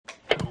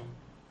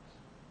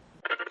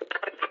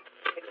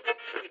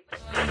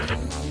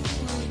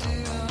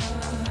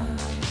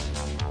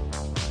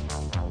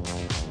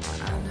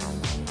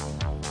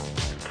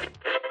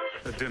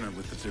dinner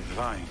with the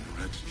divine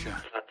Red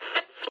Jack.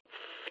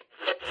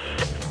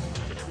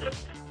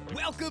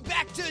 Welcome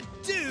back to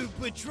Doom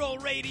Patrol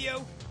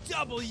Radio,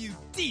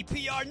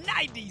 WDPR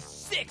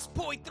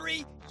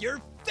 96.3, your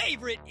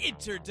favorite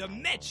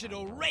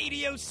interdimensional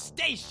radio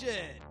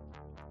station.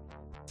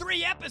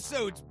 3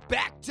 episodes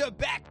back to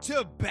back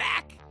to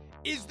back?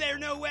 Is there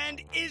no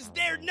end? Is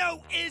there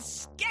no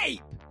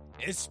escape?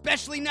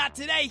 Especially not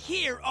today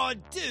here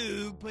on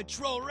Doom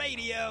Patrol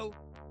Radio.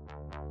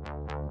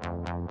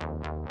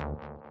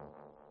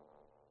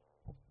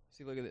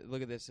 See,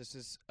 look at this. This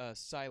is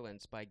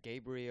Silence by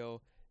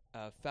Gabriel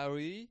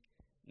Fauré,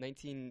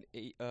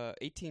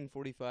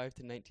 1845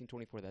 to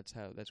 1924.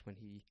 That's when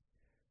he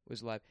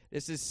was live.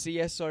 This is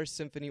CSR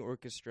Symphony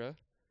Orchestra.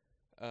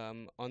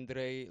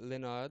 André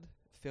Lénaud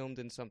filmed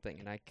in something,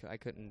 and I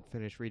couldn't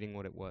finish reading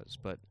what it was,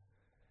 but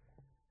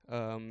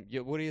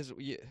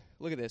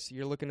look at this.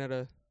 You're looking at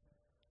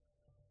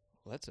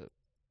that's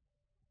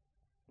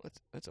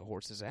a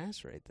horse's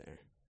ass right there.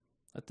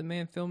 Let the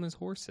man film his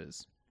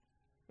horses.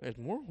 There's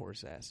more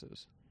horse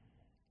asses.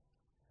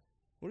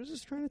 What is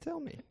this trying to tell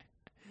me?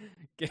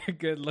 Get a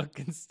good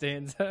looking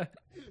stanza.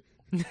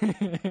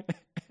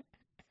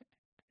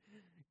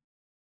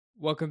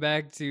 Welcome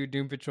back to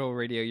Doom Patrol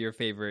Radio, your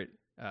favorite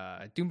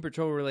Doom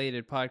Patrol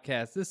related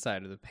podcast this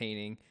side of the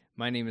painting.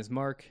 My name is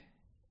Mark.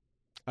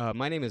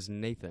 My name is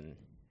Nathan.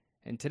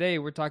 And today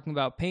we're talking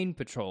about Pain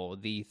Patrol,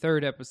 the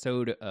 3rd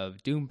episode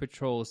of Doom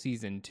Patrol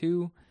Season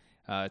 2.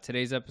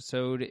 Today's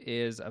episode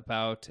is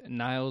about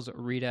Niles,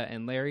 Rita,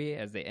 and Larry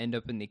as they end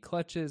up in the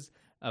clutches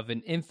of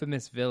an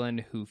infamous villain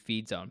who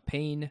feeds on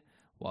pain,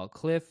 while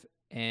Cliff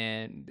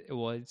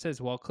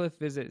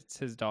visits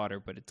his daughter,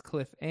 but it's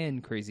Cliff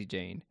and Crazy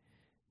Jane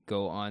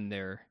go on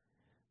their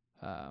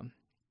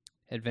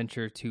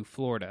adventure to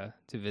Florida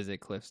to visit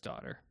Cliff's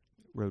daughter.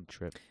 Road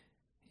trip.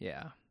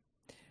 Yeah.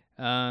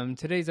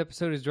 Today's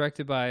episode is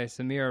directed by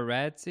Samira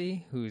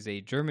Radzi, who's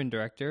a German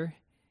director,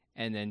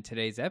 and then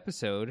today's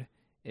episode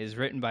is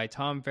written by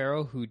Tom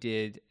Farrell, who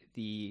did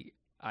the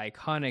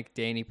iconic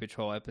Danny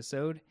Patrol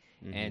episode,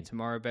 and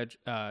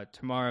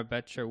Tamara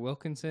Betcher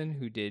Wilkinson,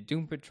 who did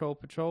Doom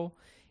Patrol,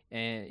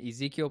 and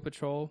Ezekiel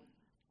Patrol,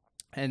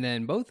 and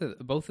then both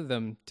of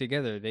them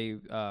together,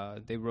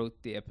 they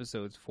wrote the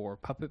episodes for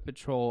Puppet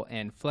Patrol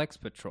and Flex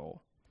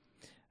Patrol,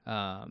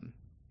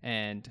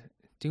 and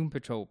Doom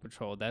Patrol,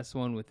 that's the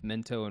one with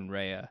Mento and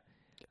Rhea,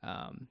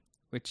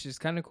 which is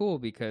kind of cool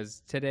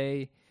because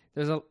today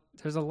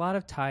there's a lot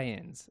of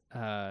tie-ins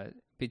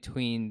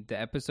between the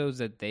episodes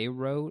that they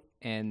wrote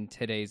and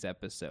today's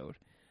episode.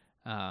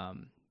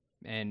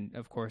 And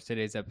of course,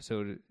 today's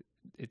episode,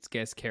 its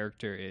guest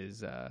character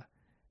is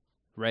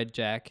Red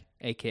Jack,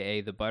 aka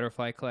the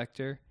Butterfly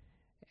Collector,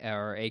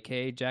 or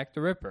aka Jack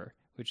the Ripper,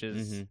 which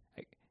is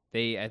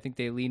I think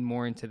they lean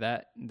more into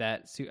that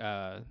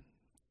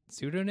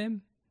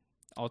pseudonym,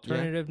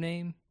 alternative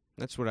name.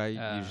 That's what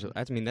I usually.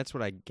 I mean, that's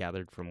what I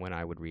gathered from when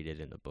I would read it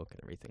in the book and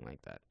everything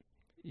like that.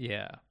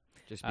 Yeah.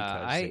 Just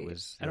because it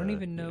was. I don't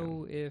even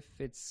know if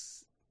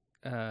it's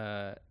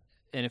an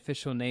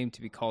official name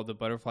to be called the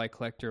Butterfly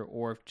Collector,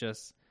 or if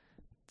just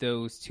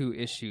those 2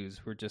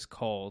 issues were just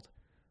called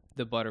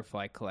the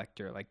Butterfly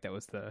Collector. Like that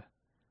was the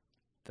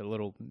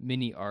little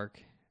mini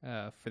arc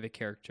for the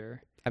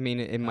character. I mean,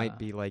 it might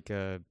be like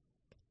a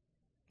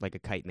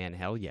Kite Man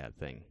Hell Yeah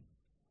thing.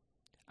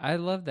 I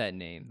love that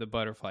name, the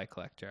Butterfly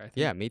Collector. I think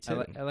yeah, me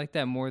too. I like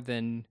that more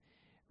than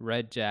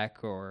Red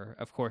Jack or,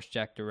 of course,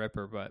 Jack the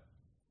Ripper, but.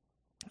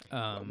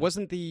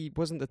 Wasn't the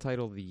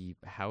title the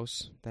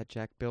house that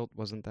Jack built?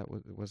 Wasn't that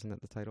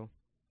the title?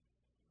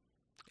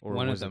 Or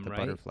one was of them, it the right?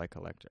 Butterfly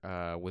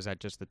Collector? Was that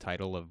just the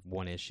title of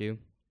one issue?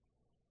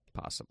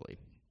 Possibly.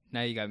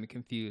 Now you got me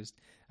confused.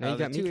 Now you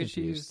got the me 2 confused.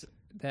 issues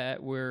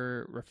that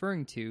we're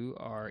referring to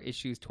are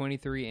issues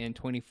 23 and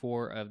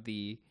 24 of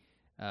the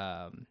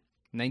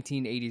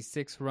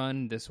 1986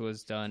 run. This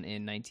was done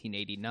in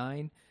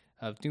 1989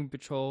 of Doom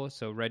Patrol.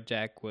 So Red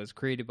Jack was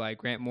created by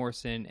Grant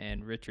Morrison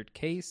and Richard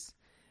Case.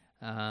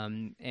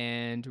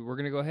 And we're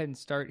going to go ahead and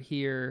start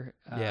here.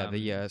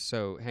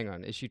 So hang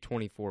on. Issue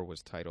 24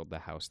 was titled The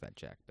House That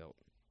Jack Built.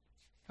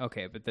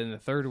 Okay, but then the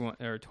third one,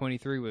 or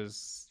 23,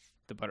 was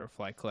the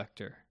Butterfly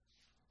Collector.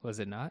 Was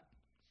it not?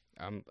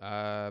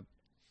 I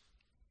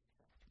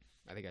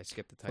think I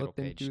skipped the title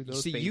Flipping page. through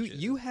those See,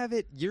 pages. you have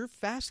it. You're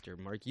faster,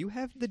 Mark. You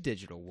have the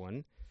digital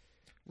one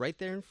right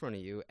there in front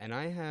of you, and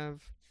I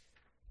have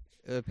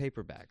a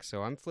paperback.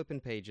 So I'm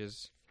flipping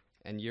pages,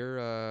 and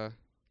you're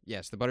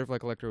yes, the Butterfly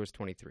Collector was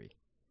 23.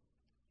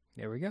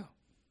 There we go.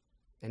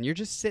 And you're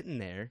just sitting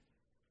there.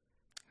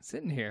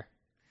 Sitting here.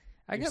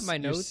 I You're got my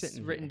you're notes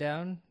sitting written here.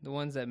 down, the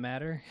ones that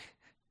matter.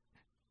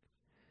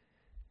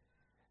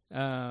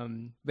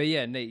 But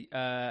yeah, Nate,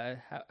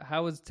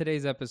 how was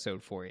today's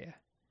episode for you?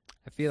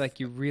 I feel like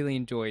you really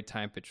enjoyed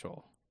Time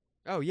Patrol.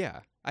 Oh,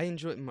 yeah. I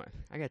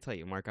gotta tell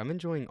you, Mark, I'm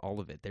enjoying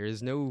all of it. There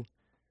is no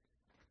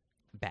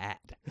bad.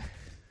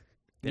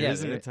 There Yeah,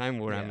 isn't a time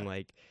where yeah. I'm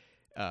like,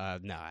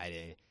 no, I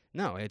didn't.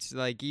 No, it's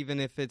like,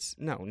 even if it's,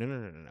 no,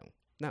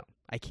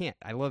 I can't.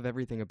 I love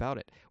everything about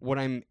it. What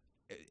I'm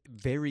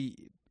very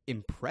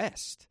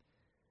impressed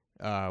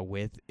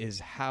with is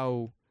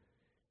how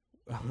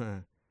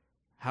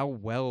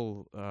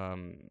well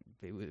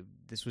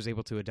this was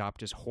able to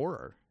adopt as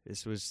horror.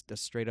 This was a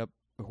straight up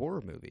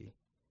horror movie.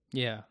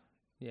 Yeah.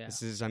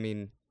 This is, I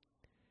mean,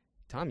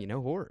 Tom, you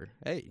know horror.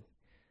 Hey.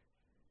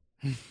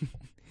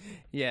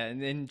 Yeah,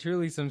 and then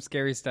truly some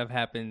scary stuff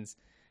happens,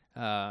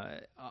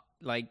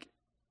 like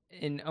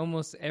in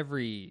almost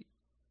every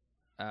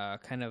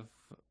kind of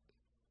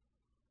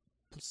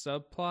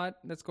subplot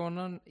that's going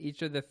on.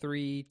 Each of the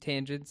 3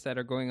 tangents that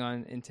are going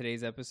on in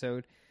today's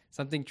episode,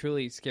 something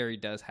truly scary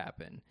does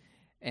happen.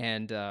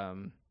 And I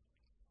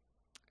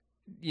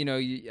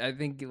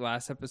think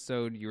last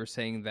episode you were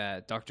saying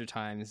that Dr.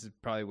 Time, this is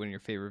probably one of your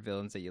favorite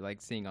villains that you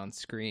like seeing on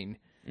screen.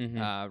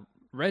 Mm-hmm.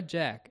 Red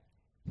Jack,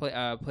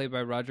 played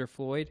by Roger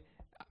Floyd.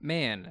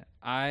 Man,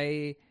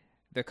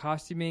 the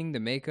costuming, the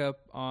makeup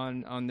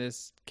on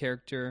this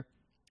character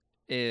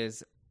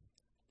is,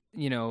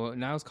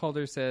 Niles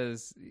Calder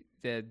says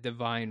the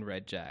divine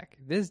Red Jack.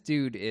 This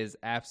dude is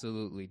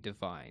absolutely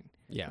divine.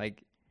 Yeah.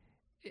 Like,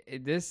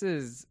 this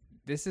is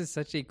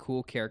such a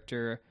cool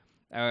character.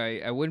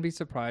 I wouldn't be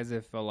surprised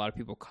if a lot of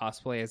people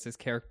cosplay as this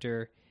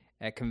character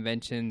at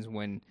conventions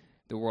when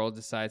the world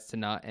decides to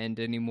not end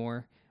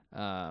anymore.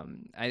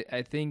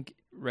 I think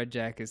Red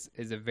Jack is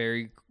a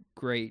very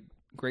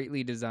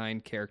greatly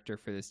designed character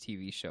for this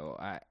TV show.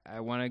 I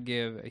want to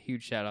give a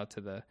huge shout out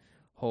to the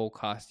whole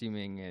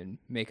costuming and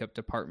makeup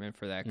department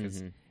for that,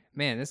 because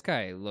man, this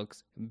guy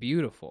looks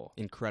beautiful.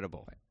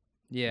 Incredible.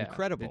 Yeah.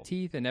 Incredible. The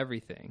teeth and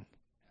everything.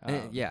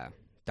 Yeah.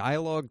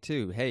 Dialogue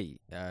too. Hey,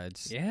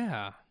 it's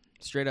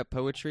straight up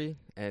poetry,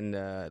 and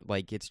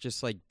it's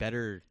just like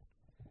better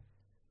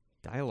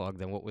dialogue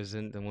than what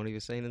he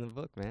was saying in the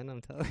book, man.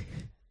 I'm telling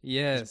you.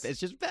 Yes. It's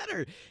just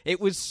better. It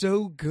was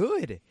so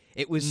good.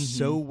 It was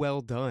so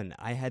well done.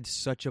 I had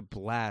such a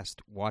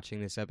blast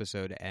watching this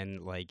episode, and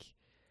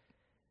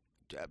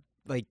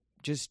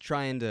just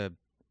trying to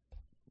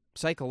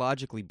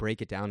psychologically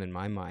break it down in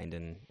my mind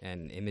and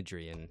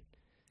imagery and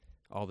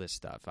all this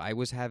stuff. I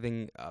was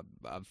having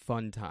a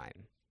fun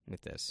time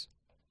with this.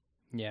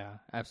 Yeah,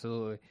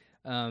 absolutely.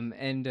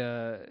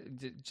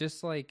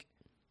 Just like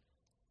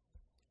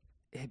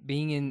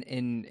being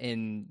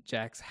in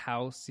Jack's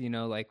house,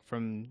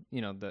 from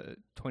the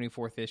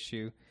 24th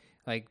issue,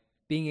 like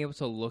being able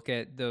to look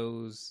at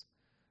those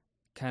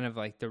kind of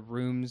like the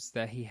rooms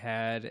that he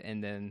had,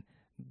 and then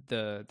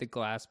the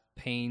glass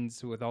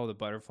panes with all the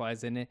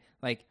butterflies in it.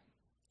 Like,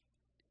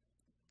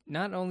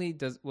 not only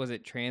was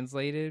it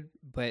translated,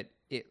 but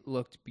it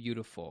looked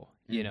beautiful.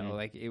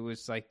 Like it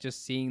was like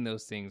just seeing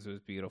those things was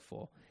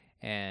beautiful.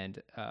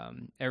 And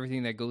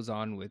everything that goes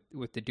on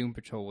with the Doom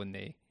Patrol when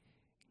they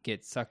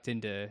get sucked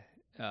into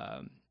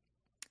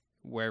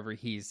wherever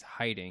he's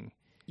hiding.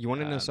 You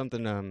want to know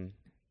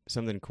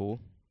something cool?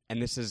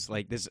 And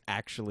this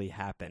actually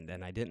happened,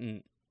 and I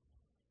didn't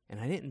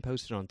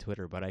post it on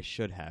Twitter, but I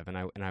should have, and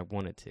I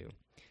wanted to.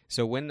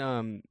 So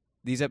when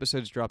these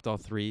episodes dropped, all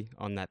 3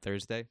 on that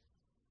Thursday,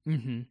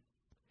 and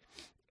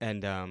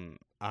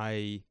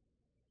I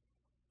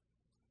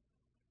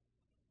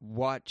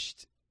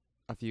watched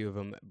a few of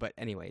them, but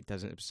anyway, it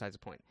doesn't. Besides the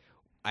point,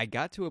 I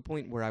got to a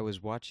point where I was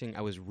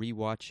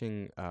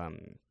rewatching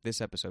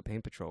this episode,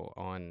 Pain Patrol,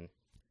 on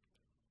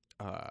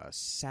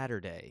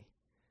Saturday.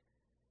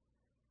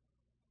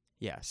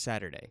 Yeah,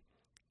 Saturday,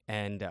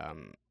 and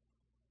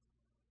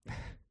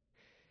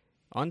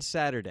on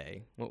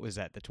Saturday, what was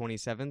that? The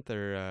 27th,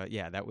 or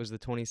yeah, that was the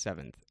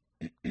 27th.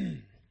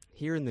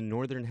 Here in the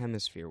Northern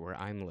Hemisphere, where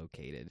I'm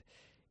located,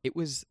 it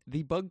was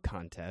the bug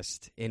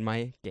contest in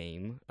my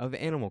game of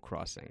Animal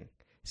Crossing.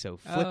 So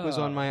Flick was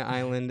on my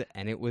island,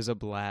 and it was a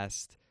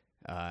blast.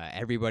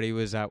 Everybody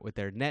was out with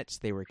their nets.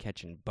 They were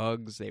catching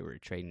bugs. They were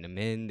trading them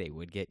in. They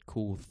would get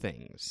cool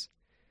things.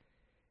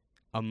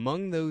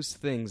 Among those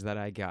things that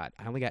I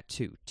only got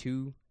two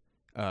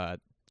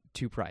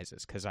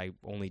prizes, because I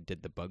only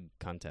did the bug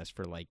contest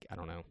for I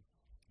don't know.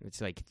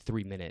 It's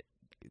 3 minute.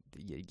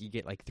 You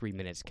get 3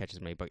 minutes to catch as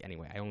many bugs.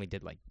 Anyway, I only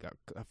did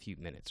a few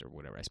minutes or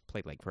whatever. I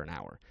played for an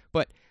hour.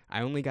 But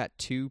I only got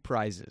 2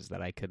 prizes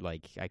that I could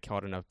I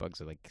caught enough bugs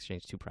to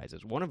exchange 2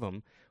 prizes. One of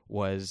them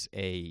was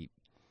a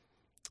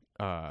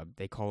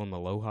they call them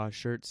Aloha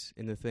shirts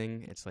in the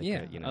thing. It's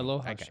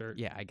Aloha shirt.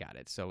 Yeah, I got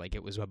it. So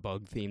it was a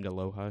bug themed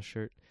Aloha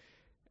shirt.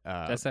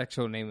 That's the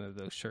actual name of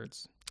those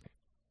shirts.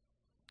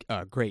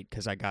 Great,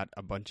 because I got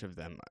a bunch of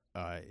them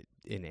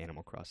in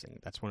Animal Crossing.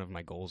 That's one of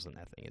my goals in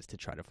that thing, is to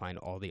try to find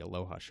all the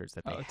Aloha shirts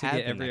that they have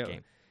in that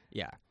game.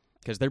 Yeah,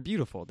 because they're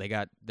beautiful.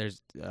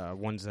 There's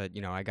ones that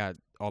I got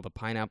all the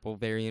pineapple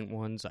variant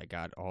ones. I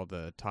got all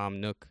the Tom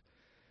Nook,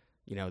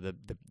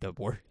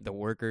 the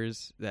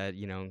workers that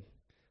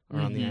are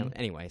on the island.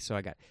 Anyway, so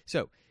I got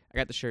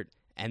the shirt,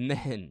 and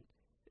then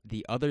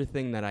the other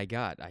thing that I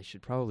got, I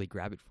should probably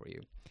grab it for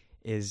you,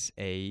 is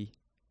a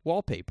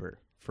wallpaper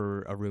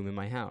for a room in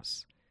my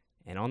house.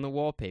 And on the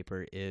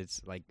wallpaper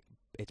is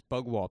it's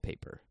bug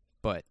wallpaper,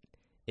 but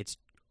it's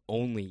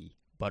only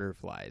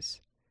butterflies,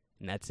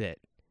 and that's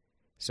it.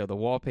 So the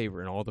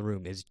wallpaper in all the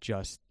room is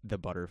just the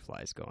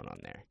butterflies going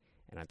on there.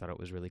 and I thought it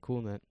was really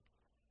cool that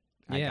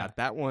I Yeah. got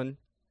that one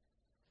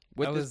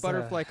with I this was,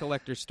 butterfly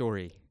collector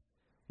story.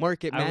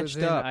 Mark, it I was matched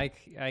in up.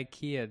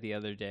 IKEA the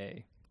other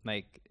day.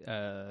 Like,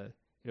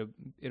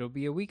 it'll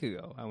be a week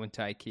ago. I went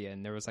to IKEA,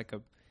 and there was like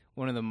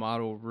one of the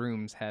model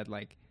rooms had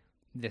like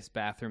this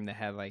bathroom that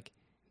had like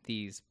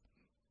these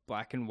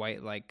black and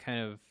white, like kind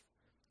of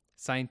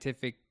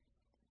scientific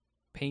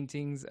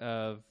paintings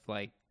of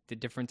like the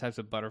different types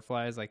of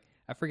butterflies. Like,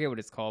 I forget what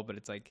it's called, but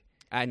it's like,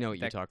 I know what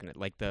you're that- talking about.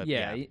 Like the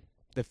yeah,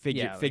 the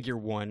figure yeah, like- figure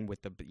one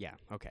with the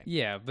okay.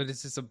 yeah, but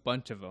it's just a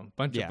bunch of them,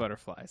 bunch Yeah. of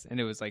butterflies, and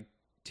it was like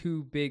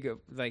too big of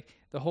like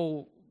the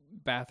whole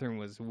bathroom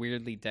was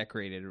weirdly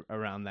decorated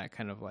around that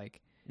kind of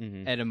like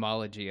Mm-hmm.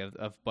 etymology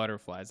of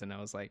butterflies, and I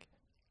was like,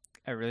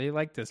 I really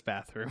like this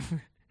bathroom.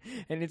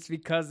 And it's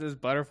because this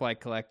butterfly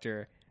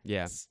collector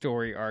Yeah,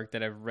 story arc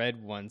that I've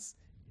read once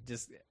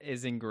just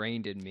is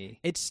ingrained in me.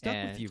 it stuck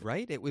with And- you,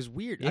 right? It was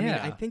weird. I mean,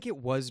 I Yeah. think it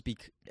was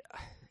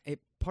it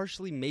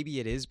partially maybe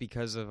it is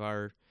because of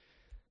our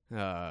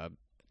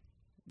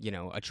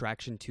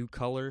attraction to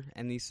color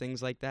and these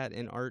things like that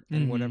in art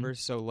and Mhm. whatever.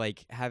 So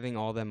like having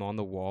all them on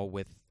the wall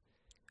with,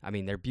 I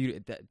mean, they're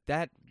beautiful.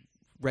 That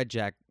Red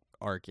Jack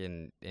arc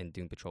in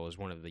Doom Patrol is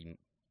one of the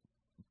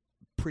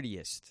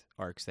prettiest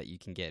arcs that you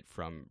can get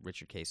from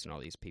Richard Case and all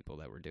these people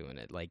that were doing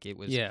it. Like it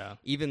was, Yeah.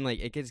 even like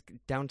it gets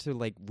down to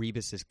like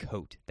Rebus's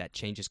coat that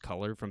changes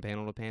color from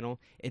panel to panel.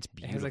 It's It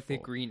beautiful. has like the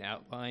green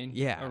outline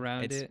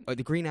around it's, it.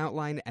 the green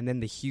outline, and then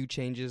the hue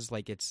changes.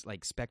 Like it's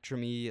like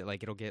spectrum-y.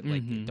 Like it'll get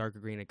like Mhm. darker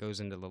green. It goes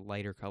into the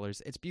lighter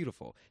colors. It's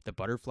beautiful. The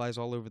butterflies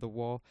all over the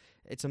wall.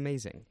 It's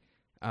amazing.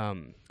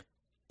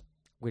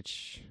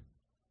 Which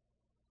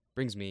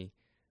brings me,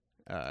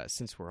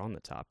 since we're on the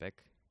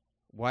topic,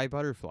 why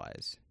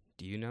butterflies?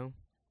 Do you know?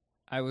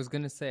 I was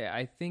going to say,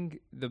 I think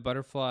the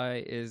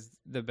butterfly is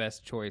the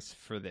best choice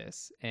for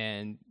this.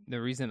 And the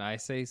reason I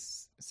say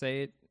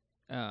it,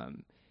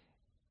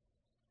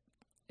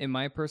 in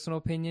my personal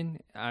opinion,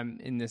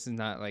 and this is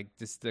not like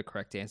this is the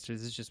correct answer.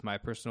 This is just my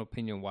personal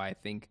opinion why I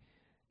think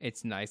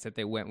it's nice that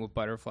they went with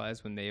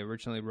butterflies when they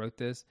originally wrote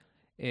this,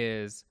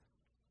 is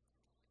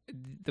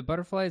the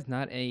butterfly is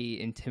not a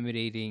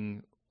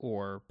intimidating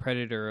or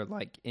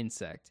predator-like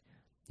insect.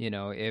 You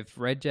know, if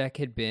Red Jack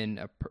had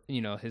been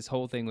his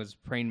whole thing was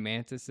praying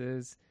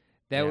mantises,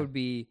 that Yeah. would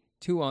be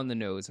too on the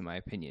nose, in my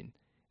opinion.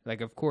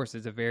 Like, of course,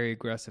 it's a very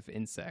aggressive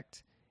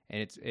insect,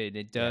 and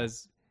it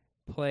does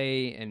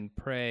play and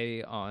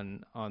prey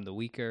on the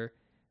weaker.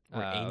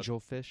 Or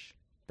angelfish?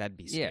 That'd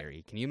be yeah.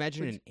 scary. Can you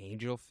imagine Which- an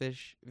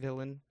angelfish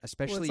villain?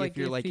 Especially like if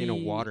you're if like in a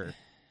he- water.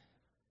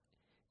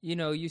 You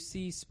know, you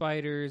see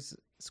spiders,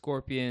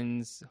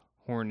 scorpions,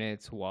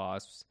 hornets,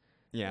 wasps,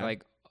 Yeah.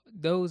 like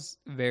those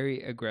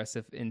very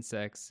aggressive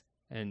insects,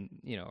 and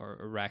or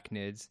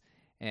arachnids,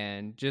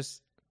 and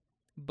just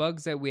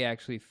bugs that we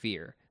actually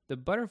fear. The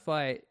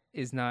butterfly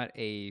is not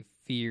a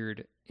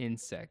feared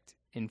insect.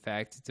 In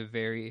fact, it's a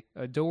very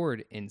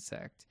adored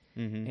insect.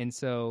 Mm-hmm. And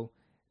so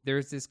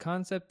there's this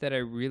concept that I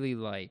really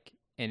like,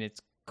 and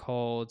it's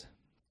called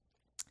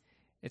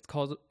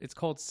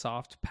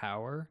soft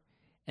power.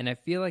 And I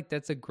feel like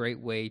that's a great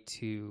way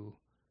to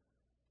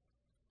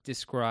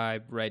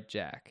describe Red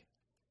Jack.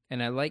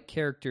 And I like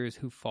characters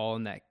who fall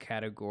in that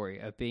category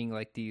of being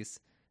like these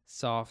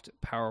soft,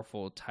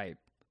 powerful type.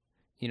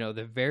 You know,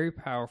 they're very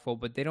powerful,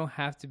 but they don't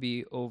have to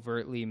be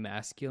overtly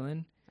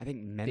masculine. I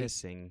think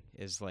menacing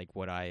is like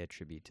what I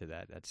attribute to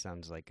that. That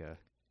sounds like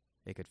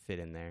it could fit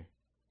in there.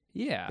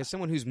 Yeah. Because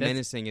someone who's That's-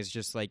 menacing is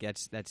just like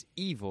that's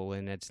evil,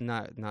 and it's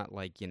not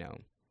like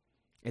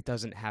it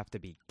doesn't have to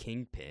be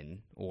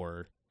Kingpin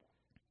or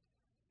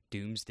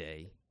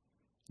Doomsday.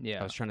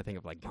 Yeah. I was trying to think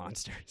of like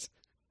monsters.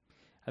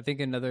 I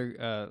think another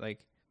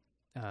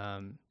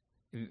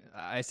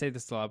I say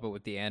this a lot, but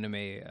with the anime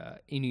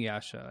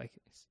Inuyasha, like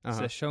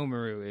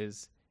Sesshomaru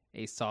is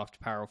a soft,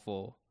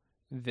 powerful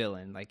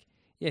villain. Like,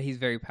 yeah, he's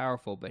very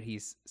powerful, but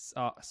he's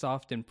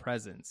soft in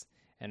presence.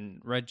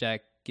 And Red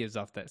Jack gives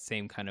off that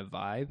same kind of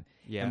vibe.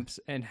 Yeah.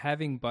 And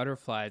having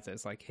butterflies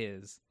as like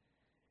his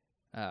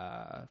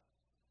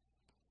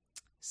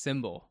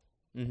symbol,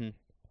 Mm-hmm.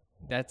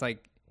 that's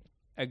like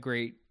a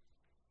great,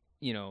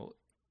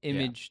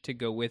 image to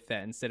go with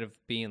that, instead of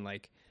being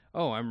like,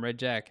 oh, I'm Red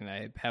Jack and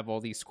I have all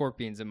these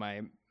scorpions in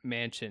my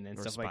mansion and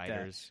Or stuff like that.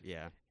 spiders.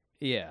 Yeah.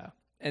 Yeah.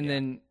 And Yeah.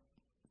 then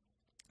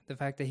the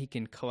fact that he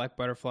can collect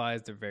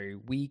butterflies, they're very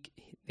weak.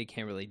 They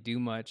can't really do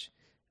much.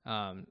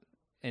 And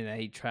that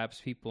he traps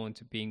people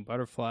into being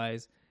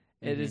butterflies.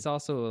 It Mhm. is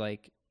also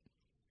like,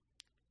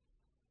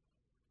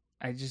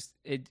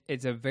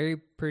 it's a very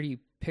pretty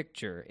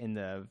picture in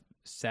the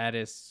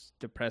saddest,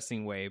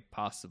 depressing way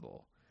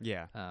possible.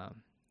 Yeah.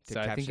 So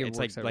I think it it's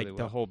works like out really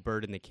the well. whole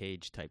bird in the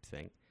cage type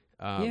thing.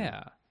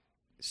 Yeah.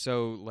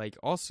 So, like,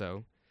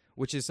 also,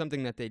 which is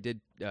something that they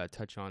did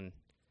touch on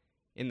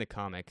in the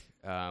comic,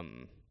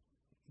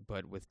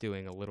 but with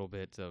doing a little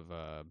bit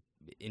of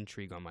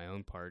intrigue on my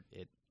own part,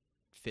 it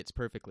fits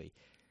perfectly.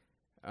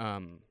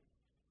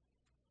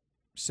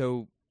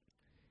 So,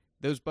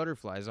 those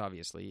butterflies,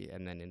 obviously,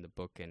 and then in the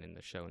book and in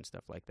the show and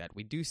stuff like that,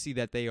 we do see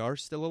that they are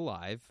still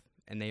alive.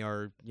 and they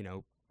are,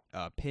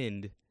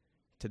 pinned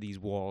to these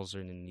walls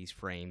and in these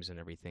frames and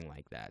everything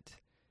like that.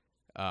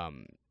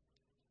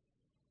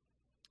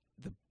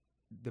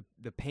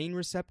 The pain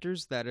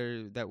receptors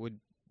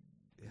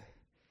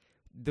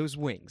those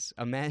wings.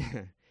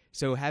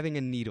 So having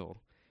a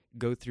needle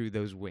go through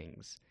those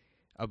wings.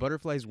 A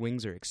butterfly's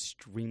wings are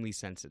extremely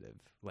sensitive,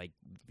 like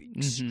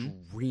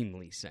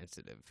extremely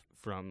sensitive,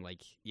 from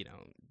like,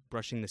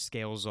 brushing the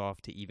scales off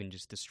to even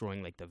just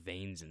destroying like the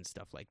veins and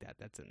stuff like that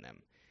that's in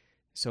them.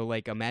 So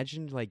like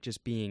imagine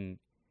taking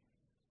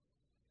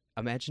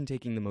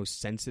the most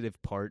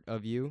sensitive part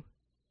of you,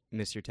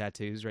 Mr.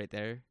 Tattoos right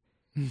there,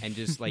 and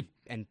just like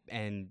and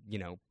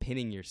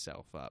pinning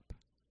yourself up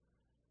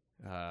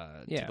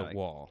to the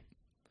wall.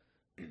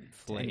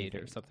 Flayed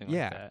or something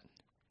like that.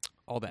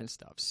 All that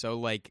stuff. So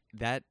like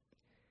that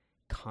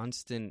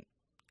constant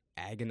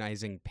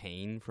agonizing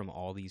pain from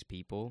all these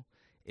people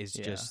is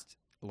just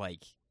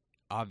like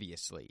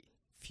obviously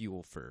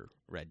fuel for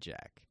Red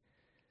Jack.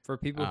 For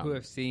people who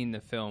have seen the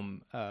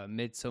film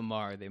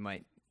Midsommar, they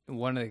might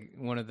one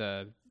of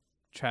the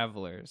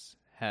travelers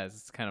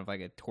has kind of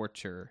like a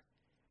torture,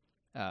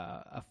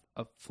 a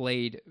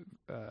flayed,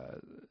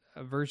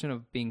 a version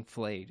of being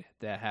flayed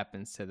that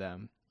happens to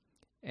them,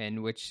 and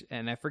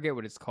I forget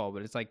what it's called,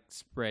 but it's like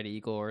spread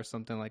eagle or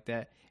something like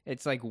that.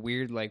 It's like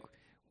weird, like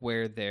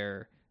where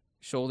their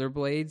shoulder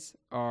blades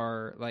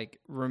are like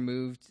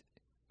removed.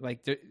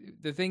 Like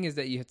the thing is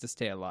that you have to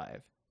stay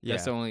alive. Yeah.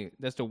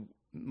 That's the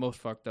most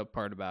fucked up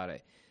part about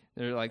it.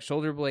 They're like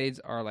shoulder blades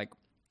are like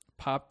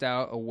popped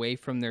out away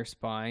from their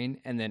spine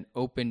and then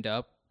opened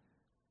up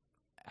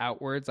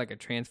outwards like a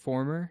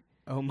transformer.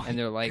 Oh my and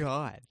they're like,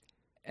 God.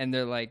 And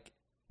they're like,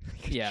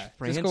 yeah,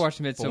 just go watch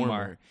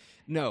Midsommar.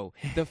 No,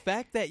 the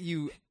fact that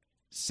you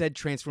said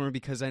Transformer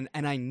because and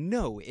I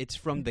know it's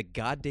from the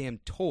goddamn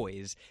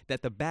toys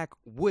that the back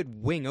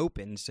would wing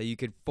open so you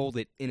could fold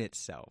it in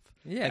itself.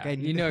 Yeah, like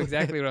you know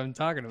exactly what I'm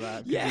talking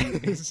about. Yeah.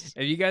 If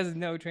you guys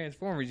know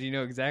Transformers, you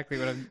know exactly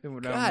what I'm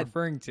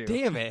referring to.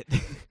 Damn it.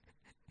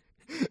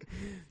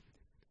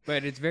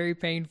 But it's very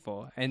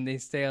painful, and they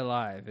stay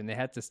alive, and they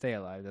have to stay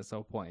alive. That's the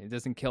whole point. It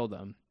doesn't kill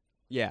them.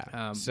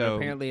 Yeah. So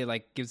apparently, it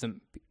like gives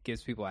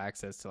people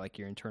access to like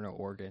your internal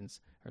organs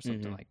or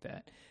something like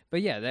that.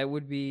 But yeah, that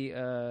would be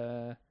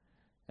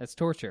that's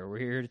torture. We're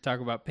here to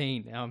talk about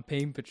pain now on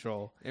Pain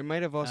Patrol. It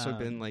might have also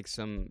been like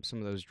some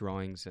of those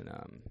drawings in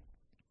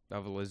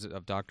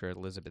of Dr.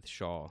 Elizabeth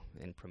Shaw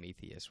in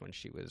Prometheus when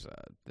she was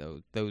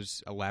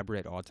those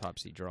elaborate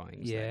autopsy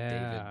drawings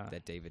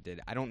that David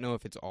did. I don't know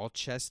if it's all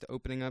chest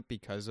opening up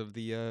because of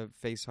the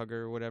face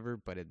hugger or whatever,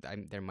 but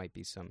there might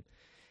be some.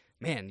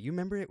 Man, you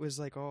remember it was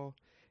like all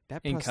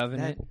that in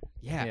Covenant?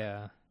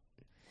 Yeah.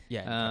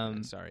 In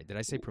Covenant. Sorry, did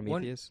I say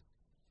Prometheus?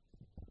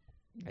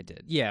 I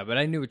did. Yeah, but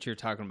I knew what you were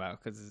talking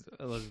about because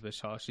Elizabeth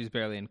Shaw, she's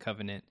barely in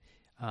Covenant.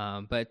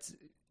 But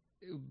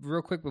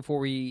real quick before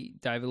we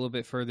dive a little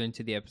bit further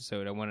into the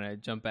episode, I want to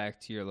jump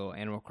back to your little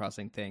Animal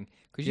Crossing thing.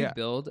 Could you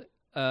build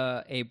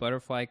a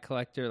butterfly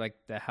collector like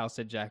the house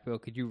that Jack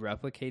built? Could you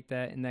replicate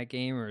that in that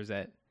game, or is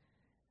that?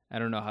 I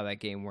don't know how that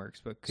game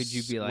works, but could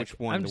you be like which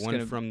one? The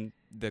one from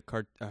the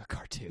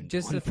cartoon.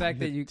 Just the fact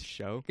that you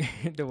show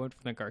the one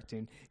from the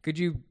cartoon. Could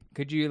you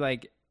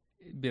like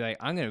be like,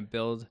 I'm gonna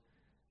build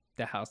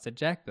the house that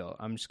Jack built.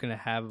 I'm just gonna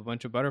have a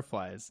bunch of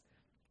butterflies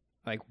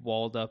like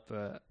walled up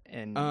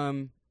and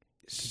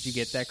could you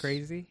get that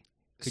crazy?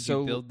 Could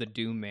you build the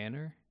Doom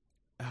Manor?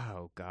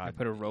 Oh God! I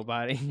put a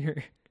robot in your.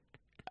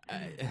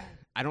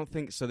 I don't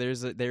think so. There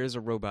is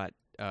a robot.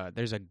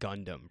 There's a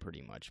Gundam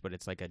pretty much, but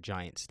it's like a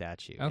giant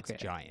statue. Okay.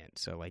 It's giant,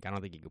 so like I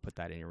don't think you could put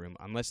that in your room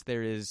unless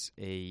there is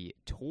a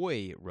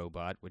toy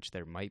robot, which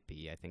there might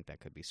be. I think that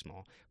could be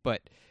small,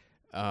 but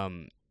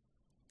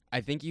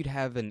I think you'd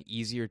have an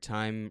easier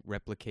time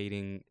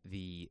replicating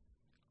the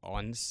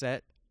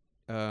on-set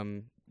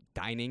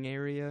dining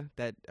area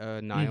that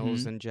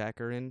Niles and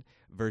Jack are in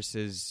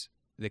versus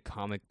the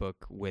comic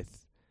book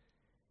with,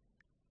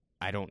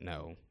 I don't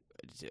know,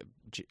 the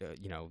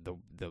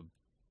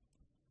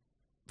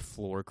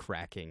floor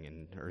cracking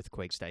and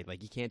earthquakes.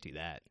 Like you can't do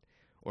that,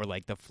 or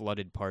like the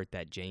flooded part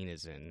that Jane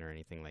is in, or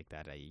anything like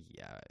that. You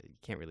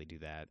can't really do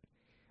that.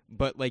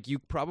 But like you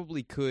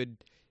probably could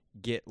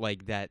get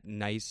like that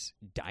nice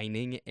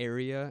dining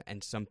area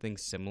and something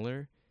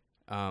similar.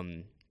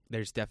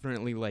 There's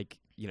definitely like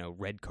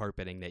red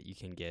carpeting that you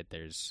can get.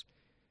 There's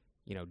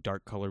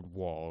dark colored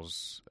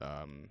walls.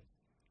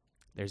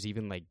 There's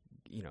even like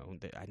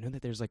I know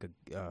that there's like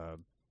a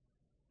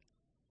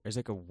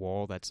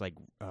wall that's like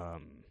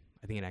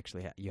I think it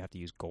actually you have to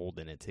use gold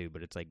in it too,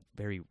 but it's like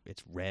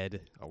it's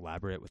red,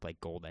 elaborate with like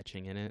gold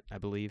etching in it, I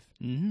believe.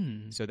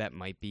 So that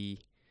might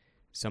be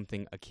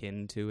something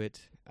akin to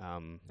it.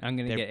 I'm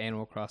gonna get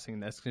Animal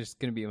Crossing. That's just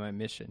gonna be my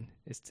mission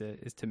is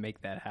to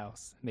make that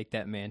house, make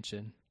that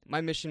mansion.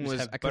 My mission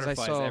was because I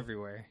saw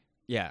everywhere.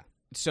 Yeah.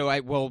 So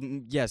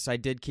yes, I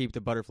did keep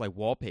the butterfly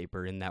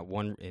wallpaper in that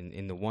one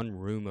in the one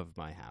room of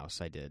my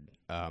house. I did.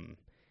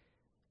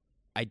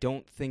 I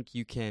don't think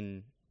you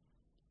can.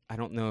 I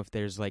don't know if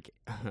there's like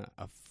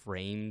a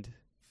framed,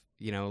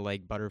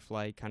 like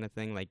butterfly kind of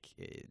thing, like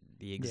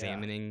the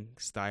examining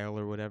style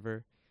or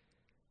whatever.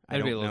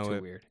 That'd be a don't little know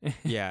too weird.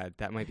 Yeah,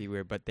 that might be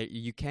weird, but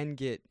you can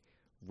get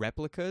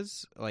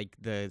replicas, like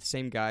the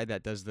same guy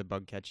that does the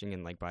bug catching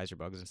and like buys your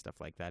bugs and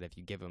stuff like that. If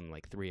you give him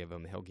like 3 of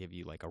them, he'll give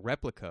you like a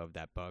replica of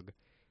that bug.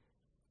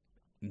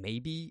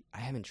 Maybe I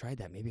haven't tried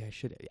that. Maybe I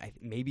should.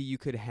 Maybe you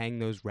could hang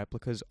those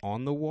replicas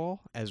on the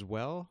wall as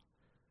well.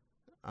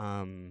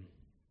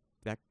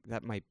 That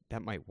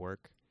might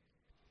work.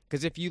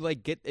 Because if you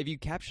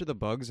capture the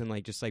bugs and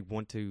like just like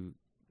want to,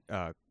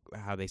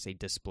 how they say,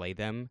 display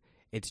them,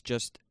 it's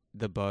just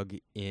the bug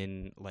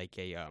in like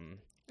a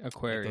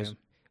Aquarium.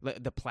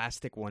 Like the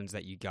plastic ones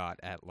that you got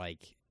at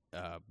like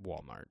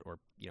Walmart or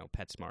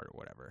PetSmart or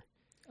whatever.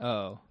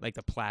 Oh, Like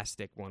the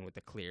plastic one with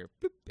the clear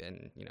boop,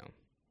 and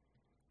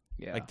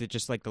yeah. like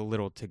just like the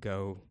little to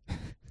go,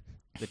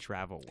 the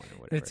travel one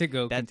or whatever. The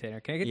to-go container.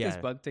 Can I get this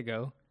yeah. bug to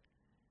go?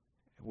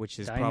 Which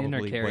is Dine probably in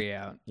or carry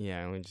out?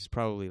 Yeah, which is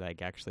probably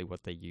like actually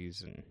what they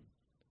use in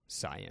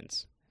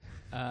science.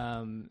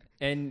 And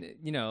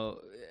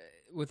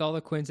with all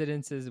the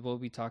coincidences we'll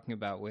be talking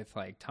about with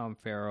like Tom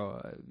Farrell,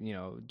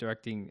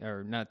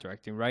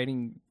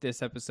 writing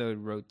this episode,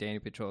 wrote Danny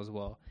Patrol as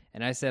well.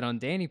 And I said on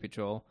Danny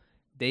Patrol,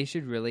 they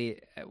should really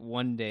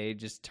one day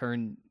just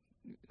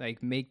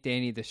make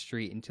Danny the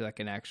street into like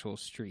an actual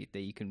street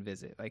that you can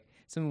visit, like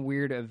some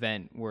weird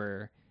event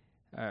where,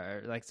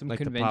 like some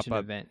convention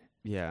event.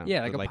 Yeah,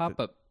 like a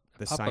pop-up,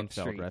 the pop-up Seinfeld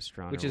street,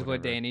 restaurant, which or is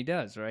what whatever. Danny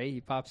does, right?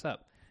 He pops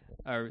up,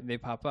 or they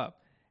pop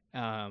up.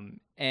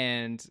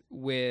 And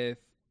with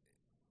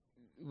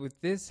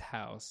this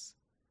house,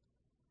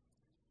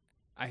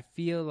 I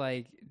feel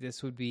like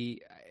this would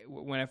be,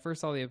 when I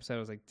first saw the episode, I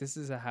was like, this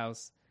is a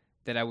house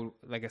that I would,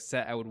 like a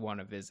set I would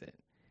want to visit.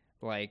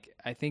 Like,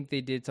 I think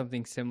they did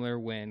something similar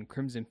when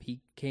Crimson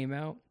Peak came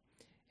out,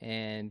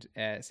 and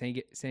at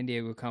San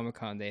Diego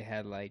Comic-Con, they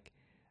had like,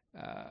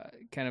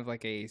 kind of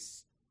like a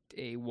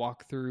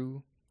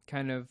walkthrough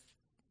kind of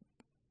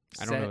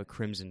I don't know what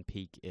Crimson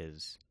Peak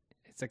is.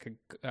 It's like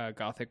a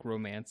gothic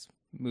romance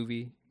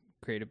movie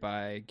created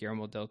by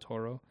Guillermo del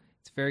Toro.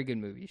 It's a very good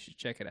movie. You should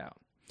check it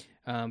out.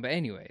 But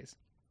anyways,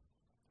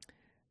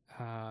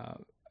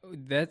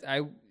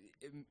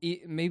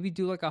 maybe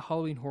do like a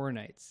Halloween Horror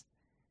Nights,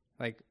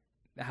 like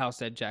the house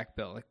that Jack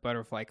built, like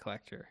Butterfly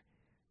Collector,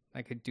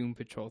 like a Doom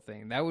Patrol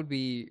thing. That would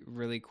be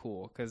really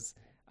cool because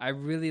I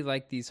really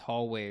like these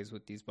hallways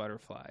with these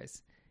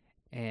butterflies,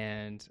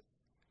 and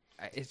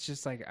it's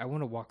just like I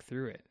want to walk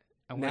through it.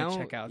 I want to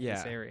check out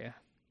this area.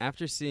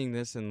 After seeing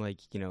this and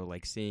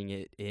like seeing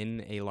it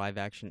in a live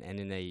action and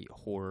in a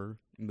horror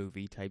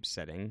movie type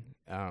setting,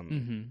 I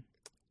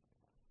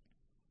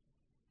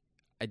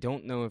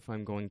don't know if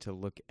I'm going to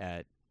look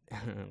at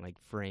like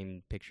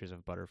framed pictures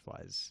of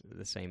butterflies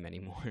the same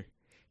anymore.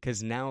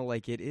 Because now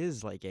like it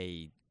is like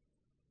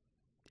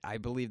I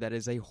believe that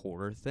is a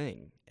horror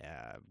thing,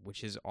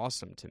 which is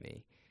awesome to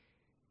me.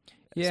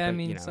 Yeah, I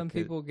mean, some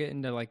people get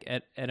into like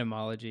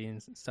etymology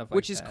and stuff like that.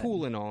 Which is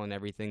cool and all and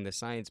everything, the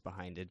science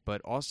behind it.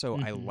 But also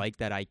I like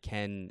that I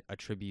can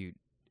attribute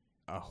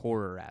a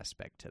horror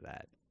aspect to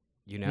that,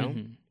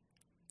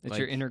 It's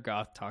your inner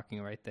goth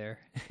talking right there.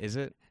 Is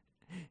it?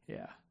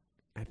 Yeah.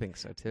 I think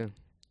so too.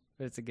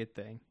 But it's a good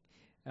thing.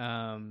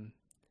 I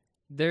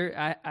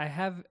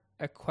have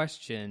a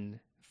question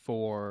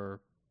for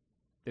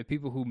the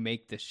people who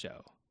make the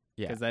show.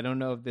 Yeah. Because I don't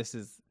know if this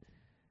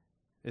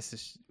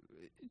is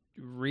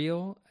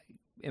real.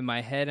 In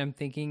my head, I'm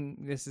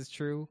thinking this is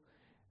true.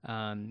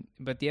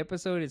 But the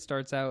episode, it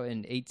starts out in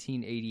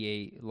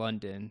 1888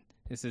 London.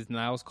 This is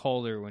Niles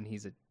Calder when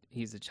he's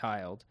a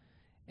child,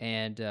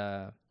 and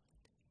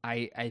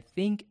I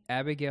think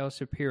Abigail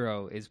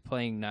Shapiro is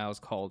playing Niles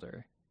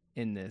Calder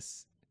in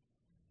this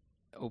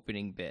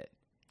opening bit.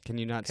 Can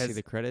you not see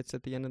the credits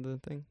at the end of the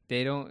thing?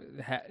 They don't.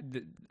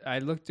 I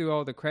looked through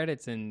all the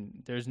credits,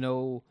 and there's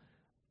no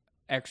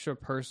extra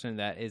person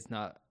that is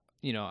not.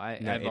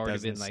 I've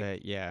already been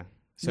like,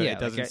 So it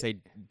doesn't say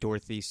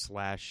Dorothy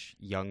 /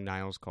 young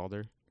Niles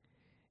Calder.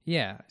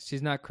 Yeah,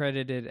 she's not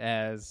credited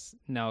as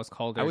Niles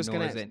Calder. I was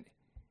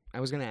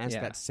gonna ask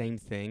that same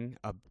thing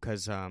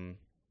because in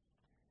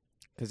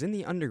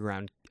the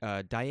Underground,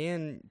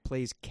 Diane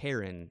plays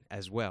Karen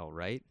as well,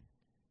 right?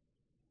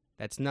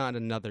 That's not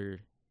another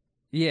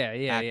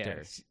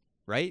actor,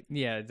 right?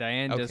 Yeah,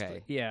 Diane does.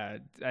 Yeah,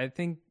 I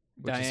think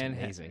Which Diane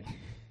is amazing.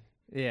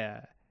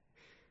 Yeah.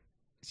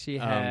 She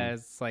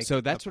has like so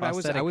that's what I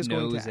was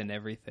going to and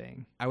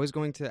everything. I was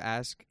going to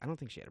ask. I don't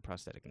think she had a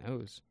prosthetic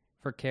nose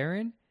For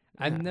Karen.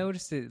 Yeah. I've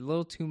noticed it a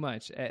little too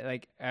much.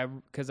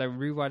 Because I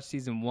rewatched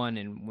season 1,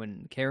 and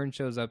when Karen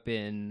shows up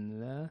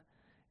in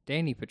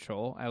Danny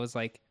Patrol, I was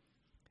like,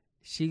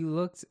 she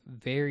looks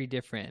very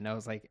different, and I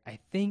was like, I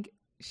think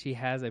she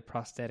has a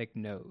prosthetic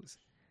nose.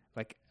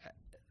 Like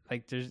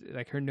there's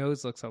like her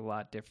nose looks a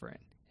lot different,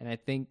 and I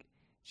think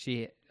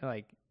she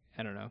I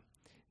don't know.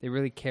 They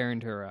really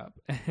Karen'd her up.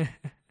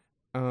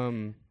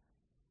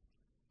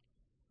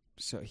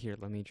 So here,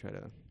 I'm going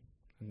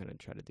to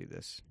try to do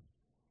this.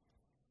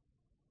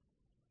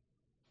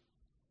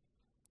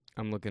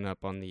 I'm looking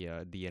up on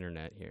the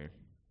internet here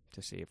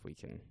to see if we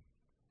can.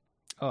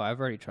 Oh, I've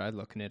already tried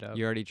looking it up.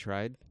 You already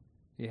tried?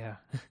 Yeah.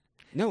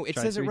 No, it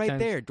Tried says it 3 right times.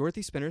 there.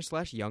 Dorothy Spinner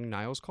 / young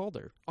Niles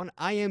Calder on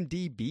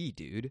IMDb,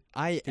 dude.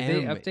 Did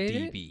they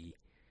update IMDb.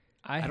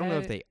 I don't know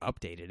if they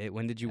updated it.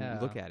 When did you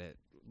look Oh. at it?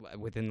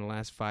 Within the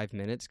last 5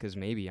 minutes? Because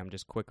maybe I'm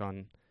just quick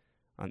on.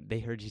 They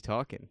heard you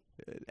talking.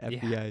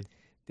 FBI.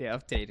 They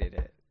updated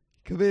it.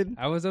 Come in.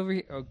 I was over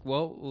here.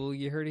 Well,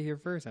 you heard it here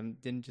first. I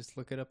didn't just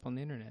look it up on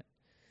the internet.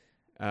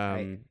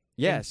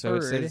 Yeah, so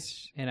it inferred,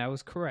 says. and I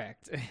was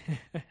correct.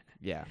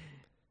 Yeah.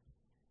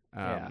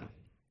 Yeah.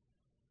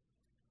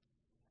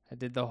 I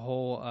did the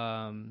whole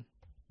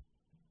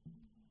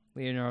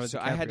Leonardo. So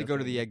I had to DiCaprio go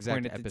to thing. the exact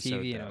Pointed at the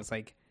episode, TV, and though. I was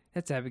like,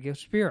 "That's Abigail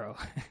Shapiro."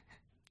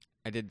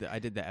 I did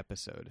the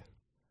episode.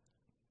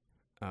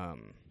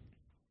 Because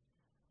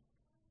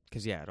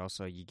yeah, it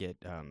also you get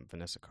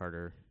Vanessa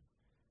Carter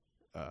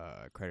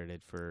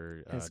credited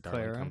for As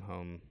Darling Clara. Come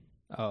Home.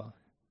 Oh.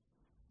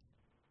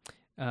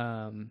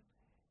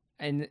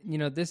 And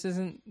this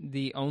isn't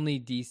the only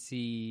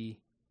DC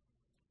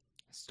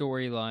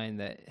storyline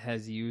that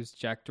has used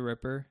Jack the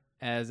Ripper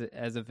as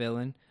a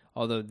villain.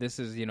 Although this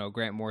is,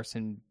 Grant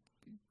Morrison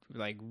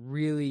like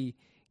really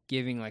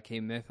giving like a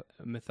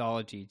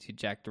mythology to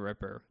Jack the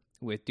Ripper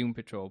with Doom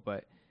Patrol,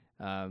 but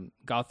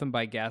Gotham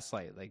by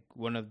Gaslight, like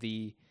one of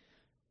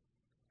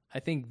I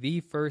think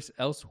the first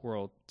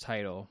Elseworld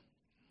title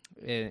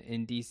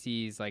in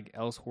DC's like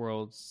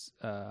Elseworlds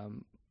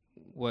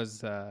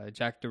was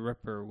Jack the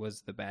Ripper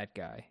was the bad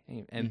guy,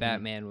 and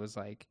Batman was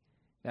like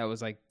that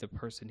was like the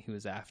person he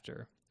was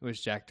after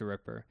was Jack the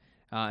Ripper,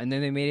 and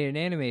then they made an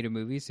animated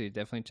movie, so you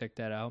definitely check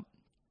that out.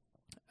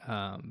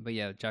 But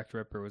yeah, Jack the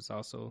Ripper was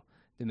also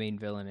the main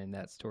villain in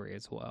that story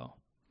as well.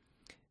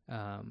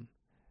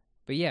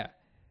 But yeah,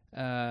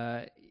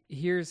 I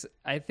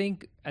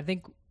think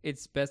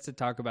it's best to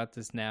talk about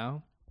this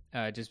now,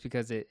 just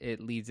because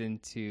it leads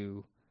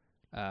into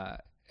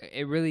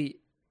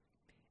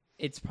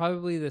it's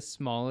probably the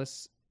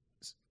smallest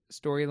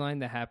storyline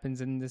that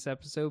happens in this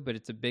episode, but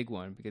it's a big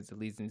one because it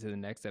leads into the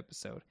next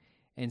episode.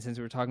 And since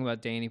we're talking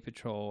about Danny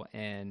Patrol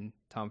and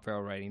Tom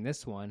Farrell writing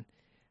this one,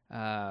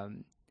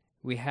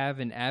 we have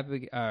we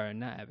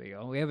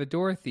have a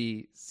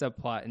Dorothy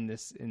subplot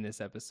in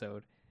this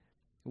episode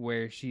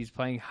where she's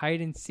playing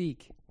hide and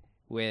seek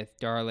with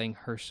Darling,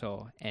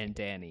 Herschel, and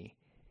Danny.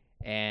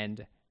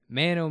 And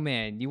man, oh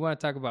man, you want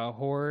to talk about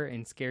horror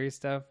and scary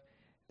stuff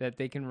that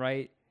they can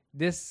write?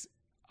 This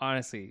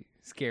honestly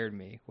scared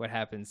me, what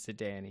happens to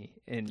Danny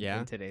in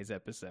today's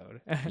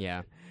episode.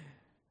 Yeah.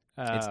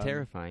 It's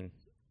terrifying.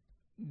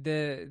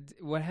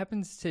 What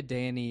happens to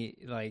Danny,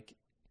 like,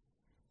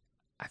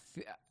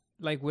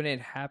 like when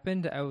it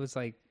happened, I was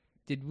like,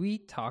 did we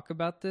talk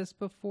about this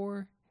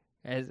before?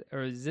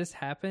 Or has this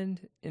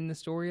happened in the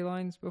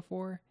storylines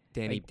before?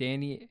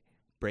 Danny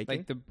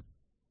breaking? Like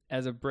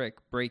as a brick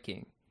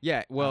breaking.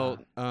 Yeah, well,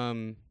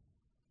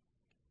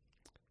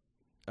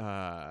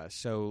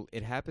 so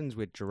it happens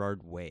with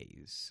Gerard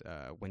Ways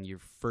when you're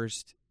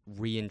first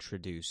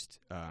reintroduced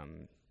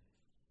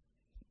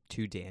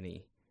to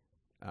Danny.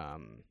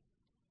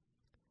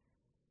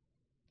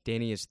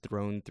 Danny is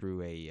thrown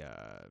through a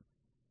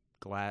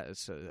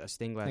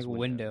stained glass like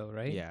window,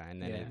 right? Yeah,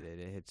 and then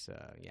it hits.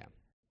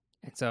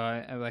 And so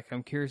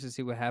I'm curious to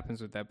see what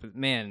happens with that. But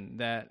man,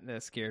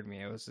 that scared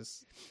me. I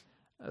was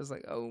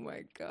like, oh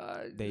my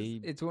god,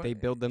 they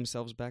build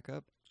themselves back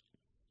up.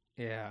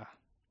 Yeah,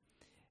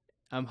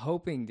 I'm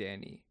hoping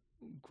Danny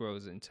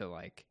grows into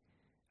like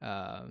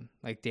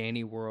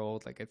Danny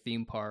World, like a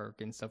theme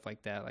park and stuff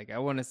like that. Like I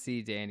want to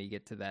see Danny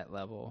get to that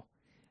level.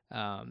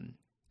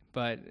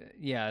 But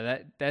yeah,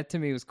 that to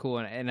me was cool,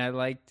 and I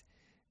liked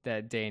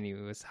that Danny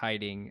was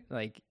hiding.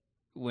 Like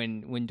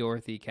when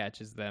Dorothy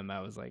catches them,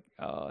 I was like,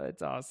 oh,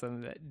 that's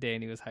awesome that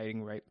Danny was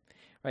hiding right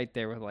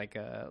there with like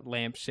a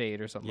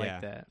lampshade or something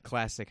like that.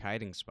 Classic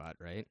hiding spot,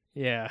 right?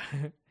 Yeah.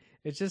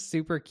 It's just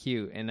super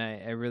cute, and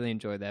I really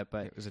enjoyed that.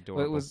 But it was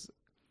adorable. It was,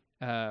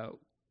 I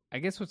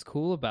guess what's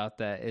cool about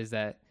that is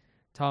that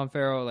Tom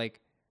Farrell like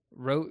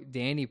wrote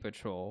Danny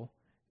Patrol,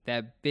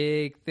 that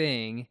big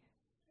thing,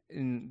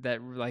 and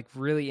that like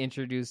really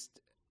introduced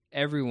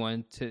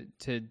everyone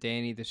to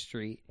Danny the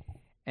Street.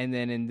 And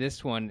then in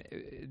this one,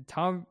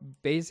 Tom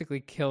basically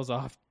kills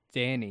off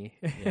Danny,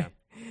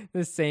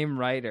 the same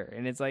writer.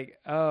 And it's like,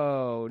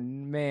 oh,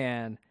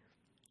 man,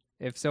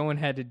 if someone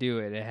had to do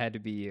it, it had to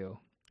be you.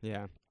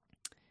 Yeah.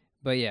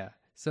 But yeah,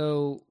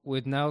 so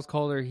with Niles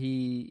Calder,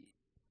 he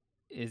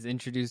is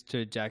introduced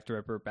to Jack the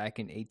Ripper back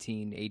in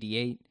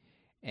 1888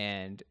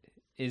 and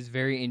is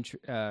very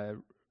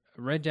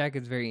Red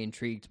Jacket's very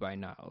intrigued by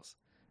Niles.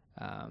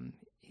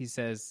 He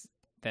says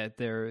that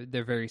they're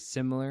very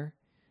similar.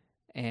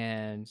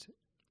 And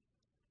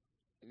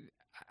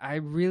I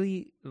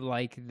really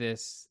like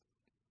this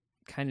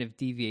kind of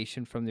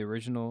deviation from the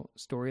original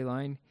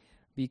storyline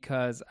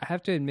because I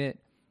have to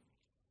admit,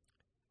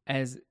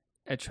 as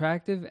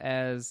attractive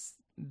as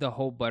the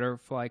whole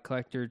Butterfly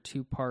Collector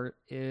 2-part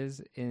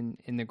is in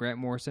the Grant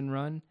Morrison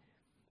run,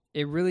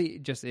 it really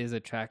just is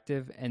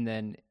attractive. And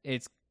then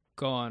it's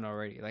gone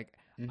already. Like,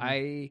 Mhm.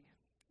 I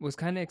was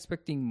kind of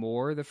expecting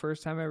more the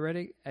first time I read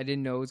it. I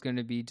didn't know it was going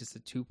to be just a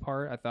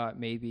 2-part. I thought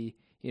maybe,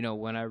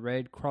 when I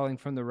read Crawling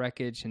from the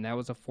Wreckage and that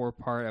was a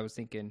 4-part, I was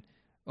thinking,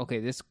 okay,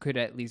 this could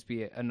at least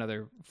be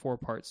another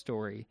 4-part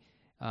story.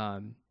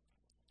 And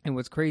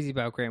what's crazy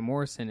about Grant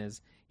Morrison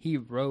is he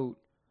wrote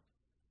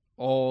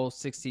all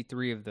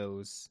 63 of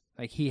those.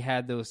 Like, he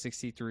had those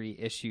 63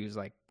 issues,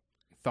 like,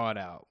 thought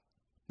out.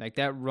 Like,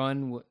 that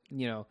run,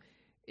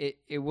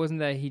 it wasn't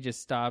that he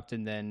just stopped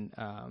and then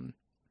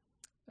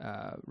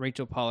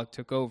Rachel Pollack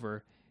took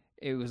over.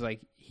 It was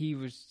like he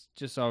was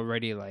just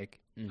already like,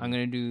 Mhm. I'm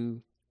going to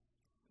do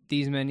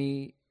these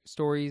many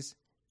stories.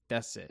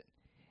 That's it.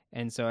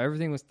 And so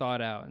everything was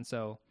thought out. And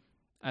so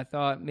I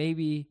thought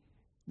maybe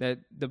that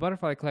the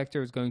Butterfly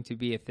Collector was going to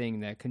be a thing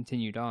that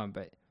continued on,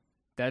 but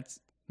that's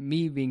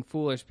me being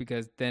foolish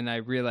because then I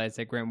realized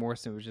that Grant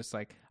Morrison was just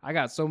like, I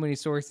got so many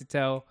stories to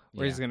tell.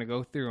 We're just going to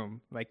go through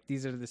them. Like,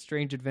 these are the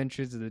strange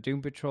adventures of the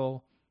Doom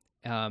Patrol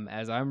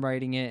as I'm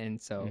writing it.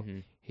 And so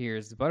Mhm.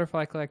 here's the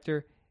Butterfly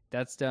Collector.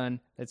 That's done.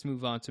 Let's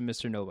move on to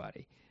Mr.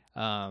 Nobody.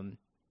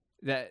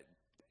 That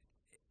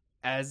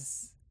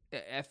as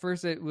at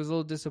first it was a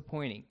little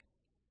disappointing.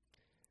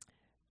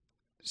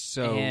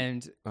 So,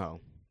 And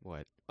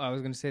what? I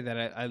was going to say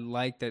that I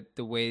like that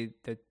the way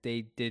that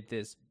they did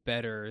this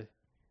better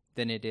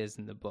than it is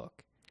in the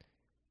book.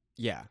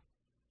 Yeah.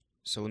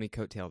 So let me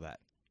coattail that.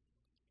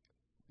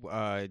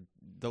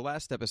 The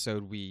last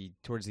episode,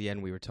 towards the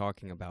end, we were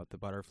talking about the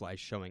butterflies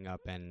showing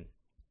up and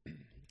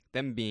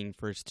them being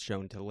first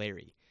shown to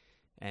Larry,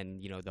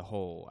 and the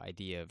whole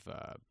idea of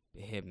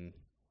him,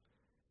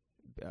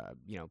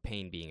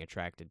 Payne being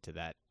attracted to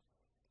that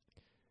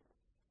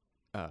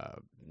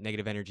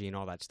negative energy and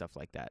all that stuff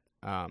like that.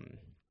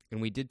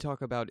 And we did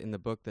talk about in the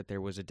book that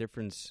there was a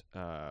difference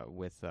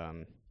with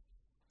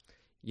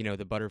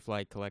the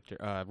Butterfly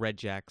Collector, Red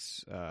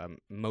Jack's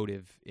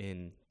motive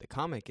in the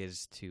comic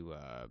is to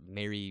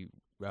marry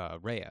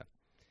Rhea,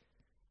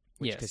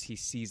 because he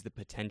sees the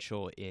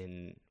potential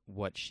in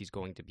what she's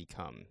going to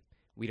become.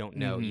 We don't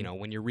know,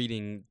 when you're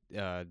reading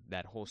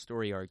that whole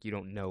story arc, you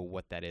don't know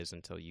what that is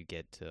until you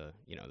get to,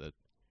 oh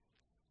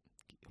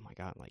my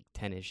God, like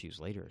 10 issues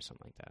later or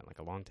something like that, like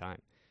a long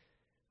time,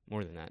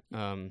 more than that.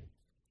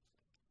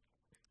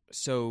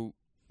 So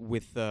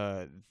with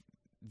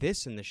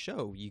this in the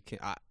show,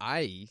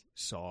 I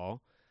saw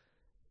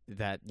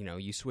that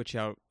you switch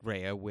out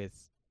Rhea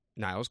with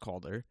Niles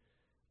Calder,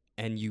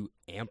 and you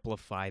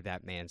amplify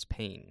that man's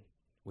pain,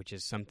 which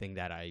is something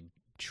that I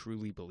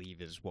truly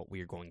believe is what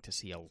we are going to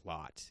see a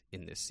lot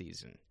in this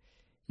season.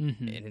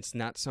 Mm-hmm. And it's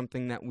not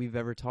something that we've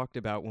ever talked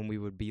about when we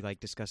would be like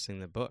discussing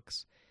the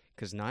books,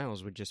 because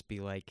Niles would just be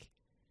like,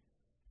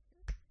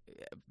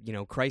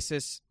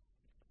 crisis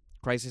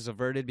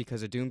averted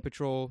because of Doom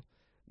Patrol.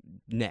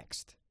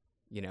 Next.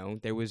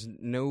 There was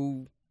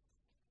no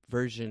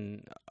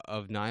version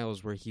of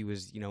Niles where he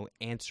was,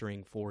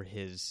 answering for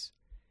his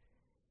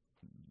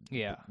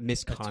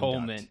misconduct.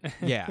 Atonement.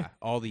 Yeah,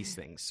 all these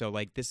things. So,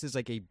 like, this is,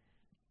 like, a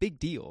big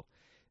deal.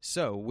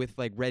 So, with,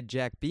 like, Red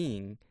Jack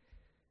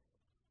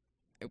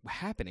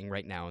happening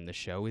right now in the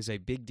show is a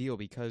big deal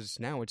because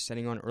now it's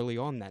setting on early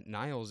on that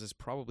Niles is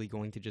probably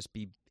going to just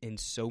be in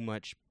so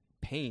much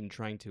pain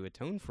trying to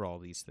atone for all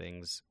these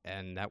things,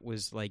 and that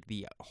was like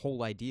the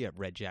whole idea of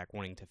Red Jack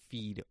wanting to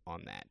feed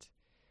on that,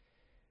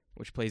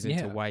 which plays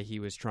into why he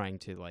was trying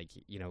to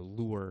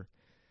lure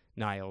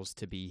Niles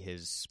to be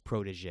his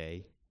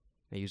protege.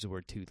 I use the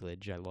word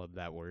tutelage. I love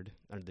that word.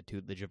 Under the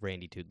tutelage of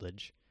Randy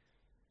Tutelage.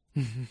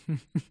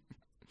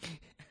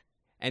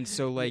 And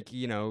so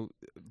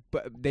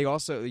but they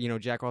also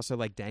Jack also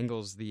like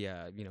dangles the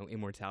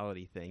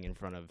immortality thing in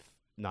front of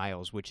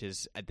Niles, which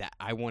is that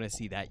I want to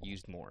see that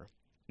used more.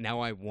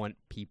 Now I want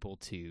people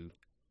to,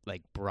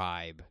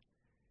 bribe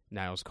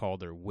Niles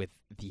Calder with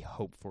the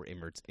hope for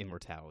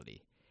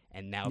immortality.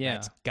 And now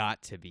that's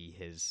got to be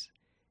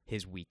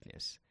his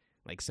weakness.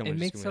 Like,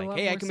 someone's just going to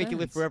be like, hey, I can make you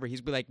live forever.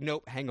 He's be like,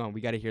 nope, hang on, we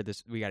got to hear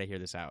this. We got to hear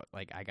this out.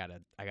 Like, I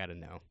gotta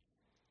know.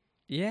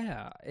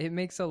 Yeah, it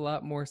makes a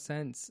lot more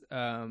sense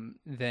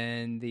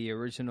than the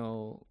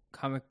original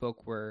comic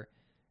book where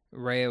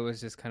Rhea was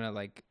just kind of,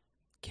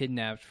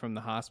 kidnapped from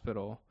the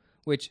hospital,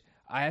 which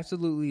I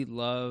absolutely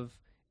love.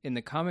 In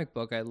the comic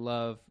book, I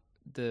love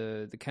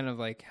the kind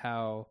of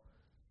how,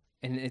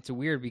 and it's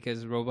weird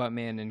because Robot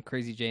Man and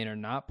Crazy Jane are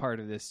not part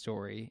of this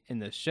story in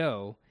the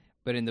show,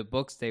 but in the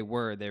books they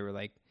were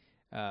like,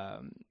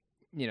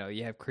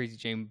 you have Crazy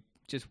Jane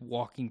just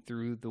walking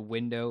through the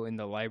window in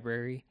the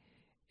library,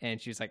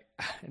 and she was like,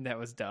 that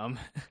was dumb.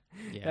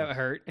 Yeah. That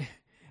hurt.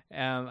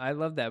 I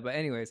love that. But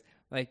anyways,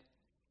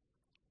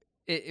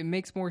 it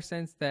makes more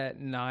sense that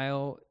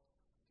Niles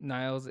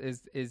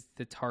is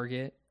the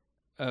target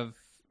of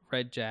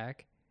Red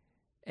Jack,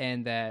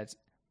 and that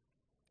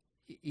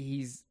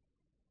he's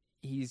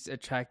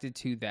attracted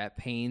to that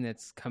pain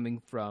that's coming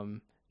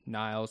from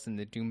Niles and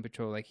the Doom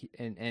Patrol,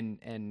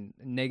 and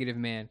Negative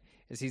Man,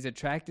 is he's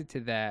attracted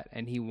to that,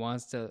 and he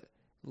wants to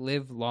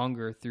live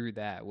longer through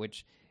that,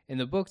 which in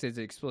the books is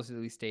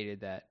explicitly stated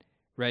that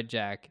Red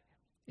Jack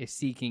is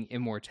seeking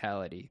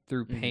immortality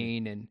through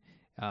pain, and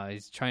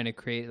he's trying to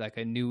create like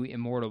a new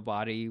immortal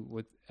body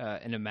with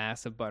in a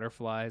mass of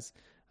butterflies.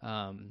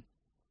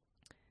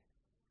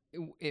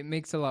 It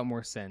makes a lot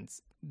more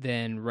sense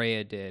than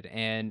Rhea did,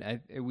 and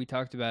we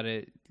talked about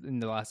it in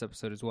the last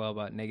episode as well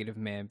about Negative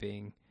Man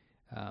being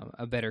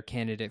a better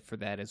candidate for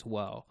that as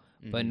well.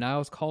 But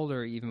Niles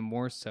Calder, even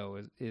more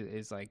so,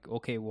 is like,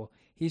 okay, well,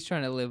 he's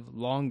trying to live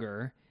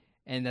longer,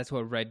 and that's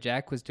what Red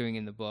Jack was doing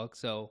in the book.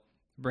 So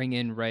bring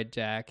in Red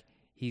Jack.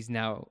 He's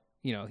now,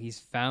 he's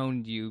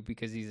found you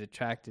because he's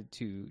attracted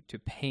to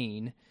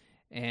pain,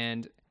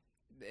 and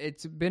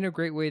it's been a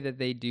great way that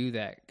they do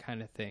that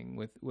kind of thing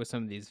with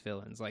some of these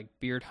villains, like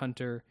Beard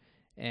Hunter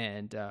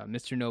and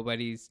Mr.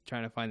 Nobody's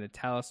trying to find the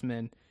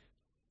talisman.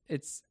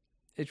 It's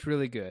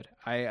really good.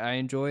 I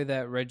enjoy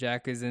that Red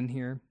Jack is in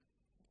here.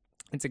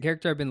 It's a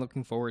character I've been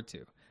looking forward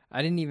to.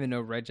 I didn't even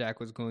know Red Jack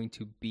was going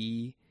to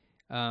be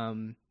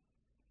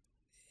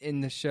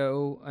in the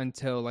show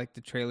until like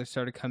the trailer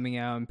started coming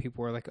out and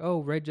people were like, "Oh,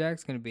 Red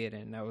Jack's going to be in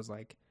it." And I was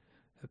like,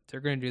 "They're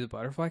going to do the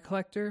Butterfly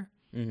Collector?"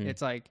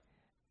 It's like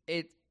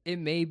it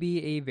may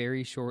be a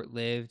very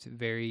short-lived,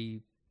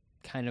 very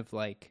kind of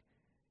like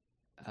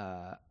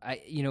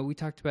we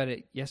talked about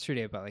it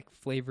yesterday about like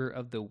flavor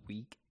of the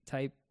week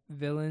type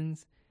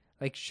villains.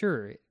 Like,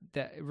 sure,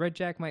 that Red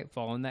Jack might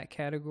fall in that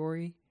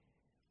category,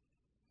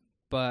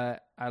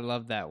 but I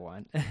love that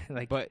one.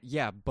 But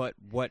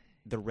what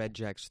the Red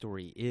Jack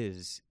story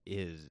is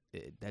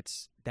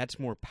that's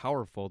more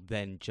powerful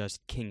than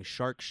just King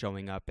Shark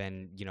showing up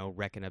and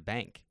wrecking a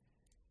bank,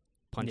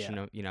 punching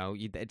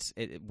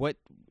what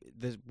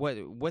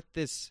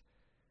this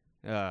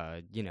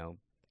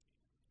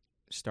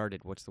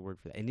started. What's the word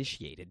for that?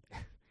 Initiated.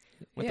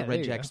 What the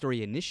Red Jack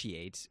story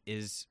initiates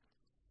is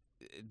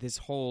this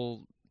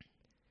whole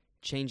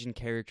change in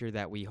character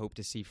that we hope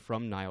to see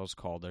from Niles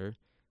Calder.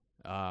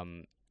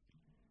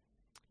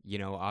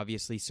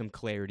 Obviously some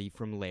clarity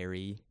from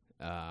Larry,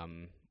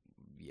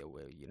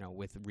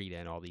 with Rita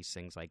and all these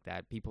things like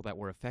that, people that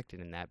were affected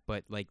in that.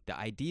 But like the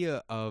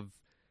idea of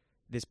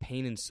this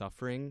pain and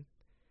suffering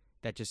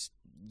that just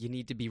you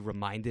need to be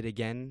reminded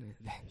again,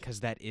 because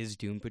that is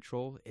Doom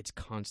Patrol. It's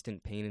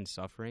constant pain and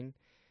suffering.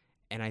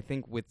 And I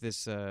think with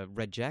this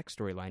Red Jack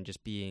storyline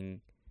just being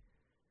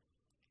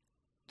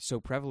so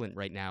prevalent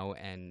right now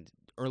and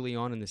early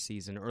on in the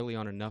season, early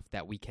on enough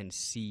that we can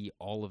see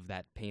all of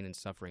that pain and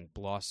suffering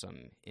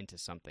blossom into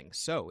something.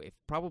 So if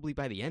probably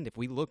by the end, if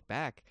we look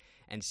back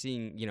and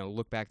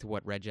look back to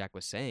what Red Jack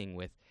was saying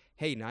with,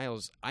 "Hey,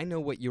 Niles, I know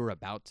what you're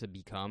about to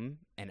become,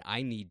 and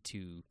I need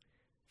to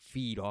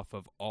feed off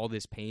of all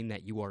this pain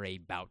that you are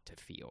about to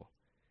feel.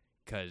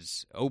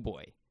 Because, oh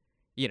boy,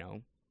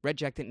 Red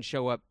Jack didn't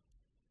show up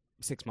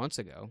 6 months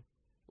ago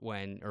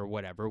when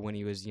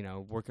he was,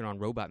 working on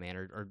Robot Man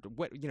or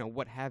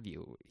what have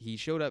you. He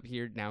showed up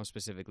here now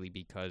specifically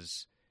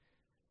because,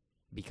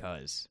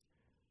 it's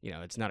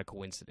not a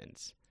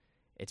coincidence.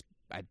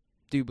 I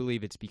do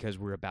believe it's because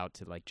we're about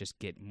to like just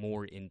get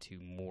more into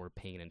more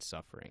pain and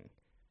suffering.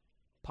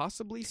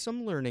 Possibly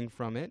some learning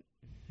from it.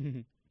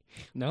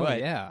 No, but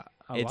yeah,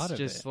 a lot of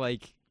it. It's just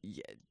like,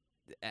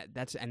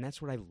 that's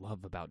what I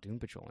love about Doom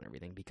Patrol and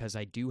everything, because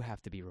I do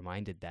have to be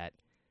reminded that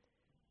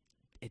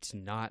it's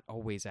not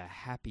always a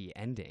happy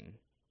ending,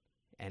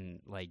 and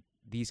like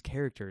these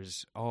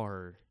characters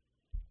are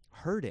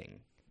hurting,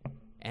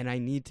 and I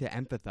need to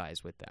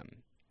empathize with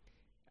them.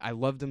 I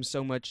loved them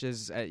so much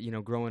as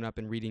growing up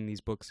and reading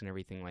these books and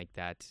everything like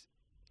that.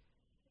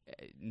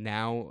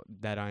 Now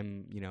that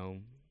I'm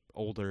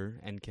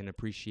older and can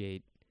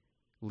appreciate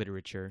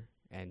literature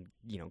and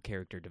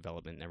character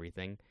development and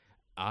everything,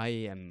 I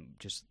am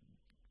just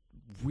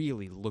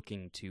really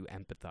looking to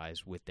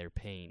empathize with their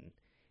pain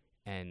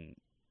and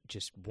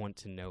just want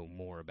to know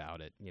more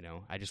about it.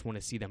 I just want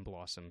to see them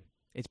blossom.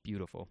 It's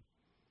beautiful.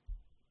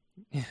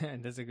 Yeah,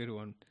 that's a good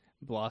one.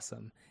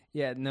 Blossom.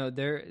 Yeah, no,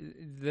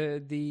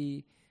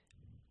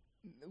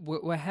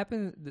 what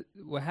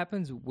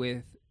happens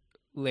with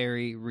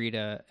Larry,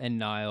 Rita, and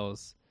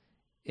Niles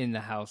in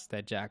the house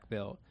that Jack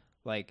built,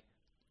 like,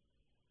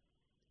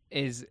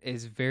 is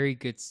very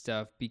good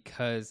stuff,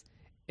 because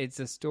it's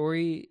a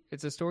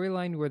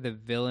storyline where the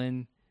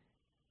villain,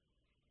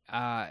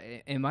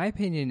 in my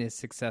opinion, is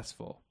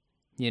successful.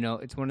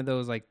 It's one of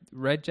those, like,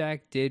 Red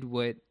Jack did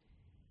what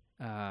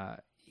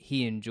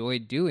he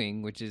enjoyed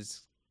doing, which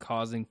is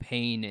causing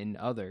pain in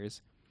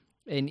others.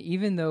 And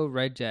even though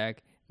Red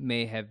Jack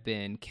may have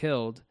been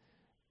killed,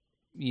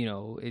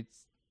 you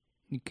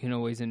can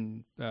always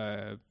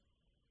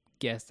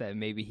guess that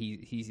maybe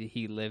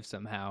he lived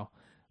somehow.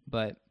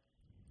 But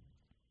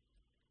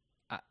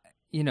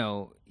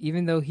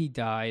even though he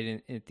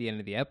died at the end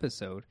of the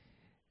episode,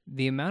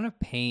 the amount of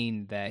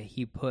pain that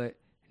he put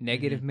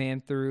Negative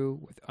Man through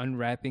with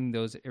unwrapping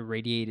those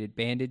irradiated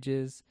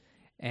bandages,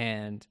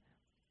 and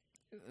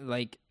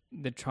like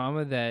the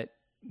trauma that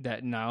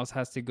Niles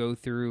has to go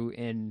through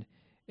in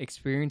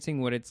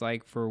experiencing what it's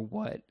like for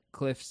what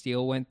Cliff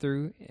Steele went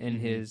through in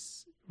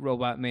his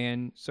Robot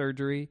Man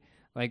surgery,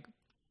 like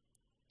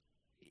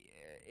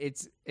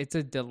it's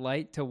a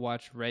delight to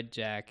watch Red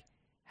Jack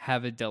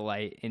have a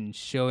delight in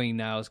showing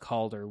Niles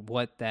Calder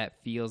what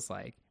that feels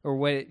like, or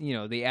what,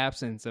 the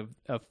absence of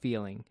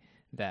feeling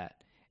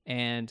that.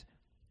 And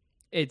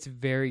it's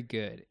very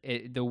good.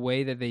 The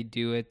way that they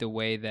do it, the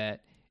way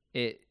that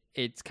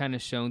it's kind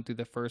of shown through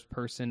the first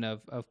person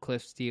of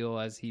Cliff Steele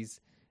as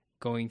he's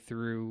going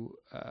through,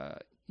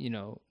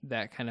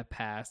 that kind of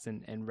past,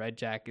 and Red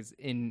Jack is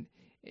in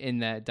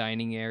that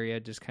dining area,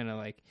 just kind of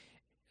like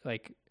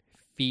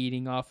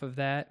feeding off of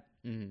that.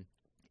 Mm-hmm.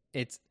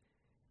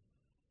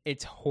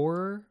 It's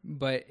horror,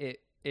 but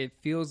it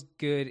feels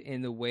good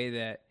in the way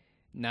that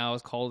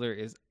Niles Calder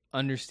is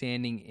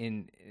understanding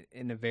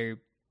in a very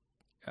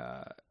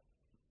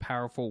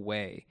powerful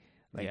way,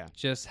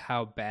 just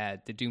how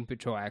bad the Doom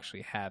Patrol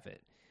actually have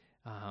it.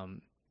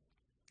 And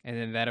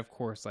then that, of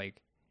course,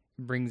 like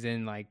brings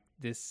in like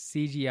this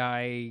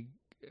CGI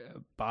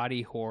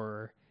body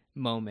horror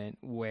moment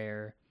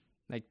where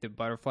like the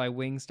butterfly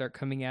wings start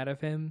coming out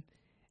of him,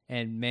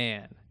 and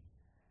man,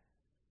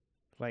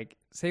 like,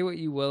 say what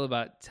you will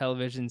about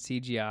television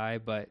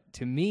CGI, but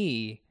to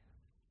me,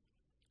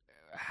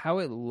 how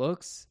it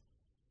looks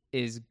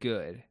is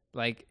good.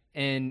 Like,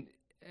 and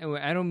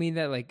I don't mean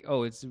that like,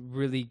 oh, it's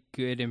really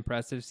good,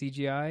 impressive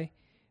CGI.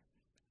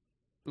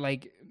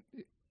 Like,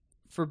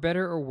 for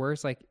better or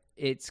worse, like,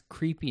 its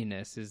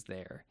creepiness is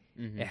there.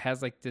 Mm-hmm. It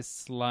has like this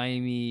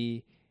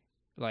slimy,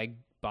 like,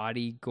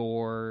 body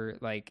gore,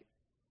 like,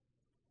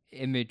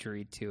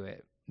 imagery to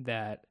it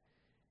that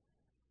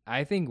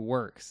I think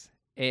works.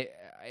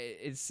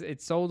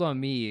 It's sold on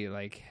me,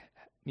 like,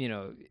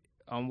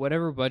 on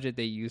whatever budget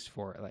they used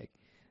for it. Like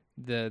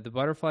the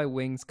butterfly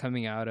wings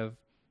coming out of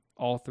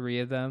all three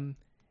of them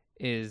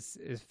is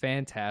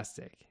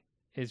fantastic.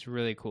 It's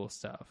really cool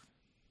stuff.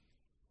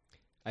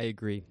 I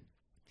agree.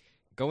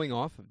 Going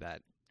off of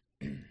that,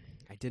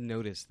 I did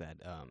notice that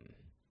I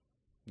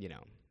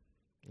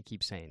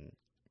keep saying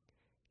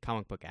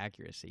comic book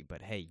accuracy,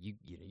 but hey,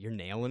 you're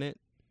nailing it.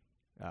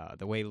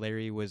 The way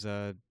Larry was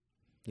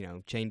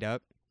chained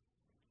up,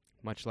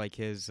 much like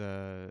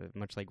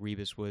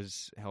Rebus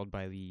was held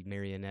by the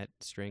marionette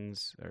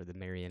strings, or the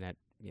marionette,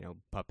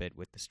 puppet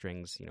with the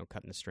strings,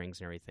 cutting the strings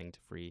and everything to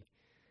free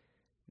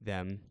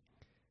them.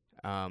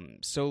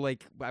 So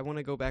like, I want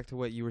to go back to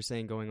what you were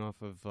saying, going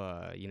off of,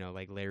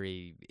 like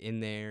Larry in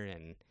there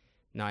and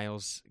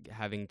Niles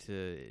having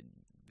to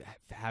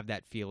have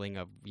that feeling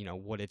of,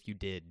 what if you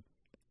did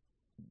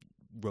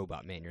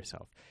Robot Man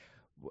yourself?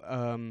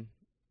 Do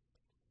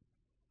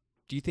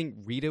you think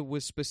Rita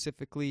was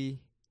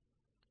specifically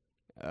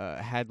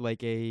had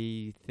like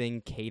a thing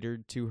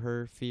catered to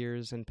her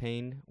fears and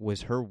pain?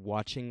 Was her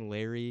watching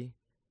Larry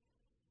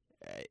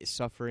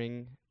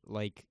suffering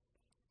like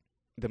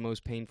the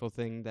most painful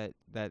thing that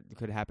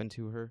could happen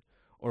to her?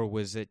 Or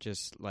was it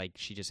just like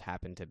she just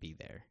happened to be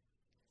there?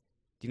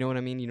 Do you know what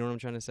I mean? You know what I'm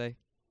trying to say?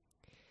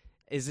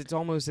 It's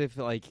almost if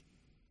like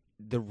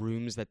the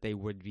rooms that they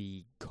would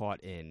be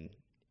caught in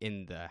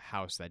the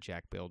house that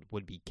Jack built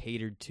would be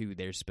catered to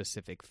their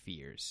specific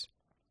fears.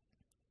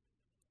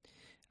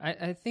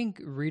 I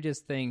think Rita's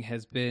thing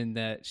has been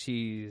that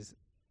she's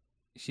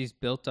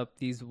built up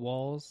these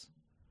walls,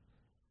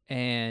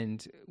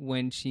 and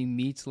when she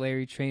meets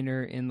Larry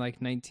Trainor in like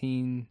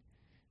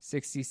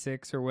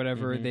 1966 or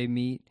whatever, they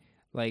meet,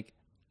 like,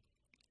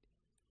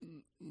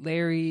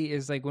 Larry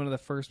is like one of the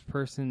first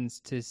persons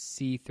to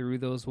see through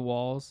those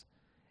walls.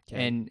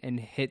 Okay. And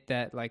hit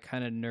that like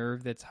kind of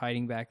nerve that's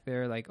hiding back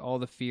there, like all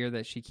the fear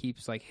that she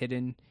keeps like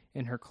hidden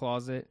in her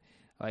closet.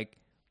 Like,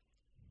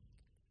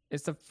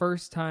 it's the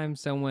first time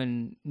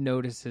someone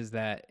notices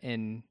that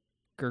in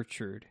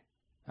Gertrude.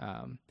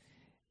 And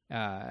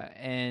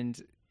I'm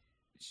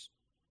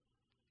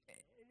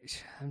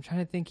trying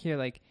to think here,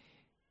 like,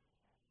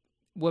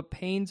 what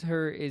pains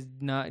her is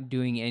not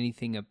doing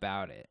anything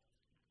about it,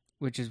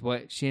 which is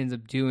what she ends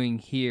up doing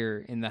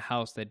here in the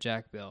house that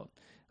Jack built.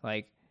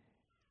 Like,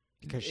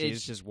 because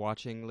she's just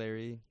watching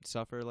Larry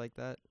suffer like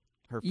that?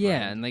 Her friend,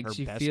 yeah, and like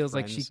she feels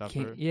like she suffer.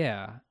 can't.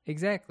 Yeah,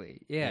 exactly.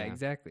 Yeah,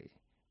 exactly.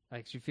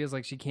 Like she feels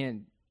like she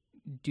can't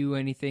do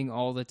anything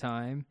all the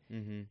time.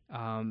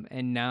 Mm-hmm.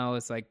 And now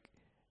it's like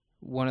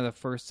one of the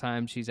first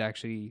times she's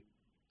actually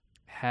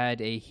had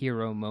a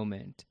hero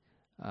moment.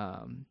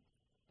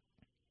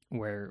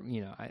 Where,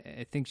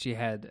 I think she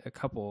had a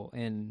couple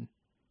in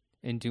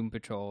Doom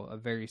Patrol, a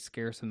very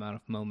scarce amount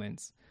of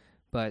moments.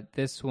 But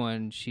this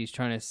one, she's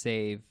trying to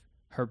save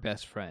her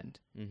best friend.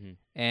 Mm-hmm.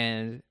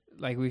 And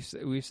like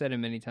we've said it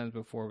many times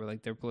before, but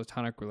like their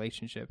platonic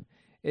relationship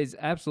is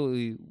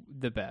absolutely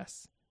the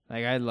best.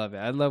 Like, I love it.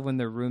 I love when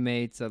they're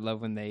roommates. I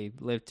love when they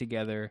live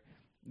together.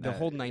 The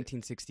whole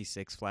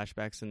 1966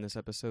 flashbacks in this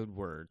episode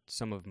were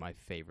some of my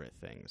favorite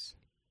things.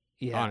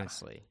 Yeah,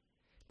 honestly.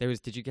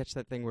 Did you catch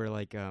that thing where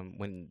like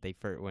when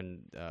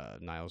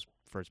Niles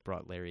first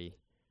brought Larry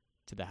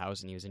to the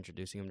house and he was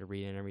introducing him to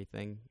Rita and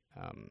everything,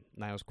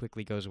 Niles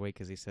quickly goes away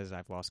because he says,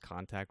 "I've lost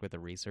contact with a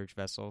research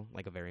vessel,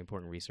 like a very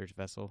important research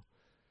vessel."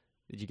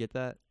 Did you get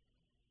that?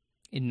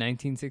 In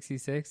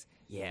 1966?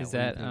 Yeah. Is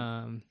that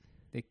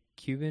the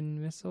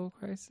Cuban Missile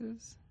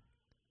Crisis?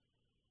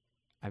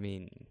 I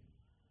mean,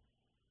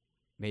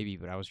 Maybe,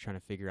 but I was trying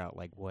to figure out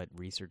like what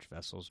research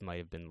vessels might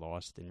have been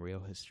lost in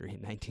real history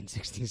in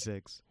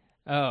 1966.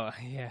 Oh,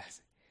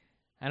 yes.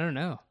 I don't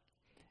know.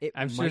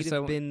 I'm sure Might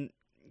have been.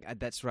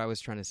 That's what I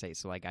was trying to say.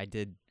 So, like, I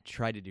did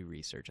try to do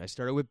research. I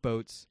started with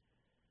boats.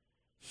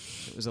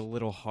 It was a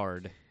little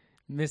hard.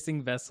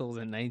 Missing vessels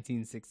in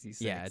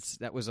 1966. Yeah,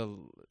 that was a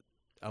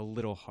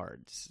little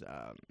hard.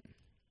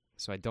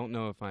 So I don't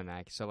know if I'm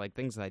accurate. So, like,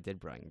 things that I did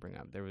bring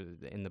up, there was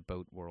in the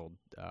boat world.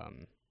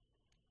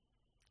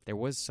 There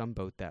was some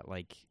boat that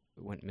like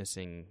went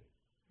missing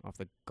off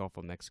the Gulf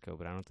of Mexico,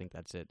 but I don't think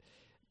that's it.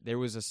 There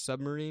was a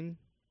submarine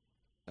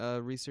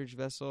research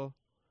vessel,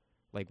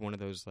 like one of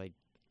those, like,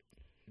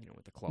 you know,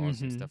 with the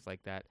claws and stuff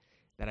like that,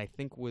 that I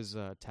think was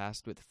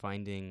tasked with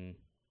finding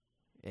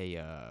a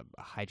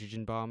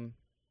hydrogen bomb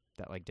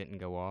that like didn't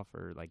go off,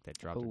 or like that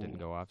dropped or didn't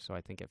go off. So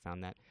I think it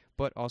found that.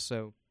 But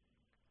also,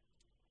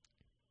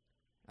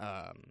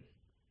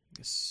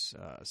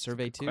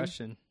 Survey 2,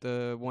 question.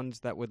 the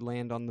ones that would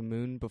land on the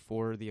moon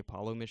before the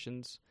Apollo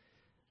missions.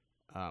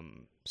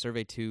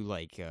 Survey 2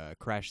 like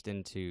crashed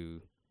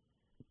into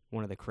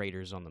one of the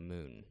craters on the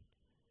moon.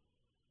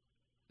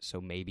 So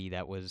maybe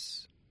that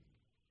was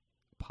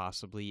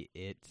possibly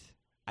it.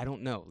 I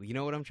don't know. You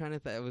know what I'm trying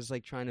to I was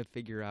like trying to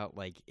figure out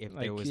like if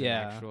there was an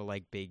actual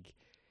like big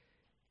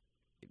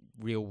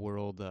real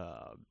world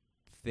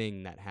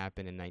thing that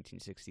happened in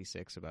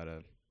 1966 about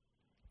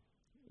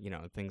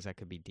things that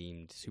could be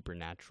deemed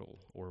supernatural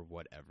or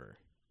whatever.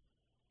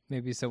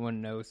 Maybe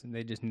someone knows and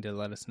they just need to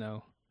let us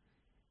know.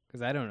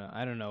 Because I don't know.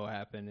 I don't know what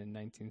happened in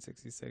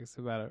 1966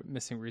 about a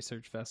missing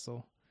research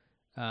vessel.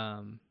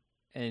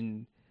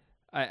 And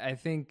I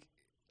think...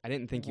 I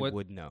didn't think you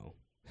would know.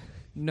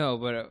 No,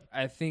 but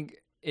I think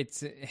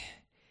it's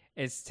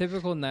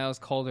typical Niles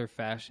Calder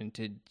fashion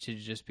to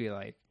just be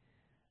like,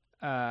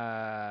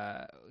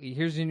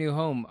 here's your new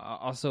home.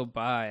 Also,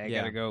 bye. I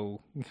gotta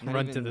go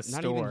run to the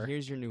store. Not even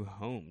here's your new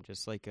home.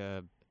 Just like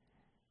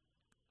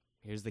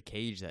here's the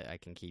cage that I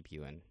can keep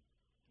you in.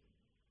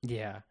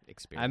 Yeah,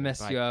 experience. I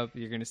messed you up.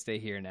 You're gonna stay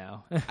here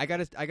now. I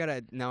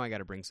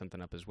gotta bring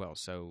something up as well.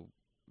 So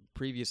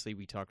previously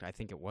we talked. I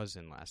think it was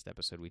in last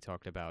episode we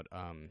talked about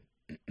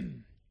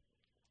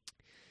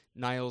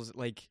Niles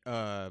like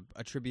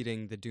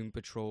attributing the Doom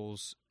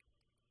Patrol's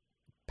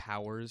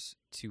powers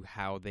to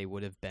how they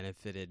would have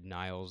benefited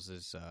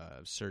Niles'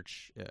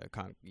 search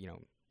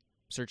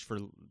for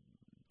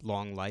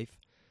long life.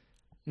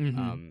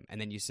 And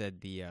then you said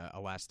the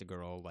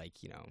Elastigirl, like,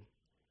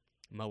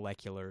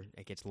 molecular,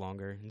 it gets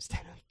longer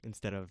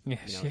instead of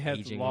she has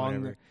aging long, or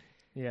whatever.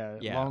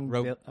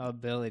 long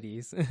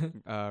abilities.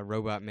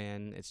 Robot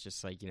Man, it's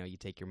just like, you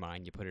take your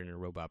mind, you put it in a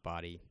robot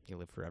body, you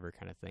live forever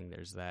kind of thing.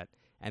 There's that.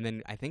 And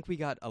then I think we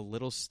got a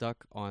little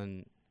stuck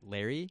on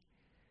Larry,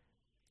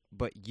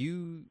 but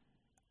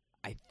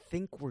I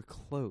think we're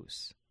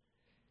close.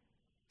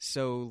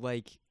 So,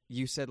 like,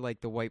 you said, like,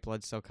 the white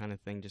blood cell kind of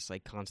thing, just,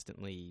 like,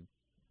 constantly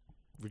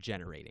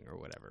regenerating or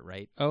whatever,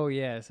 right? Oh,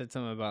 yeah. It said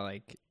something about,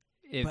 like,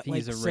 if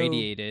he's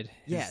irradiated.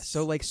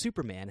 So, like,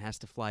 Superman has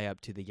to fly up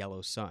to the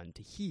yellow sun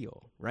to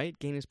heal, right?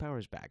 Gain his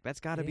powers back.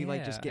 That's got to be,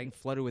 like, just getting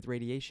flooded with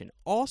radiation.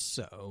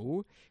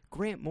 Also,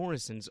 Grant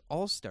Morrison's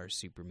All-Star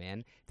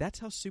Superman, that's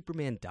how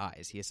Superman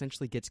dies. He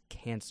essentially gets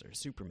cancer,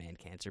 Superman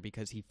cancer,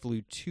 because he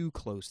flew too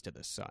close to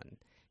the sun.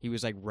 He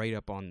was, like, right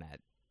up on that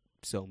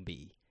zone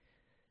B.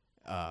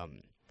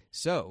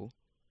 So,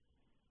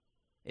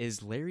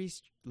 is Larry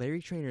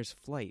Trainor's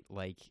flight,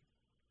 like,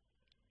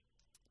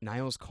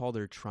 Niles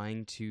Calder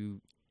trying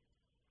to,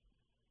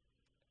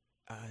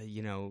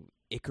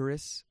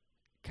 Icarus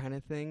kind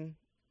of thing?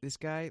 This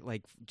guy,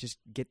 like, just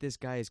get this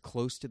guy as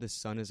close to the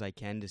sun as I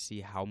can to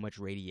see how much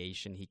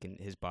radiation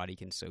his body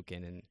can soak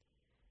in, and,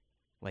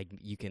 like,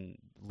 you can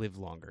live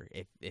longer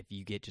if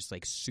you get just,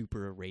 like,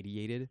 super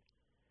irradiated.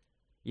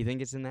 You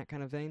think it's in that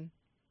kind of vein?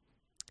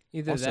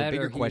 Either also, that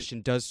bigger or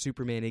question, does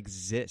Superman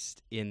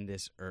exist in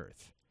this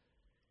Earth?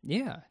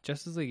 Yeah,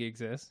 Justice League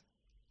exists.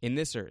 In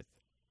this Earth?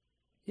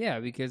 Yeah,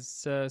 because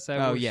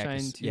Cyborg's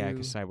trying to... Yeah,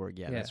 because Cyborg,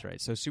 that's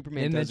right. So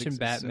Superman they does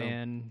mentioned exist.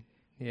 Batman.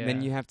 So, yeah.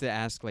 Then you have to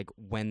ask, like,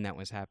 when that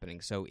was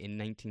happening. So in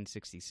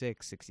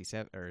 1966,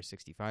 67, or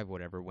 65,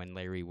 whatever, when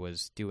Larry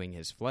was doing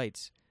his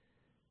flights,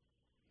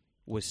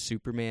 was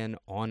Superman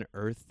on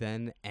Earth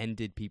then? And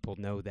did people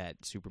know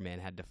that Superman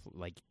had to,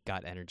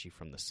 got energy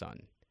from the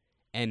sun?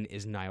 And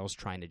is Niles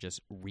trying to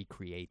just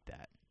recreate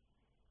that?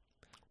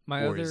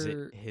 Is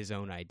it his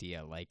own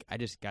idea? Like, I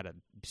just gotta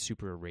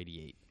super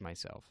irradiate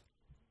myself.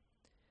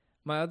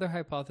 My other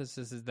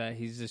hypothesis is that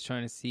he's just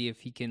trying to see if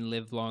he can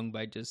live long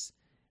by just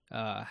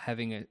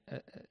having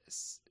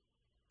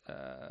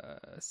a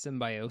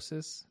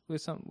symbiosis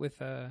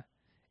with a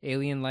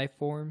alien life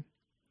form.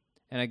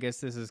 And I guess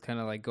this is kind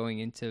of like going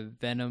into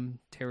Venom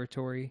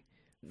territory.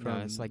 No,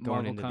 it's like Marvel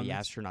going into comics. the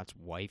astronaut's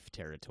wife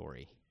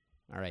territory.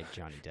 All right,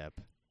 Johnny Depp.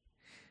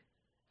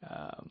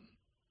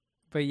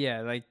 But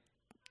yeah, like,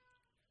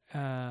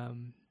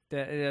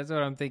 that's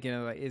what I'm thinking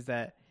of. Like, is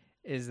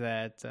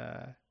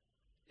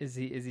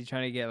he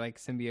trying to get like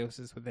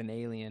symbiosis with an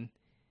alien,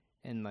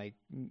 and like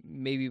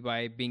maybe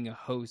by being a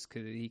host,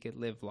 because he could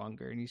live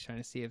longer, and he's trying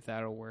to see if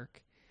that'll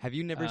work. Have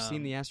you never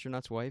seen The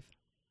Astronaut's Wife?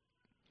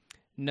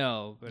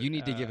 No, but, you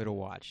need to give it a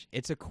watch.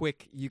 It's a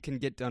quick. You can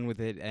get done with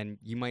it, and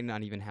you might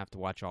not even have to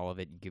watch all of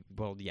it.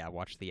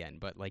 Watch the end,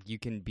 but like you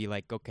can be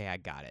like, okay, I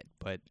got it.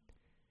 But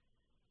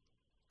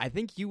I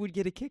think you would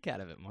get a kick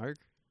out of it, Mark.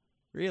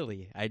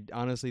 Really, I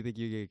honestly think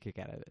you get a kick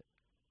out of it.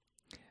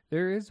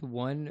 There is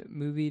one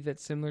movie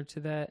that's similar to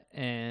that,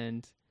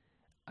 and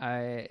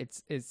have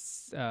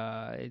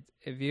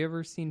you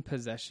ever seen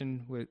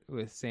Possession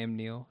with Sam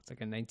Neill? It's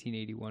like a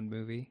 1981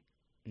 movie.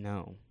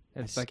 No,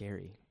 that's like,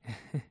 scary.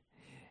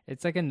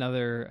 It's like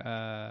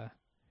another.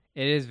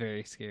 It is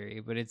very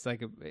scary, but it's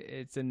like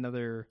it's a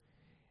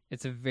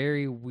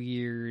very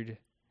weird.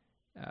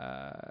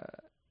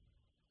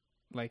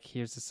 Like,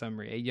 here's the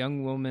summary: a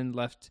young woman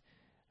left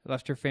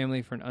her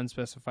family for an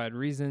unspecified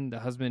reason. The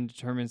husband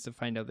determines to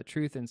find out the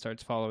truth and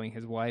starts following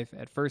his wife.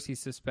 At first, he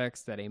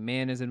suspects that a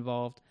man is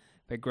involved,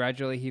 but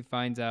gradually he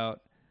finds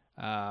out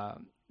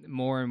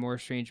more and more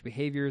strange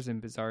behaviors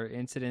and bizarre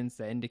incidents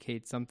that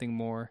indicate something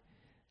more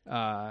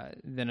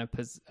than a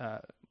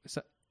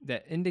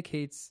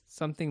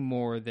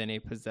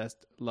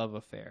possessed love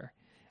affair.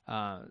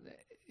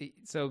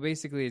 So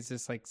basically, it's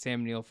just like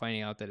Sam Neill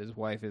finding out that his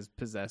wife is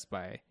possessed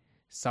by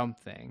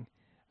something.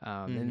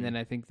 And then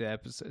I think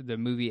the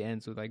movie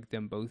ends with like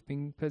them both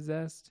being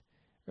possessed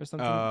or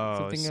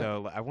something.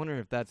 So I wonder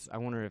if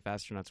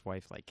Astronaut's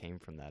Wife like came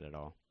from that at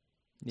all.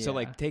 Yeah. So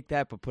like take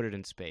that but put it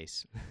in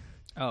space.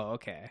 Oh,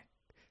 okay.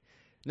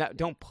 Now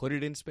don't put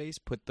it in space.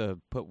 Put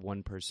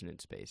one person in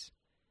space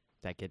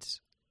that gets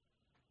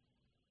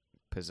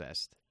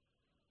possessed.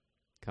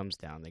 Comes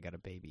down. They got a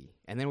baby,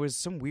 and there was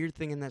some weird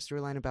thing in that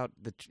storyline about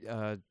the.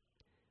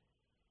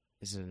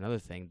 This is another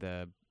thing.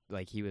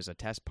 Like he was a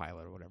test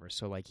pilot or whatever.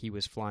 So like he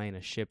was flying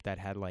a ship that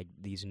had like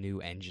these new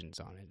engines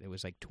on it. It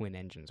was like twin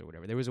engines or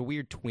whatever. There was a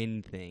weird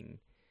twin thing.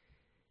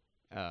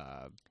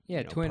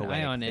 Twin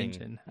ion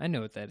engine. I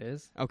know what that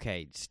is.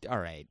 Okay, all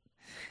right.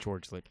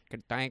 George,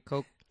 Diet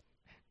Coke.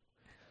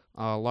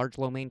 Large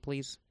lo mein,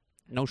 please.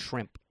 No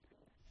shrimp.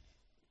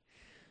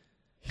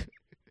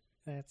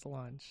 That's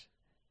lunch.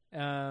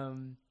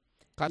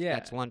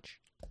 That's lunch.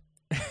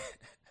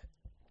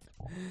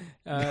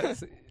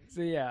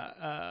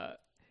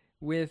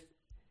 With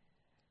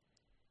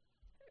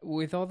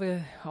all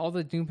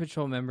the Doom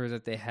Patrol members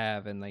that they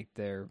have and like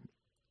their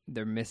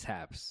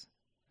mishaps,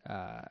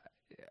 and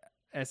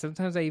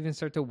sometimes I even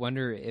start to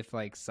wonder if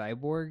like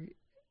Cyborg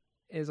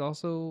is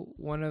also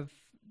one of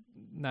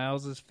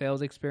Niles'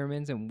 failed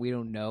experiments and we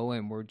don't know,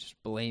 and we're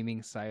just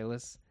blaming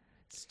Silas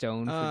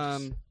Stone for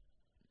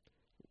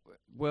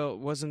Well,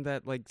 wasn't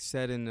that like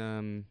said in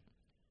the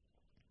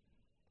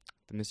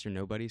Mr.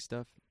 Nobody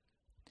stuff?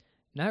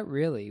 Not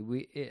really.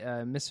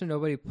 Mr.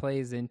 Nobody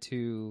plays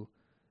into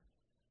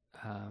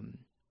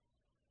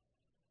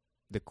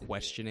the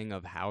questioning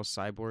of how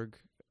Cyborg.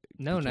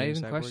 No, not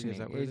even Cyborg? questioning. Is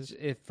that what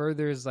It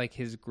furthers like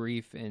his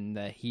grief in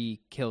that he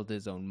killed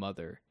his own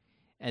mother,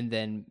 and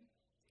then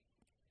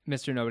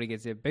Mr. Nobody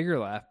gets a bigger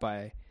laugh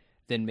by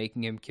then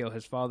making him kill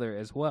his father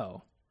as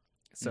well.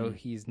 So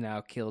he's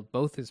now killed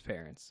both his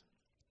parents.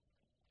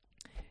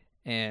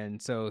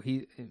 And so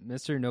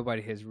Mr.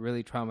 Nobody has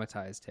really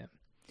traumatized him.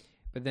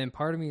 But then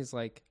part of me is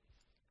like,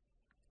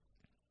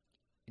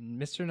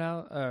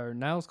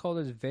 Niles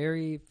Calder is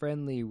very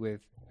friendly with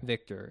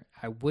Victor.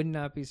 I would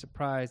not be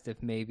surprised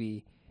if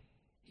maybe,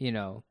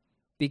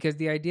 because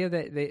the idea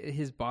that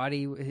his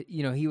body,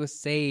 he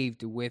was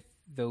saved with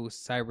those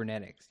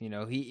cybernetics.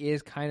 He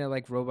is kind of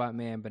like Robot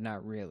Man, but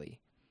not really.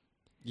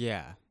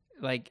 Yeah.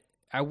 Like,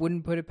 I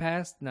wouldn't put it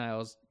past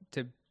Niles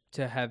to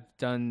have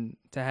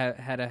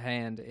had a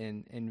hand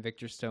in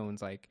Victor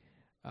Stone's like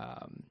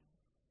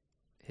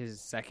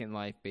his second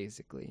life,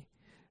 basically.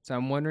 So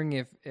I'm wondering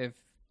if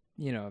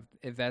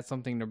that's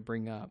something to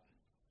bring up.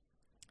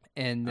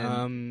 And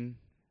then,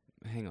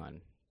 hang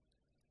on.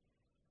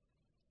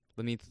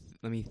 Let me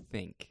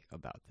think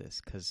about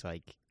this, because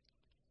like,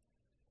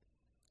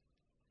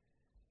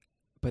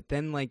 but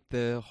then like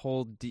the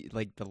whole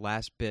like the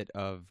last bit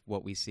of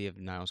what we see of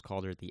Niles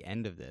Calder at the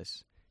end of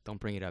this. Don't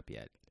bring it up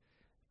yet.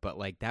 But,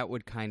 like, that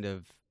would kind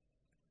of,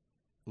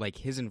 like,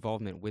 his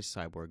involvement with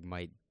Cyborg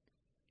might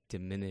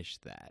diminish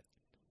that.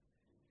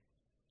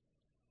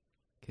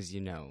 Because,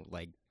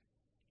 like,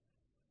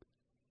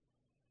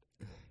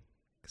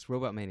 because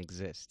Robot Man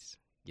exists,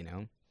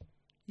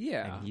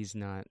 Yeah. And he's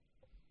not.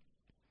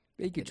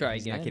 He could try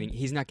again.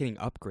 He's not getting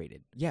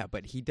upgraded. Yeah,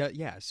 but he does.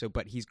 Yeah,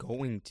 but he's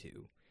going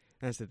to.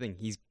 That's the thing.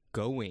 He's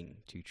going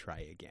to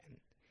try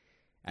again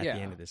at the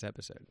end of this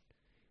episode.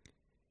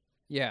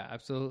 Yeah,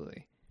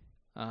 absolutely.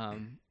 I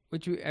don't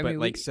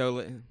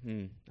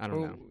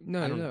know.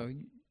 No.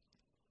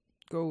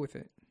 Go with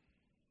it.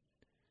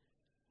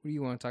 What do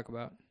you want to talk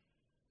about?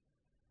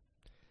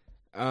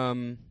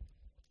 Because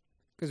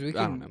we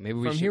can. I don't know.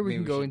 Maybe from here we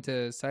can go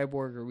into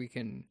Cyborg, or we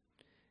can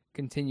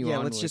continue. Yeah,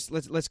 on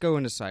let's go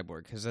into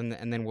Cyborg, because and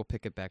then we'll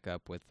pick it back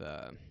up with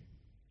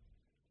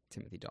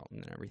Timothy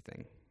Dalton and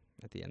everything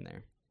at the end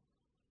there.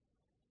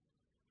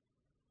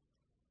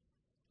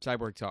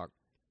 Cyborg talk.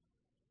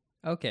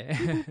 Okay.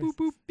 Boop,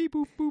 boop, beep,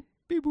 boop, boop,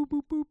 beep, boop,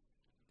 boop, boop.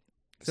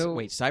 So-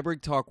 wait,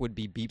 cyborg talk would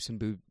be beeps and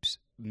boops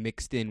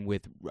mixed in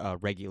with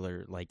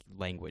regular like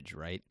language,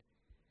 right?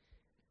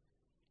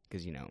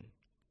 Because you're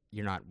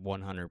not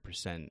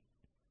 100%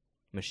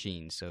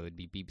 machine, so it'd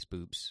be beeps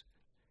boops.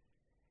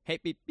 Hey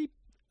beep beep,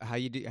 how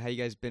you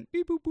guys been?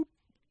 Beep boop boop.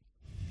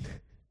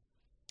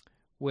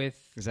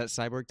 Is that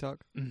cyborg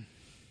talk? It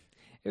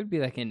would be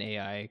like an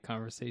AI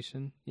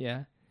conversation.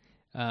 Yeah.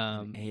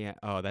 Yeah.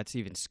 Oh, that's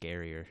even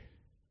scarier.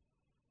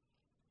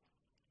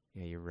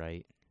 Yeah, you're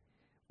right.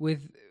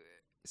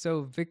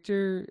 So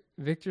Victor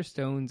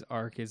Stone's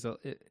arc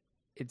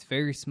it's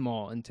very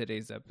small in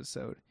today's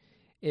episode.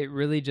 It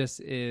really just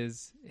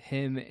is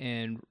him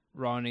and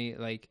Ronnie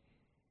like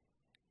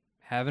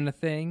having a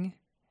thing,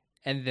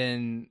 and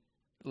then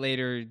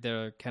later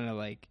they're kind of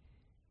like,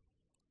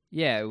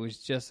 yeah, it was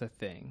just a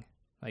thing.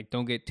 Like,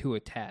 don't get too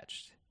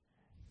attached.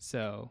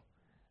 So,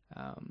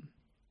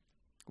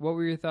 what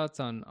were your thoughts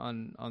on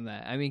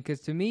that? I mean,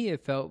 because to me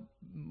it felt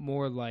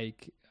more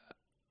like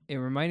it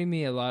reminded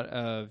me a lot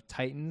of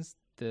Titans,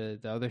 the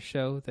other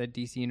show that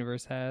DC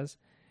Universe has.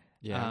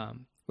 Yeah.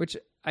 Which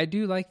I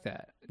do like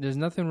that. There's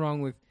nothing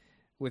wrong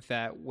with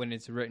that when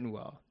it's written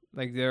well.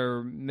 Like, there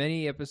are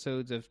many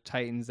episodes of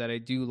Titans that I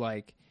do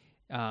like.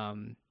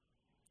 When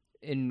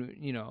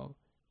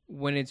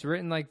it's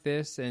written like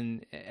this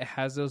and it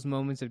has those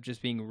moments of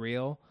just being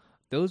real,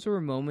 those were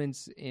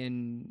moments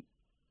in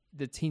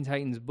the Teen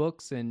Titans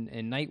books and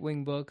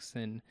Nightwing books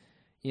and,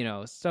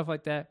 stuff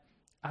like that.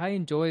 I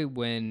enjoy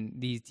when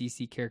these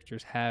DC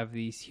characters have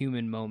these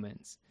human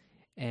moments,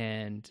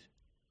 and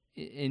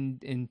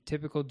in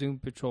typical Doom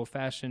Patrol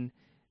fashion,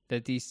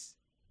 that these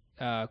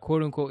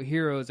quote unquote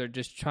heroes are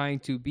just trying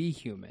to be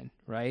human,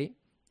 right?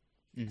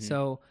 Mm-hmm.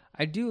 So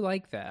I do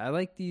like that. I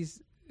like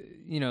these,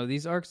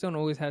 these arcs don't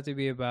always have to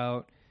be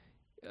about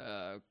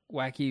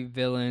wacky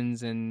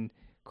villains and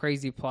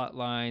crazy plot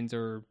lines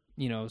or,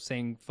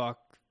 saying fuck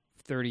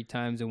 30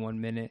 times in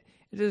 1 minute.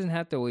 It doesn't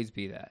have to always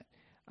be that.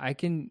 I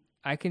can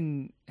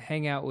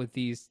hang out with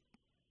these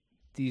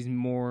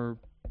more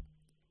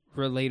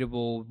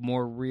relatable,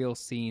 more real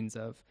scenes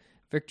of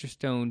Victor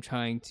Stone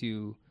trying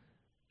to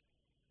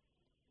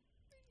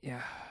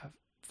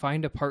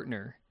find a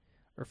partner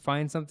or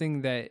find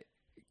something that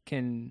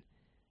can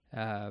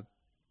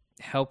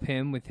help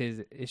him with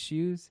his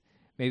issues.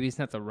 Maybe it's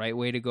not the right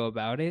way to go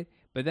about it,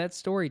 but that's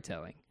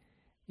storytelling.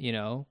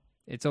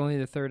 It's only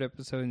the 3rd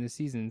episode in the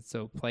season,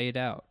 so play it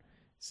out.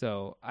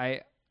 So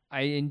I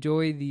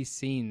enjoy these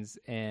scenes,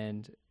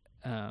 and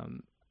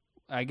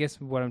I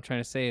guess what I'm trying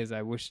to say is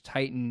I wish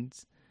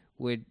Titans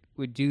would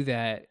do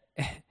that,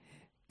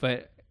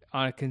 but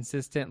on a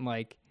consistent,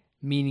 like,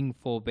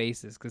 meaningful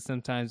basis, because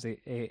sometimes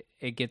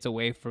it gets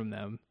away from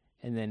them,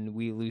 and then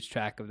we lose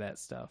track of that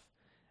stuff.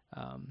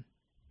 But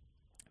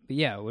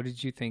yeah, what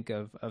did you think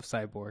of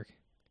Cyborg?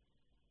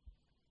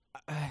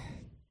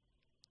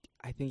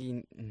 I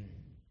think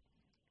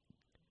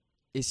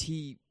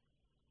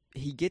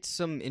he gets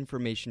some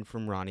information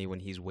from Ronnie when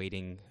he's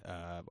waiting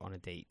on a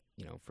date,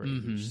 for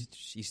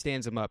she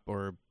stands him up,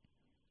 or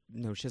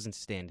no, she doesn't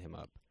stand him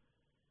up.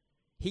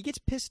 He gets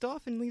pissed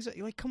off and leaves.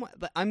 Like, come on,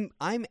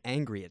 I'm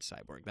angry at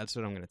Cyborg. That's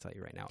what I'm going to tell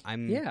you right now.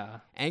 I'm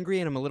angry,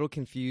 and I'm a little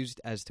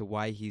confused as to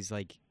why he's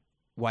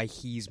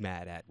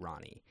mad at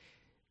Ronnie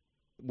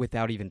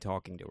without even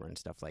talking to her and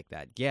stuff like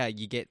that. Yeah,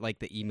 you get like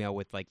the email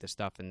with like the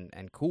stuff and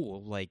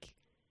cool, like.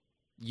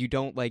 You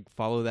don't like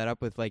follow that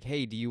up with like,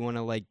 hey, do you want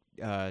to like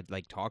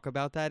talk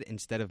about that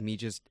instead of me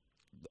just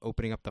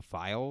opening up the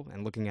file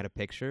and looking at a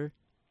picture?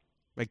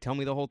 Like, tell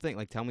me the whole thing.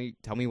 Like, tell me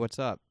what's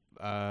up.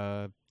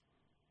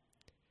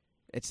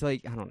 It's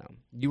like, I don't know.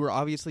 You were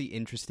obviously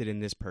interested in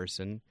this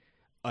person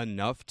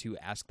enough to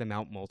ask them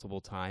out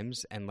multiple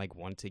times and like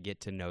want to get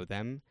to know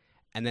them.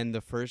 And then the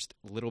first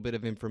little bit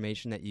of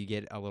information that you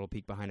get, a little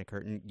peek behind a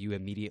curtain, you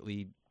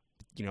immediately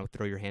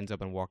throw your hands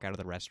up and walk out of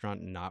the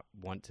restaurant and not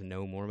want to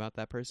know more about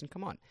that person.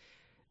 Come on.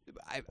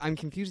 I'm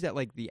confused at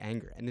like the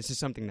anger. And this is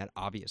something that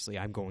obviously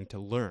I'm going to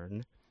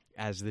learn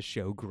as the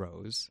show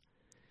grows.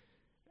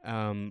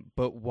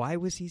 But why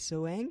was he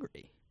so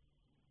angry?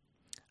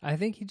 I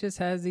think he just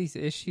has these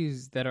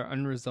issues that are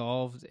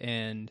unresolved,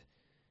 and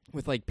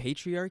with like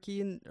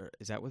patriarchy, and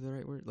is that what the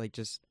right word? Like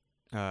just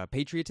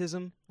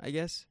patriotism, I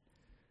guess?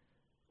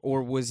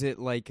 Or was it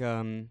like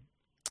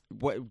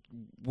what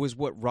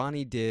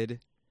Ronnie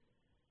did?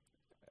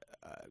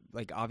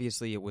 Like,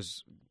 obviously it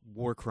was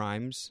war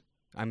crimes,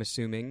 I'm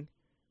assuming.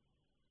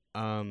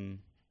 And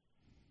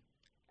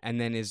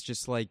then is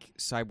just like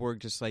Cyborg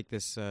just like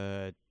this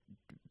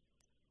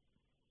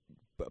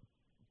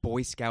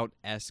Boy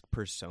Scout-esque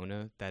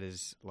persona that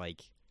is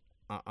like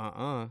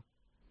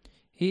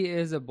He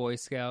is a Boy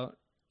Scout.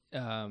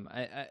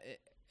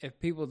 If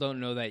people don't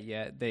know that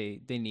yet, they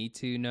need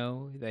to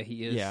know that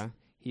he is. Yeah.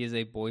 He is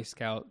a Boy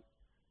Scout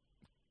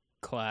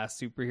class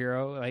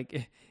superhero,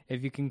 like,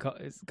 if you can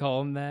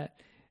call him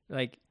that.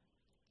 Like,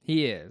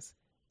 he is.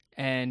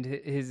 And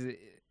his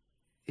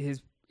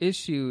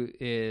issue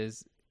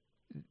is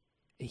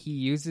he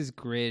uses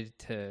grid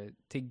to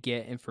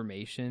get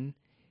information,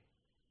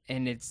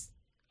 and it's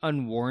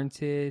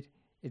unwarranted.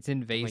 It's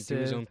invasive. Like do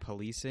his own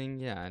policing,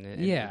 yeah,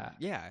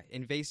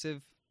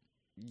 invasive.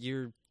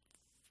 You're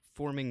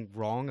forming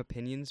wrong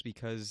opinions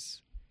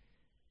because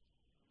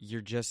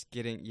you're just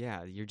getting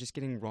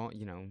wrong.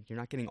 You know, you're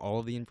not getting all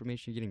of the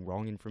information. You're getting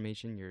wrong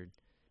information. You're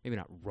maybe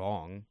not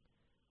wrong,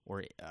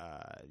 or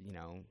you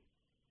know,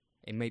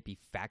 it might be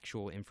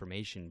factual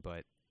information,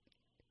 but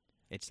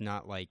it's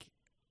not like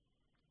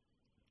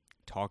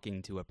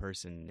talking to a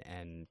person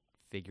and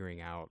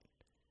figuring out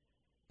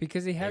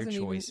because he their hasn't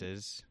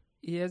choices.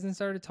 He hasn't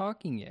started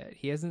talking yet.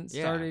 He hasn't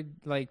started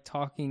like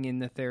talking in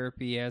the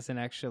therapy. He hasn't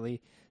actually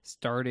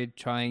started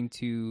trying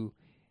to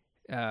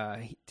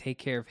take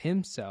care of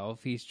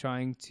himself. He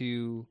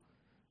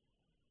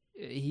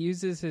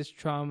uses his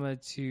trauma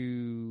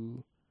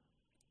to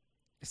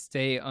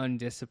stay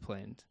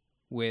undisciplined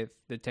with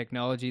the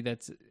technology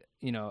that's,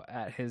 you know,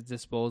 at his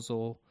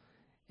disposal,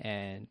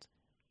 and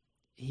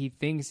he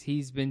thinks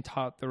he's been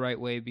taught the right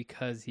way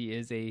because he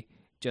is a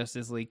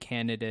Justice League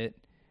candidate.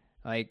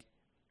 Like,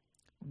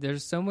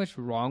 there's so much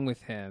wrong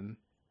with him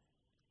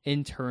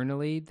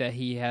internally that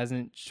he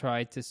hasn't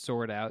tried to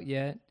sort out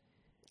yet,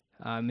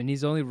 and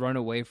he's only run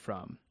away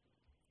from.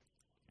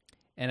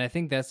 And I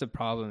think that's the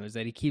problem, is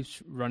that he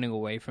keeps running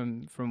away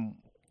from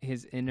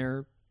his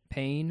inner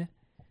pain.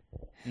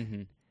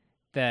 Mm-hmm.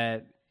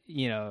 That,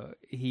 you know,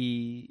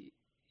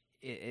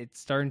 it's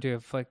starting to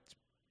afflict.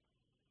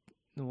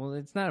 Well,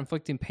 it's not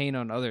inflicting pain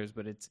on others,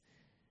 but it's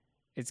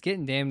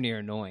getting damn near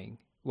annoying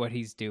what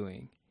he's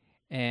doing.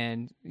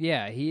 And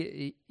yeah,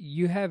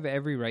 you have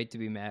every right to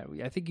be mad.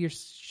 I think you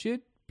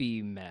should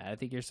be mad. I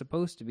think you're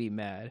supposed to be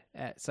mad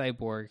at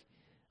Cyborg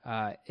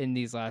in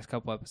these last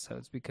couple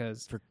episodes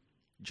because for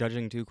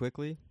judging too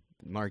quickly.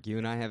 Mark, you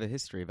and I have a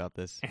history about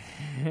this.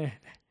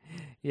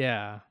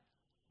 Yeah,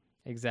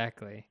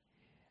 exactly.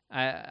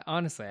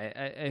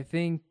 I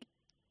think,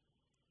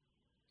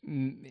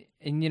 and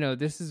you know,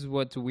 this is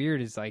what's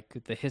weird is like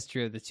the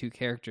history of the two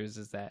characters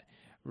is that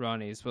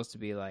Ronnie is supposed to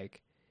be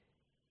like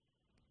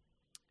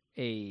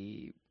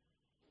a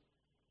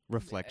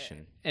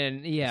reflection,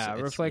 and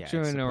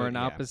reflection or an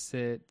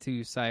opposite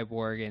to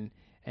Cyborg,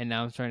 and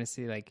now I'm trying to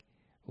see like,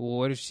 well,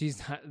 what if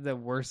she's not the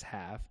worst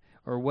half,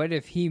 or what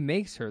if he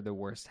makes her the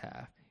worst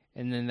half,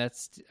 and then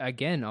that's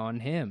again on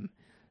him.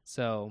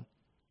 So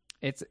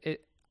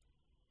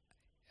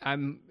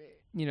I'm,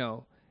 you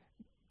know,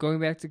 going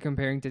back to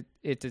comparing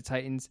it to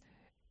Titans,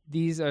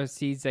 these are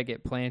seeds that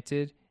get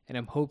planted, and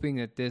I'm hoping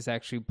that this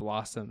actually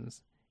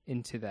blossoms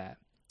into that.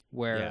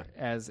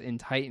 Whereas in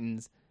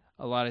Titans,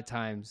 a lot of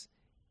times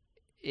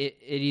it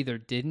either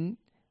didn't,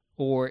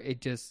 or it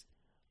just,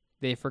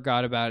 they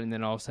forgot about it, and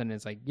then all of a sudden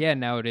it's like, yeah,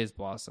 now it is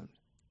blossomed.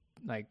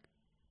 Like,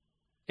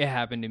 it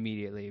happened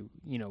immediately.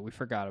 You know, we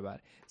forgot about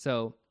it.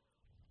 So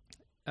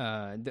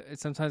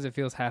sometimes it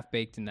feels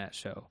half-baked in that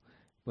show.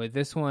 But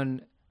this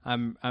one,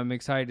 I'm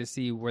excited to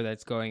see where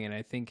that's going, and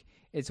I think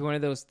it's one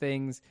of those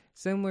things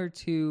similar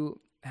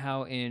to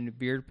how in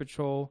Beard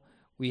Patrol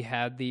we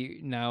had the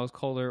Niles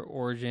Caulder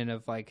origin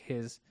of like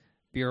his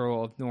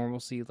Bureau of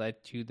Normalcy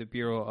led to the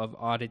Bureau of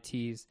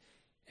Oddities,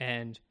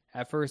 and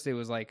at first it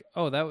was like,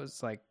 oh, that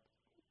was like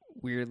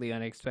weirdly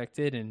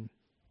unexpected and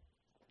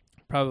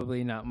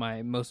probably not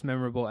my most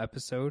memorable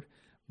episode.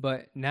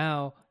 But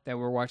now that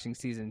we're watching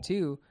season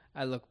 2,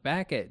 I look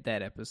back at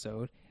that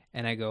episode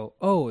and I go,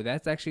 oh,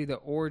 that's actually the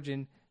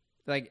origin,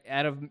 like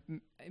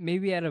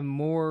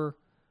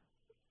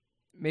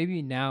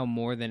maybe now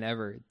more than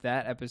ever,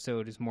 that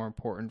episode is more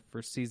important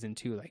for season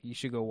 2. Like, you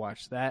should go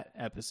watch that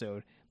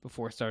episode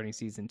before starting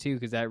season 2,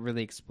 because that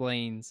really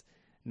explains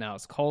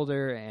Niles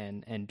Caulder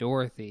and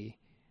Dorothy,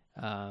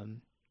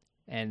 and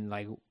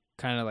like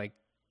kind of like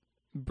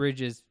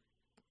bridges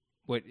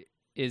what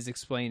is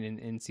explained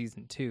in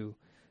season 2.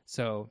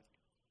 So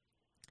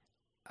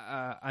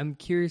I'm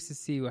curious to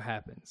see what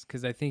happens,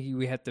 because I think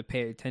we have to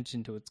pay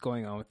attention to what's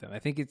going on with them. I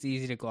think it's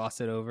easy to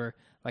gloss it over.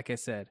 Like I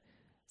said,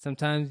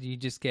 sometimes you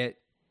just get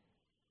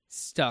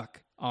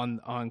stuck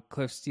on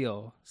Cliff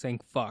Steele saying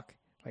fuck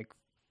like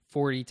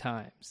 40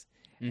 times.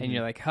 Mm-hmm. And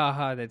you're like,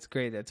 haha, that's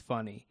great, that's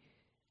funny.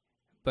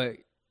 But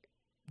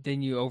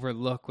then you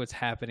overlook what's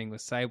happening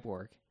with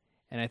Cyborg.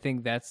 And I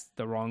think that's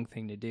the wrong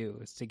thing to do,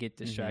 is to get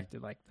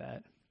distracted like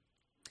that.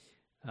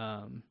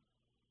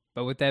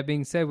 But with that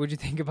being said, what'd you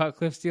think about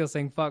Cliff Steele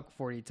saying fuck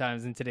 40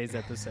 times in today's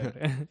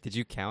episode? Did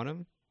you count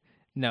him?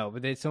 No,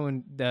 but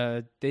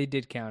they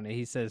did count it.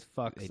 He says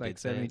fuck like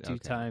 72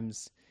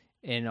 times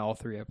in all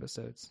 3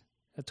 episodes.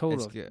 A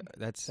total of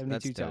that's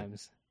 72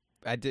 times.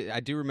 I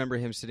do remember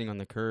him sitting on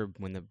the curb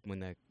when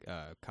the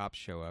cops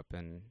show up,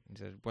 and he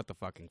said, "What the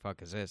fucking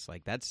fuck is this?"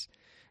 Like, that's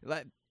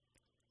like,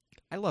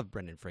 I love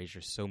Brendan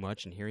Fraser so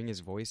much, and hearing his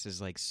voice is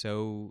like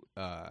so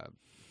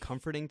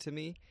comforting to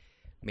me.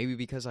 Maybe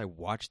because I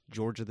watched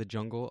George of the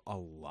Jungle a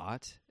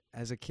lot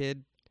as a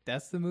kid.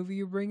 That's the movie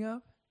you bring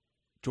up?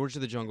 George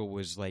of the Jungle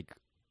was like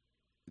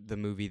the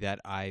movie that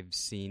I've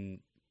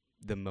seen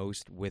the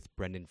most with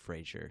Brendan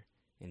Fraser.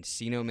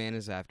 Encino Man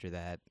is after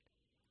that.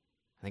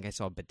 I think I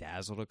saw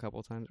Bedazzled a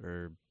couple times,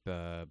 or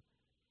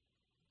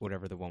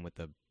whatever, the one with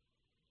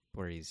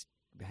where he's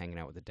hanging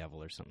out with the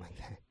devil or something like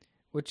that.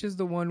 Which is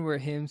the one where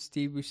him,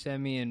 Steve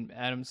Buscemi, and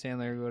Adam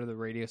Sandler go to the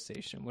radio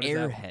station? What is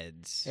that one?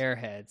 Airheads.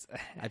 Airheads.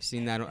 I've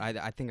seen that.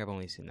 I think I've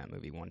only seen that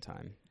movie one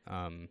time.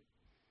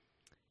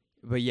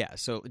 But yeah,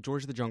 so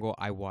George of the Jungle,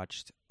 I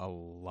watched a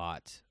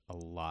lot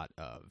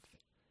of.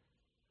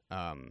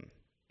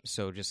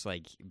 So just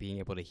like being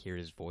able to hear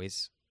his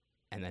voice,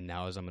 and then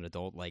now as I'm an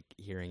adult, like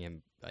hearing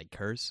him like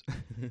curse,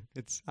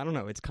 I don't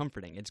know, it's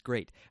comforting. It's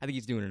great. I think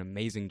he's doing an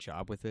amazing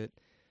job with it.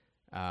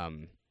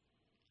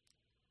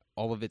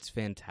 All of it's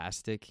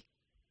fantastic.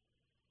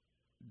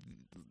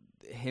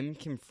 Him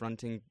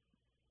confronting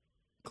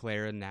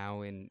Clara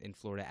now in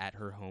Florida at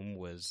her home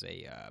was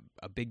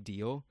a big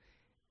deal,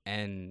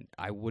 and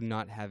I would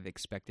not have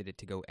expected it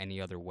to go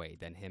any other way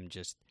than him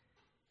just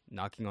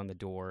knocking on the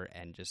door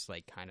and just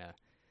like kind of,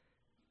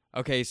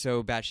 okay,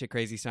 so batshit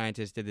crazy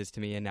scientist did this to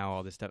me and now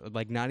all this stuff.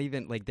 Like, not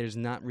even, like, there's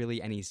not really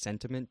any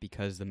sentiment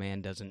because the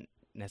man doesn't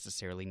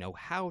necessarily know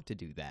how to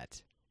do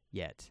that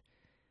yet.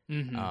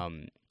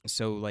 Mm-hmm.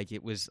 So, like,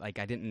 it was, like,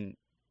 I didn't,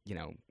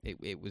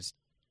 it was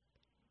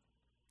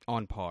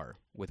on par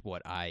with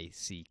what I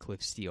see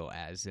Cliff Steele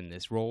as in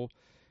this role.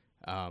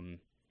 And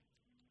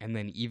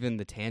then even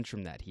the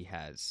tantrum that he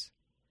has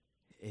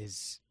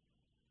is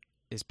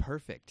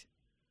perfect.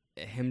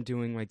 Him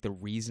doing, like, the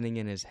reasoning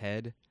in his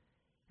head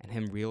and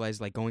him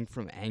realize, like, going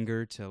from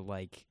anger to,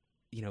 like,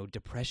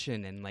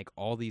 depression and, like,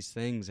 all these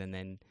things, and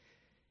then,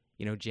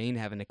 Jane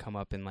having to come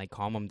up and, like,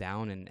 calm him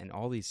down and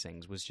all these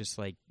things was just,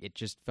 like, it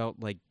just felt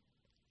like,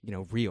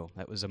 real.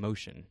 That was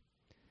emotion.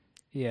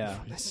 Yeah.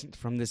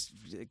 From this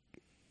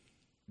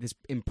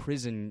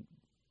imprisoned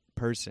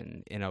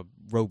person in a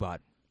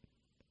robot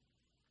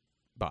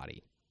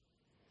body.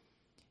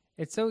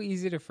 It's so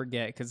easy to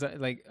forget because,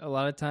 like, a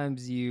lot of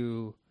times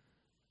you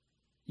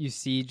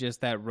see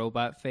just that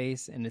robot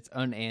face and it's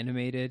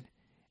unanimated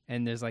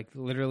and there's, like,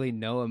 literally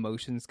no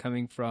emotions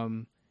coming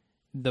from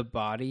the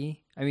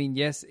body. I mean,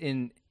 yes,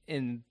 in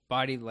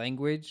body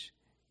language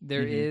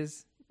there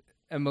is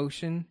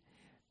emotion,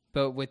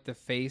 but with the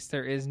face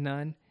there is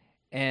none.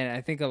 And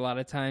I think a lot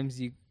of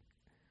times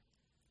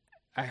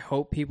I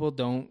hope people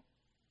don't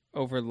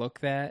overlook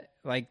that.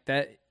 Like,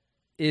 that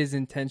is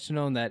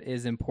intentional and that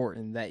is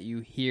important, that you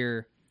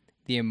hear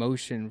the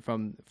emotion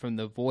from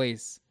the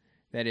voice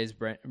that is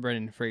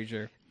Brendan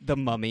Fraser. The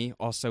Mummy.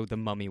 Also, The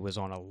Mummy was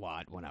on a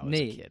lot when I was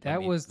a kid.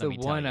 That was the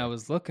one I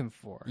was looking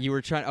for. You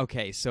were trying...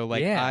 Okay, so,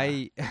 like, yeah.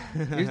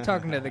 You're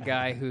talking to the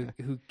guy who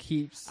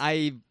keeps...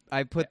 I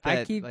put that...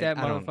 I keep that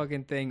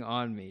motherfucking thing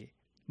on me.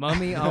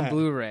 Mummy on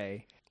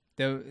Blu-ray.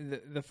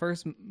 The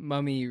first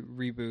Mummy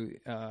reboot,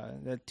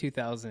 the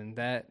 2000,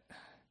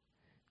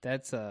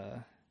 that's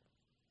a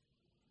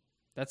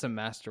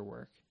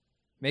masterwork.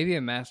 Maybe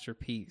a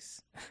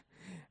masterpiece.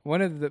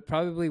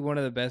 Probably one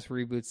of the best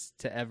reboots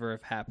to ever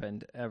have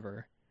happened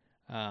ever.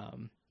 I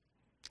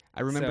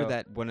remember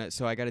that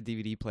so I got a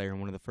DVD player, and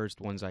one of the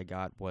first ones I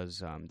got was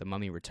The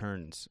Mummy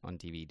Returns on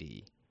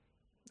DVD.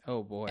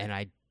 Oh boy! And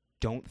I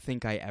don't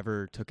think I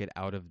ever took it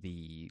out of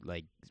the,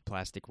 like,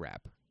 plastic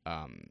wrap,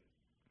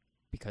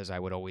 because I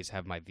would always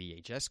have my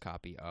VHS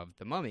copy of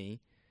The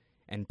Mummy,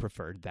 and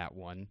preferred that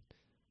one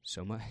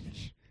so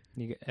much.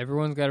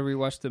 Everyone's got to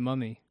rewatch The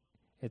Mummy.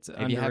 It's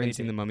underrated. If you haven't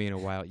seen The Mummy in a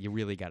while, you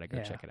really got to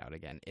go check it out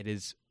again. It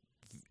is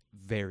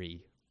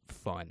very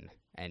fun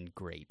and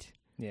great.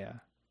 Yeah.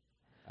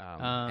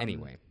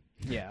 Anyway.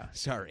 Yeah.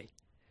 Sorry.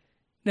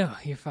 No,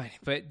 you're fine.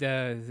 But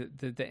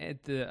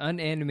the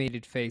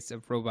unanimated face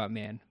of Robot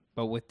Man,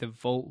 but with the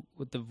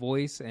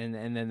voice and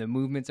then the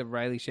movements of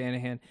Riley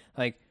Shanahan,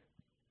 like,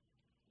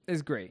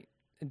 is great.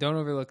 Don't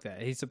overlook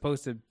that. He's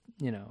supposed to,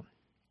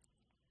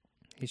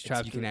 he's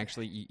trapped. You can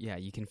actually,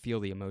 you can feel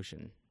the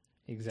emotion.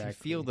 Exactly. You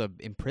feel the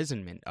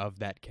imprisonment of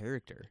that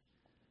character.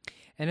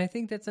 And I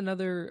think that's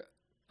another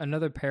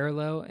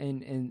parallel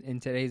in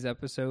today's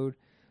episode,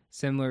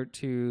 similar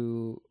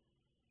to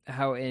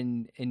how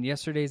in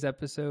yesterday's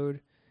episode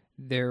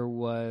there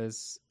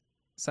was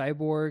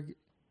Cyborg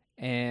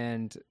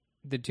and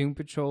the Doom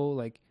Patrol.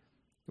 Like,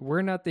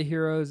 we're not the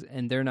heroes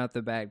and they're not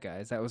the bad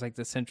guys. That was, like,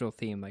 the central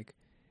theme. Like,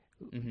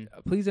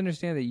 please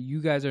understand that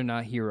you guys are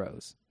not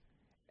heroes.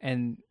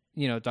 And,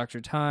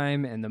 Dr.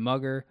 Time and the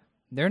Mugger,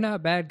 they're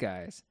not bad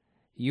guys.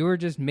 You're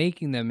just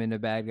making them into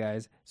bad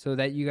guys so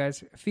that you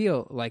guys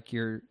feel like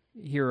you're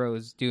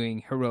heroes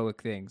doing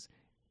heroic things.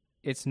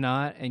 It's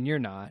not, and you're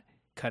not.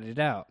 Cut it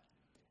out.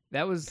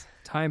 That was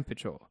Time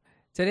Patrol.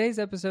 Today's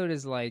episode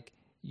is like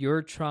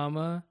your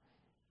trauma.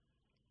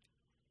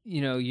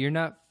 You're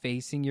not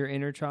facing your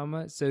inner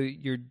trauma, so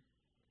you're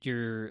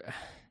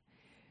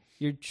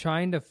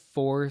trying to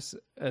force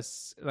a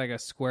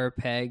square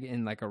peg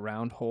in, like, a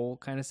round hole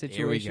kind of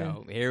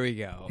situation. Here we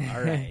go.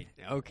 All right.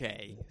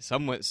 Okay.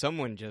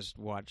 Someone just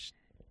watched.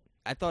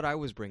 I thought I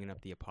was bringing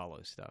up the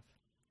Apollo stuff.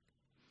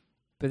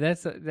 But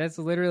that's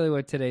literally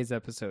what today's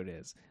episode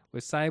is.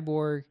 With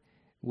Cyborg,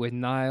 with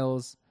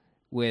Niles,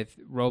 with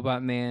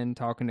Robot Man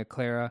talking to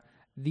Clara.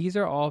 These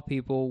are all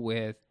people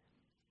with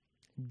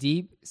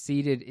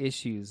deep-seated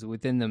issues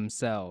within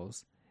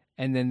themselves,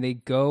 and then they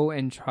go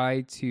and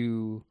try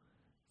to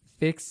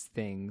fix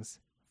things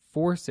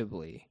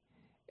forcibly,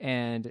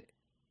 and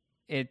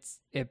it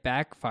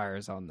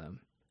backfires on them.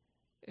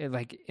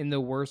 Like in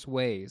the worst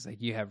ways. Like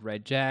you have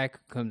Red Jack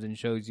who comes and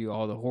shows you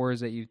all the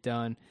horrors that you've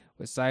done.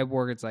 With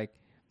Cyborg, it's like,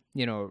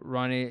 you know,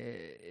 Ronnie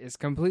is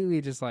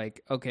completely just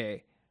like,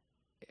 okay,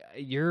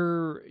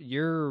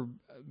 you're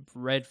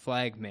red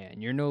flag man.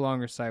 You're no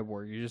longer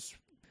Cyborg. You're just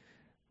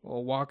a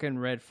walking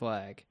red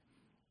flag.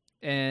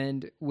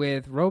 And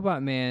with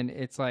Robot Man,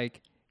 it's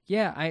like,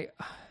 yeah,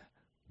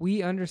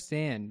 we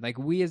understand. Like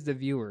we as the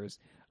viewers,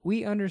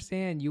 we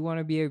understand you want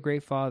to be a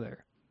great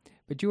father,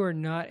 but you are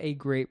not a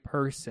great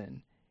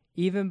person.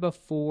 Even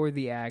before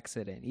the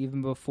accident,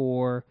 even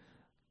before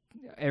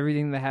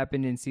everything that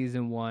happened in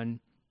season 1,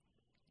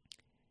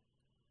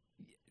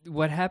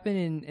 what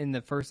happened in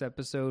the first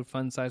episode,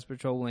 Fun Size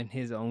Patrol, when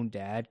his own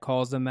dad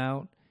calls him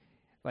out,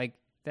 like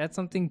that's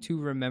something to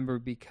remember,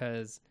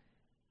 because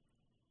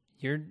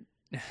you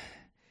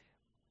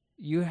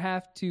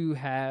have to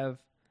have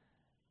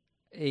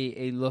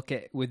a look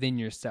at within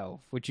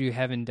yourself, which you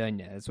haven't done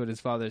yet. That's what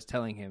his father is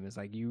telling him. Is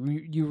like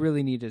you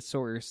really need to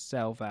sort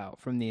yourself out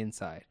from the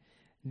inside.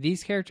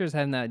 These characters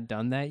have not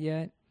done that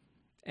yet,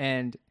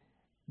 and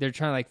they're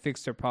trying to like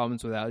fix their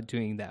problems without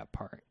doing that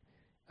part.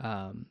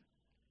 And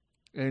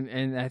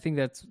I think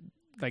that's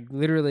like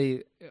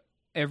literally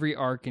every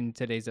arc in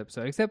today's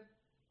episode, except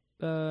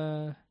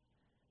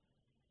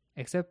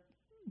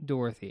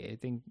Dorothy. I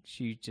think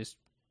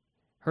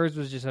hers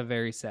was just a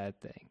very sad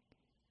thing.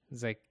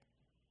 It's like,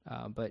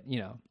 but you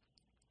know,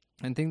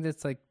 I think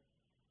that's like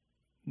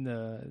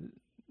the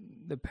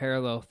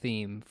parallel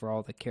theme for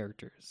all the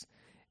characters,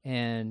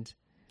 and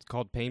It's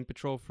called Pain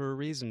Patrol for a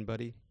reason,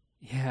 buddy.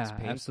 yeah, It's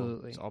painful.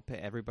 absolutely. It's all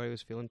everybody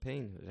was feeling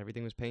pain.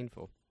 Everything was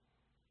painful.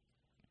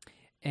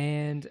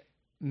 And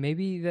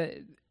maybe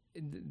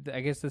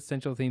I guess the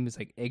central theme is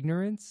like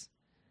ignorance,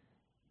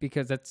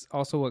 because that's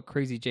also what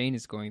Crazy Jane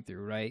is going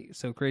through, right?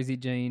 So Crazy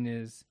Jane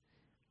is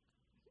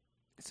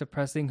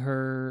suppressing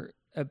her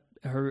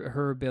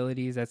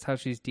abilities. That's how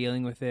she's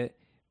dealing with it,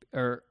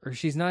 or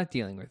she's not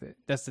dealing with it.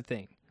 That's the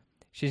thing.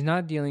 She's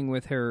not dealing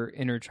with her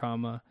inner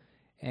trauma,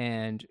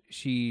 and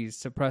she's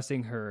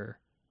suppressing her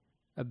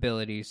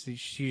abilities.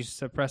 She's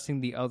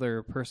suppressing the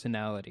other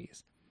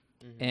personalities.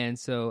 Mm-hmm. And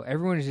so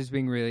everyone is just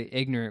being really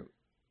ignorant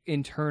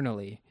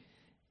internally,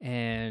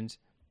 and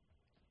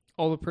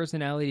all the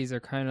personalities are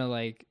kind of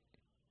like,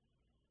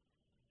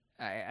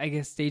 I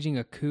guess, staging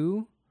a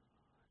coup.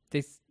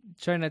 They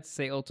try not to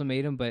say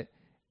ultimatum, but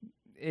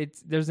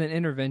there's an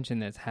intervention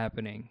that's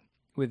happening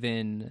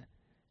within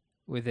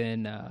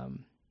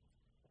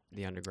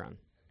The underground.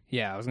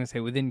 Yeah, I was gonna say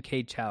within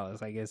Kate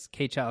Chalice. I guess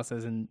Kate Chalice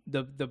is in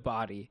the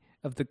body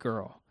of the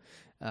girl,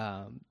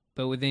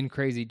 but within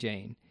Crazy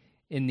Jane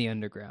in the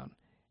underground.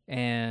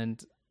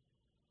 And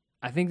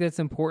I think that's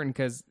important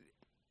because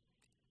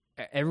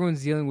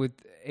everyone's dealing with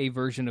a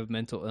version of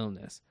mental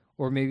illness,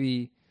 or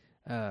maybe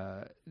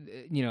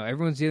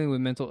everyone's dealing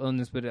with mental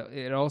illness, but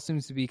it all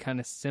seems to be kind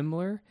of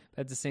similar,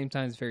 but at the same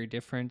time it's very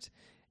different.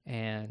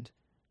 And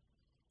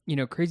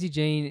Crazy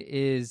Jane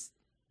is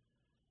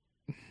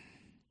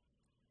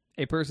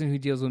a person who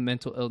deals with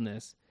mental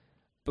illness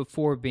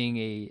before being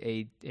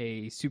a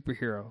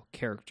superhero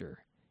character.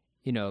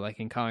 Like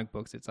in comic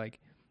books, it's like,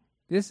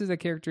 this is a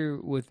character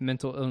with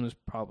mental illness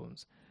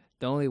problems.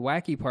 The only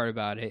wacky part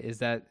about it is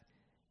that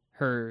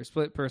her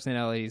split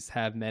personalities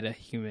have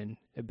meta-human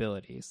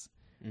abilities,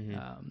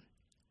 mm-hmm.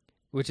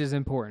 Which is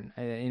important.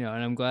 And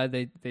I'm glad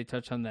they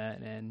touch on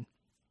that. And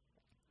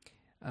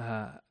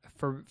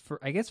for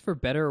I guess for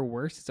better or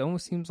worse, it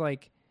almost seems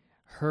like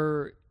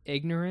her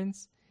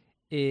ignorance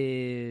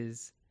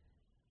is,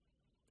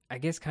 I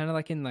guess, kind of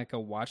like in like a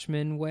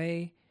Watchmen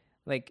way.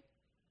 Like,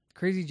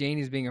 Crazy Jane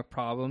is being a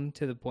problem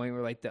to the point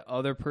where like the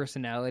other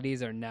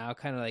personalities are now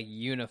kind of like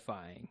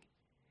unifying.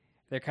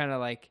 They're kind of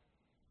like,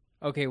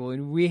 okay, well,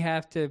 we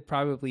have to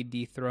probably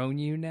dethrone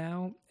you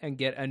now and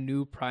get a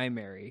new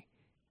primary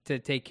to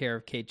take care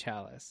of Kate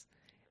Chalice.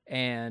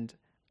 And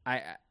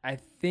I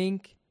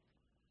think,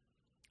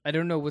 I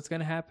don't know what's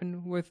going to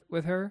happen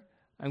with her.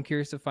 I'm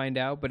curious to find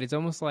out, but it's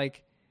almost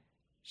like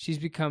she's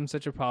become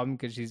such a problem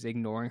because she's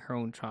ignoring her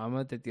own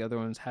trauma that the other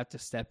ones have to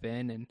step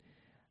in. And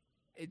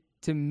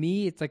to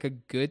me, it's like a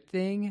good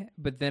thing,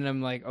 but then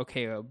I'm like,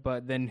 okay,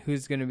 but then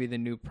who's going to be the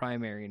new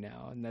primary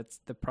now? And that's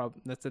the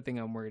problem. That's the thing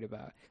I'm worried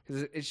about,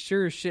 because it's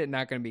sure as shit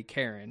not going to be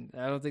Karen.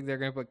 I don't think they're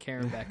going to put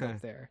Karen back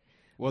up there.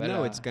 Well, but,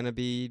 no, it's going to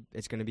be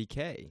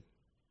Kay.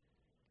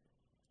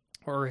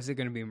 Or is it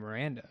going to be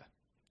Miranda?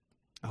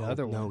 The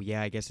other one. No,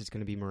 yeah, I guess it's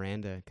going to be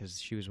Miranda, because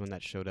she was one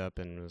that showed up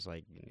and was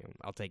like,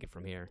 I'll take it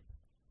from here.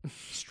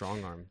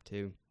 Strong arm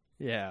too.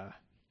 Yeah.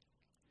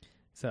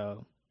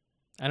 So,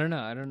 I don't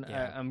know.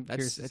 Yeah, I'm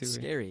curious to see. It's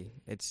scary.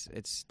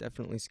 It's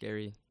definitely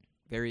scary.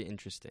 Very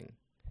interesting.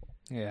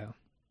 Yeah.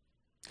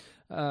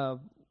 I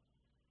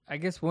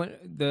guess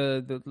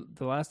the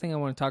last thing I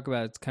want to talk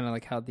about is kind of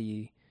like how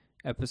the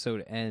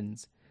episode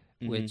ends,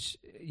 which,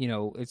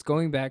 it's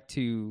going back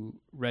to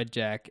Red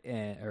Jack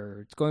or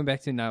it's going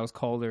back to Niles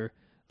Calder,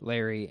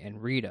 Larry,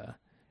 and Rita.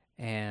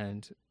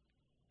 And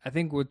I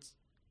think what's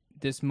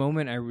this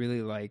moment I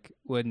really like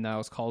with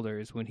Niles Calder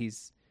is when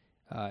he's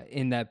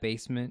in that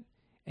basement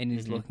and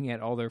he's looking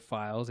at all their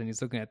files and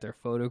he's looking at their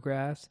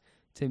photographs.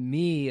 To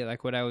me,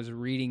 like what I was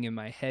reading in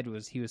my head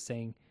was he was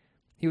saying,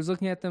 he was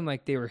looking at them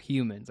like they were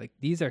humans. Like,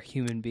 these are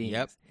human beings.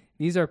 Yep.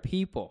 These are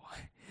people.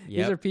 These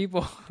Yep. are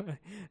people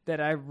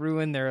that I've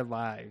ruined their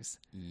lives.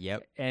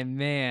 Yep. And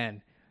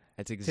man,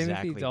 That's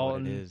exactly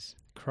Dalton what it is.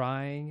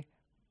 crying,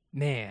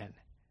 man,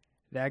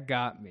 that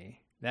got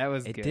me. That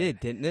was It good. did,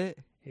 didn't it?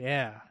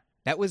 Yeah.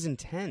 That was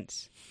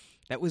intense.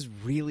 That was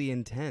really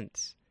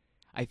intense.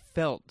 I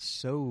felt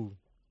so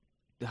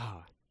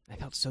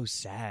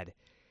sad.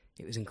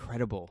 It was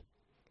incredible.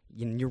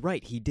 And you're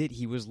right, he did.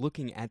 He was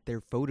looking at their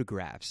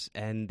photographs,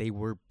 and they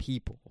were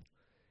people.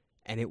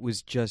 And it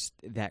was just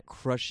that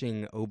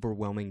crushing,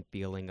 overwhelming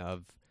feeling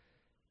of,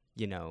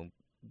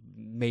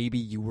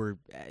 maybe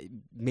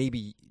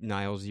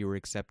Niles, you were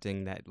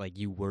accepting that, like,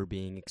 you were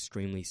being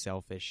extremely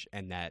selfish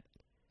and that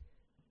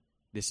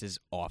this is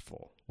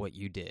awful, what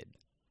you did.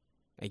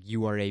 Like,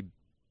 you are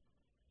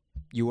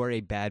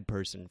a bad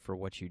person for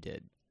what you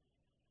did.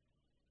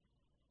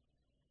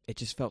 It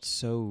just felt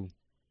so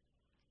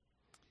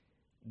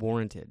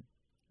warranted,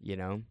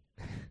 Yeah.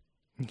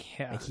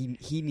 Like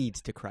he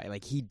needs to cry.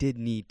 Like, he did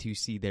need to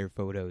see their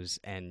photos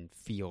and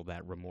feel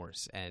that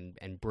remorse and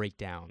break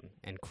down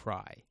and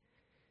cry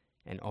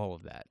and all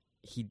of that.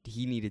 He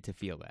needed to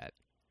feel that.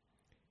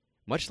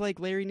 Much like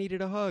Larry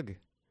needed a hug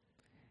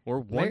or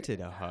wanted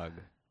a hug.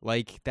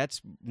 Like,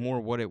 that's more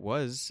what it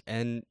was.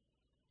 And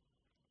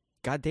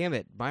God damn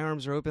it, my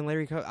arms are open,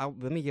 Larry.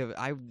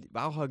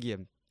 I'll hug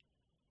you.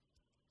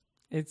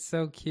 It's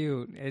so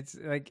cute. It's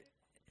like,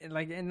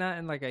 and not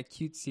in like a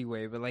cutesy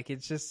way, but like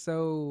it's just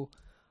so,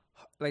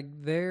 like,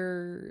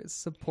 their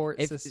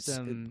support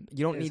system.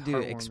 You don't is need to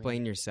heartwarming.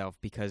 explain yourself,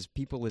 because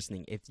people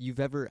listening, if you've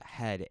ever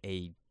had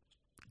a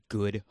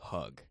good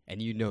hug,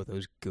 and you know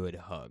those good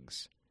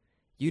hugs,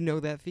 you know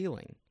that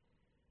feeling.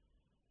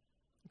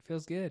 It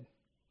feels good.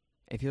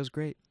 It feels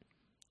great.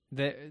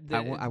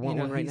 I want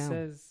one right now.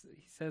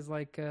 He says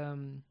like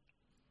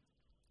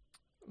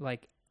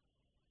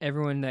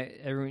everyone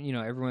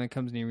that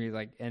comes near me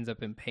like ends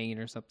up in pain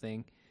or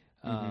something.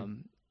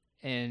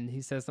 And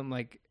he says something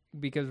like,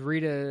 because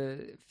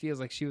Rita feels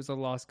like she was a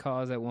lost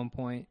cause at one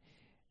point,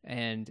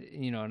 and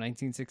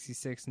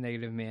 1966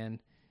 Negative Man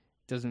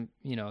doesn't,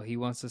 he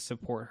wants to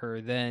support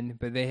her then,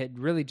 but they had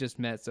really just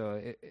met,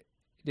 so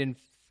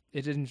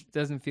it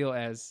doesn't feel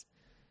as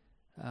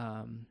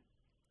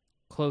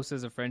close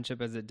as a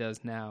friendship as it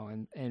does now.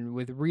 And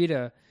with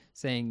Rita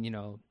saying,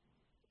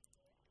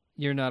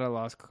 you're not a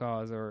lost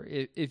cause, or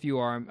if you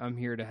are, I'm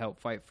here to help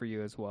fight for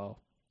you as well.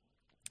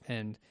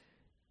 And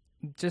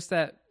just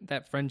that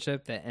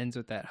friendship that ends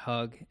with that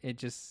hug,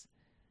 it's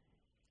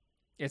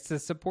the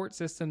support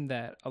system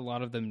that a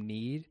lot of them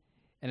need.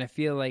 And I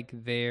feel like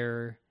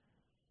they're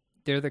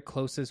the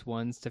closest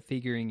ones to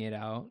figuring it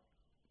out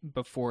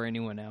before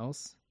anyone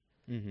else,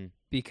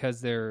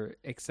 because they're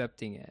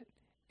accepting it.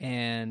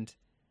 And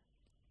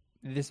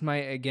this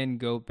might again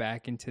go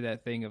back into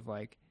that thing of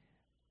like,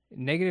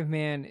 Negative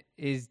Man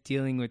is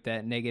dealing with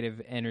that negative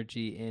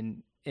energy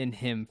in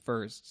him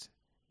first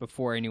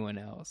before anyone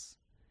else.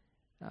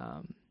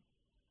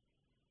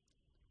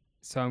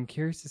 So I'm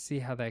curious to see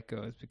how that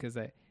goes, because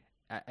I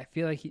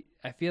feel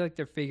like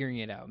they're figuring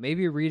it out.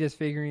 Maybe Rita's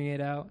figuring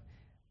it out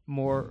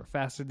more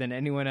faster than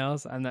anyone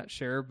else. I'm not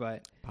sure,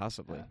 but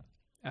Possibly.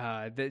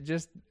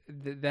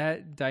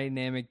 that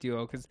dynamic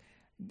duo, because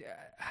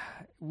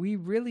we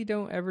really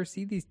don't ever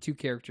see these two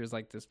characters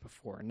like this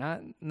before.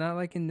 Not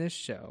like in this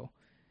show.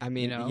 I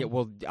mean, yeah,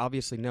 well,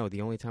 obviously, no.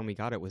 The only time we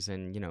got it was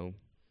in,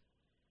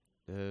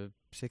 the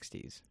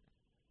 60s.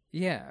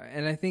 Yeah,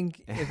 and I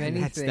think if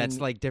anything, that's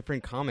like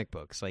different comic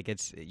books. Like,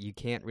 you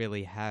can't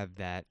really have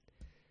that.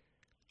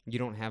 You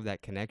don't have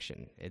that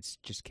connection. It's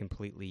just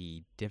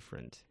completely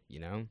different,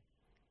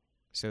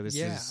 So this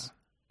is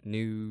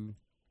new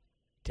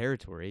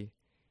territory,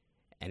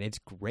 and it's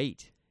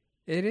great.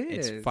 It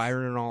is. It's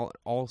firing on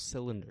all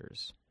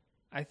cylinders.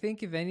 I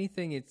think if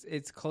anything,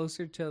 it's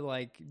closer to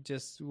like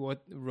just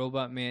what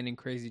Robot Man and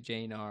Crazy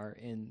Jane are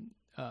in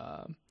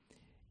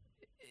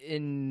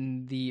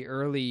the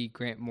early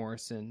Grant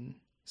Morrison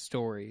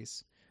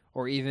stories,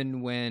 or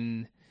even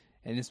when,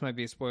 and this might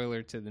be a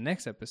spoiler to the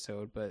next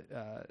episode, but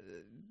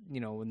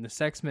when the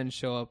Sex Men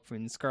show up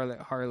in Scarlet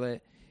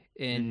Harlot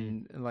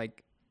in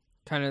like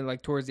kind of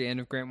like towards the end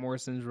of Grant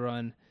Morrison's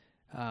run,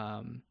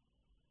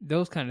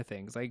 those kind of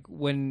things, like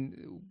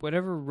when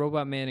whatever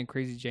Robot Man and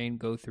Crazy Jane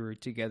go through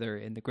together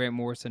in the Grant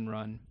Morrison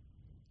run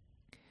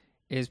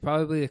is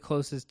probably the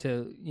closest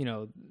to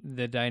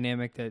the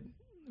dynamic that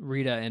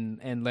Rita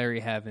and Larry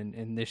have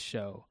in this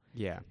show.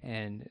 Yeah,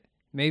 and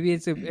maybe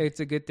it's a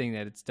good thing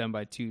that it's done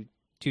by two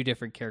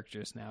different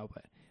characters now.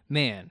 But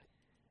man,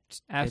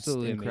 it's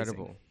absolutely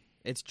incredible. Amazing.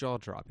 It's jaw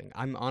dropping.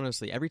 I'm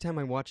honestly, every time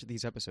I watch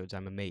these episodes,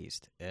 I'm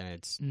amazed, and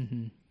it's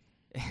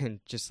And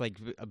just like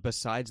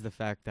besides the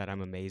fact that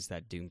I'm amazed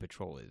that Doom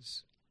Patrol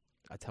is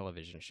a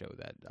television show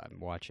that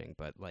I'm watching,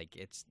 but like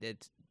it's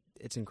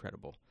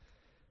incredible.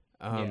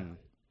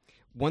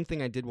 One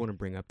thing I did want to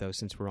bring up though,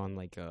 since we're on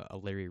like a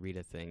Larry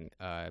Rita thing,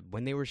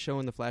 when they were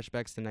showing the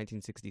flashbacks to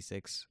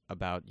 1966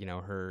 about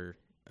her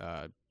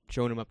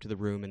showing him up to the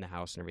room in the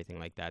house and everything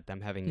like that, them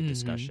having a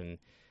discussion,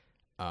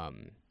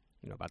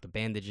 about the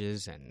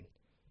bandages and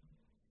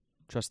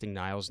trusting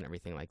Niles and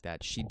everything like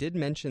that. She did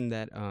mention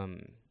that.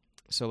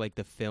 So, like,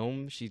 the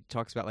film, she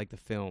talks about, like, the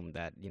film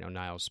that,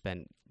 Niles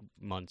spent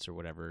months or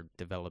whatever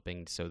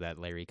developing so that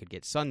Larry could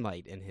get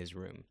sunlight in his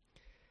room.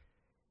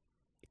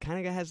 It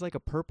kind of has, like,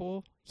 a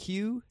purple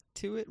hue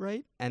to it,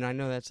 right? And I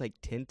know that's, like,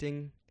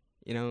 tinting.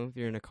 If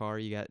you're in a car,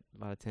 you got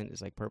a lot of tint.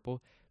 It's, like,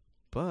 purple.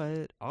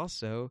 But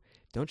also,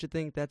 don't you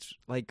think that's,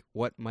 like,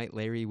 what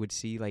Larry would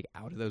see, like,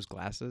 out of those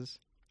glasses?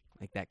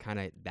 Like, that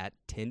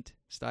tint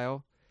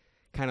style?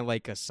 Kind of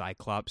like a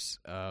Cyclops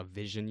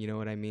vision, you know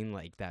what I mean?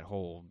 Like, that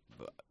whole...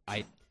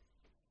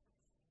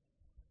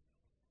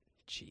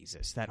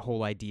 that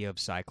whole idea of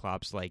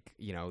Cyclops, like,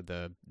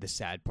 the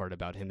sad part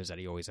about him is that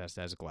he always has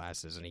to have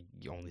glasses and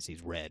he only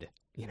sees red,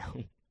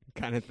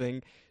 kind of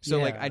thing. So,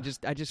 like, I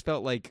just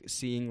felt like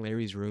seeing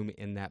Larry's room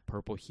in that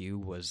purple hue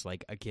was,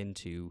 like, akin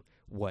to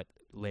what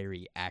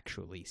Larry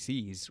actually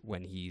sees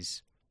when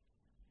he's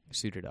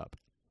suited up.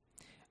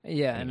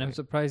 Yeah, anyway. And I'm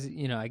surprised,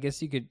 I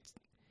guess you could...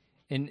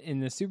 In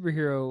the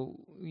superhero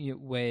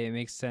way, it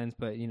makes sense,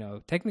 but,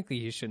 technically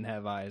you shouldn't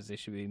have eyes. They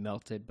should be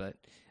melted, but,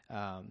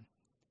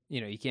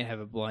 you can't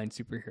have a blind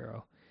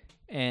superhero.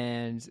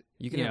 And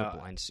you can have a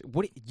blind...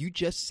 What you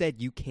just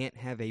said, you can't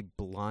have a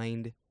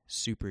blind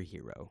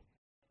superhero.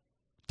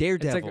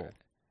 Daredevil.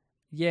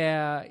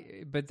 Yeah,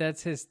 but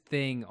that's his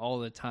thing all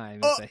the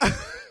time.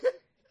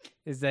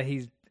 That's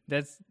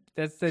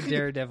the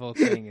Daredevil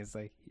thing. It's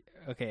like,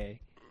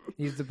 okay,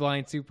 he's the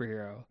blind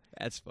superhero.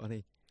 That's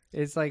funny.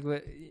 It's like...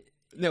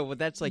 No, well,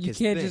 that's like you his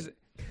can't thing. Just,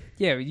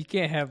 yeah, but you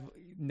can't have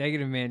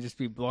Negative Man just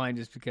be blind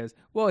just because,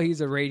 well,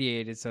 he's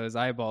irradiated, so his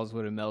eyeballs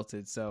would have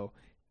melted. So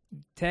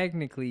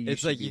technically,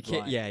 it's like you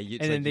can't. Yeah, and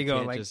then they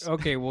go like,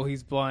 okay, well,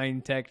 he's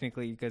blind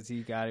technically because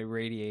he got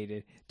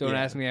irradiated. Don't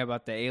ask me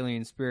about the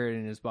alien spirit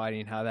in his body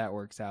and how that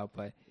works out.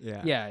 But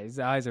yeah, his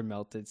eyes are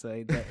melted.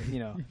 So that,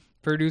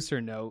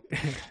 producer note.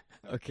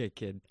 Okay,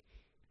 kid.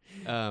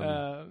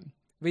 But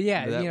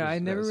yeah, I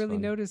never really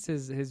noticed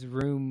his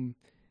room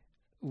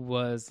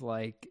was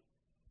like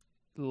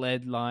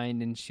lead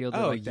lined and shielded.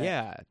 Like that.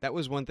 Yeah, that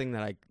was one thing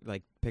that I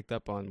like picked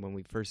up on when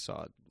we first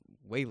saw it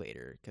way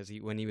later, because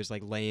when he was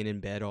like laying in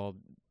bed all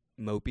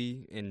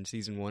mopey in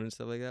season 1 and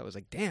stuff like that, I was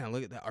like, damn,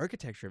 look at the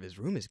architecture of his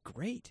room is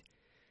great.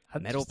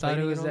 Metal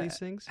plating and all these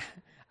things.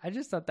 I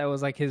just thought that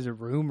was like his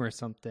room or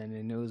something,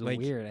 and it was like,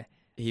 weird.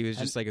 He was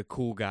just like a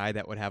cool guy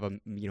that would have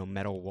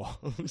metal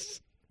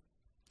walls.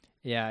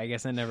 Yeah, I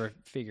guess I never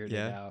figured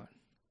it out.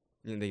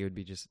 And they would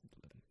be just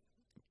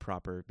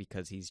proper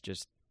because he's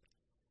just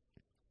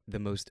the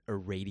most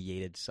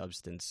irradiated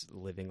substance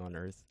living on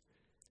Earth.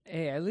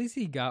 Hey, at least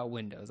he got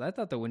windows. I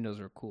thought the windows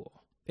were cool.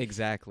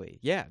 Exactly.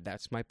 Yeah,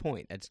 that's my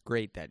point. It's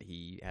great that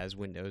he has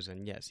windows,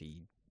 and yes,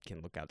 he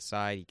can look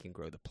outside. He can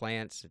grow the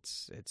plants.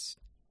 It's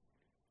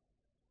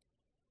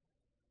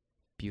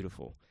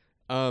beautiful.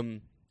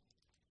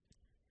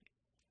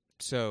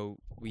 So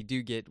we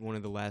do get one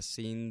of the last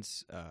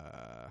scenes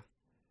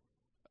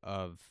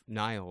of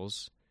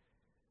Niles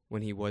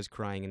when he was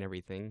crying and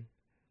everything.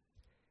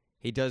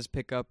 He does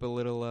pick up a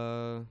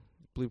little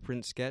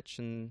blueprint sketch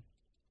and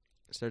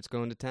starts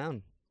going to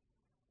town.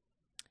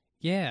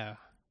 Yeah.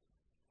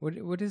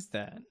 What is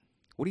that?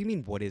 What do you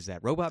mean, what is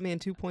that? Robot Man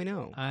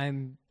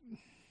 2.0.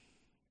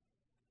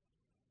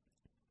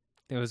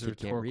 It was a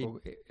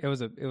rhetorical.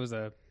 It was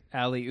a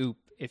alley oop,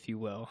 if you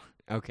will.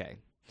 Okay.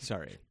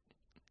 Sorry.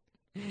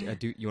 You want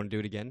to do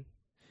it again?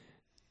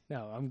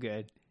 No, I'm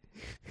good.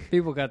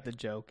 People got the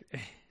joke.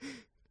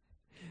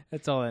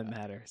 That's all that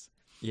matters.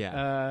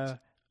 Yeah.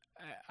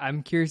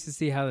 I'm curious to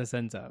see how this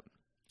ends up.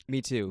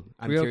 Me too.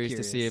 I'm curious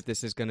to see if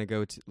this is going to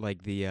go to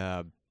like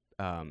the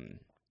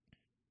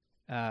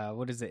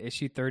what is it,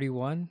 issue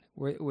 31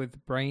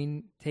 with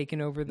Brain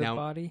taking over the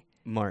body?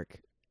 Mark.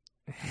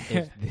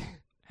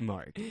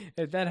 Mark.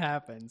 If that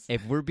happens.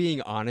 If we're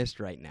being honest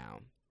right now,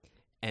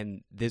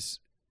 and this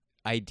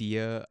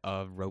idea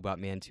of Robot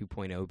Man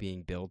 2.0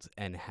 being built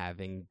and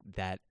having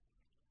that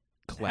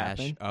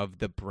clash of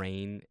the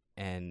Brain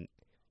and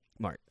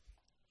Mark,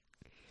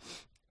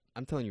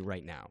 I'm telling you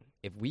right now,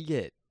 if we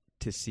get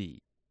to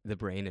see the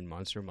Brain and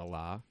Monster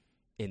Mala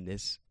in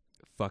this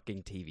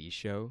fucking TV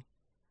show,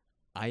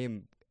 I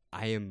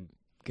am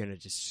gonna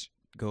just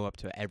go up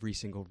to every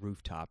single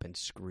rooftop and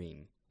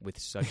scream with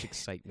such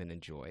excitement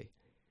and joy.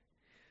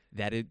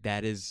 That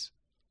is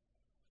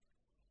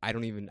I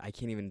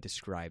can't even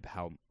describe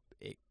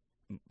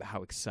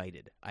how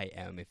excited I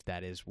am if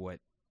that is what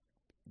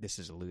this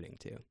is alluding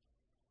to.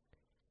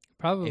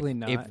 Probably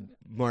not. If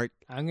Mark,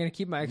 I'm going to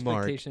keep my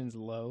expectations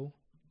low.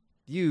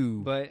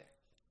 You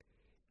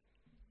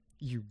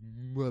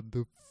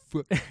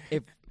motherfucker.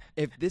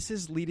 if this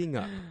is leading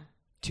up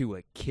to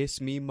a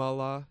Kiss Me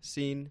Mala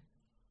scene,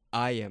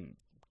 I am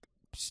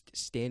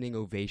standing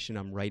ovation.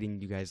 I'm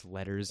writing you guys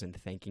letters and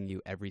thanking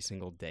you every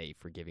single day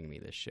for giving me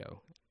this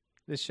show.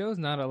 The show's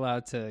not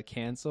allowed to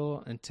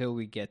cancel until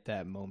we get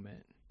that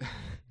moment.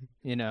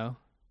 You know?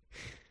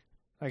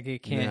 Like,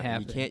 it can't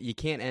happen. You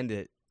can't end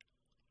it.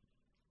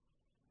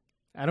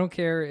 I don't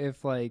care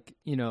if, like,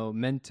 you know,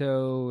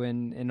 Mento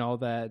and all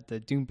that, the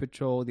Doom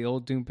Patrol, the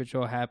old Doom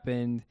Patrol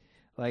happened.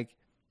 Like,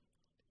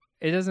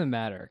 it doesn't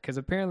matter, because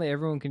apparently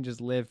everyone can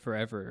just live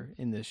forever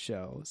in this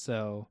show.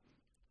 So,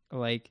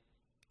 like,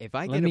 if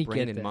I get a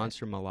Brandon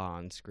Monster Mala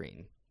on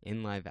screen,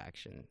 in live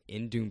action,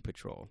 in Doom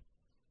Patrol,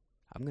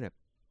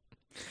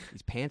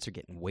 these pants are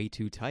getting way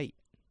too tight.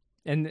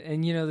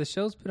 And you know, the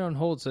show's put on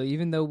hold, so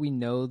even though we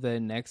know the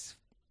next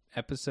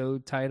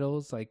episode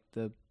titles, like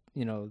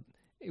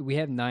we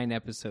have 9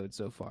 episodes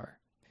so far.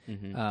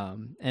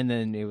 Mm-hmm. And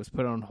then it was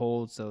put on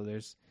hold, so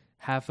there's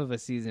half of a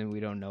season we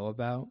don't know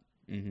about.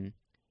 Mm-hmm.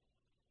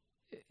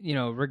 You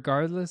know,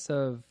 regardless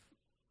of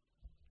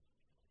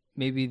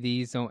maybe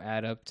these don't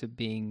add up to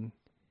being,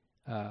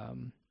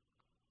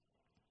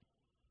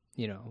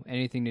 you know,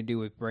 anything to do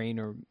with Brain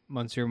or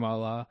Monsieur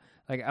Mala,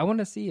 like, I want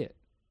to see it.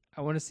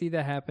 I want to see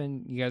that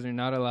happen. You guys are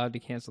not allowed to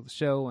cancel the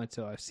show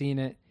until I've seen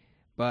it,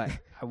 but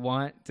I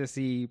want to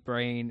see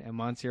Brain and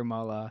Monsieur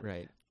Mala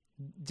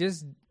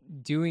just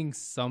doing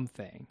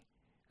something,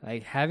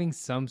 like having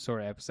some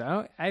sort of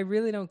episode. I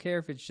really don't care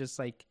if it's just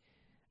like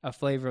a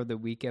flavor of the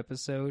week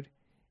episode,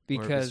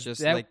 because or if it's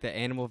just like the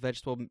animal,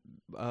 vegetable,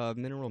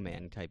 mineral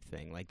man type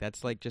thing. Like,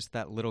 that's like just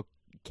that little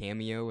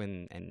cameo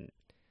and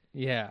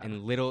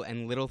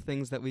little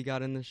things that we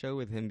got in the show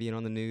with him being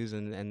on the news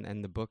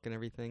and the book and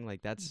everything.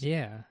 Like, that's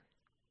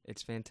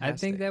it's fantastic. I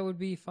think that would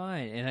be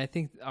fine, and I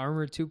think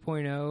Armor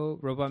 2.0,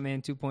 Robot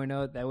Man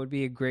 2.0, that would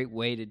be a great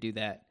way to do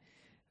that.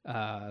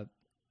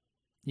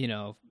 You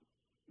know,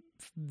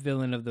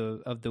 villain of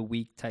the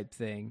week type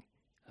thing,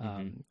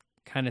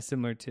 kind of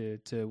similar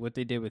to what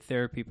they did with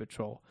Therapy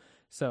Patrol.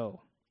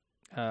 So,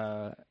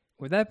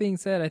 with that being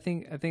said, I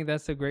think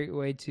that's a great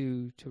way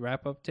to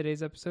wrap up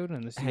today's episode.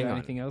 Unless you got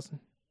anything else.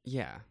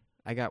 Yeah,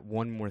 I got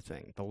one more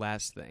thing. The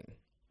last thing.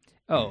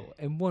 Oh,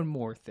 and one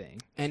more thing.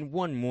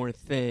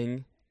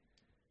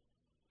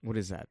 What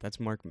is that? That's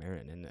Mark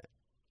Maron, isn't it?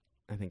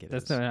 I think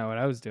That's not what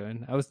I was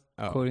doing. I was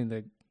quoting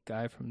the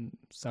guy from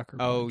Soccer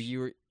Punch. Oh, you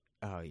were...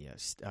 Oh,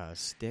 yes.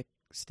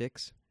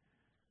 Sticks?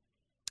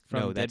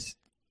 No, it's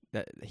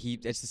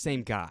the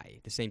same guy,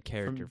 the same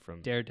character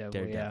from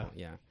Daredevil,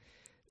 yeah.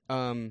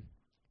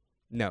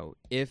 No,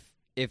 if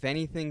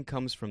anything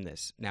comes from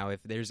this, now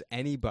if there's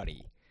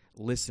anybody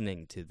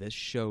listening to this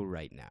show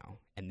right now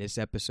and this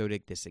episode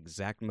at this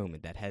exact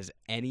moment that has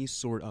any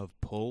sort of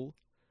pull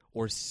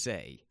or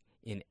say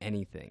in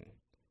anything,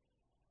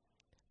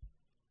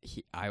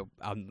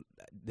 I'm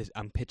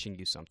pitching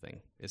you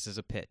something. This is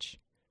a pitch.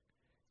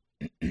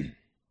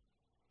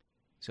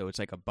 So it's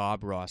like a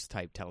Bob Ross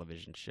type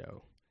television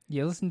show.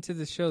 You listen to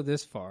the show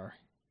this far.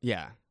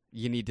 Yeah,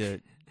 you need to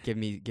give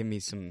me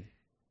some,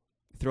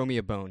 throw me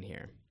a bone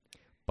here.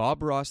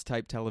 Bob Ross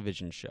type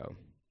television show,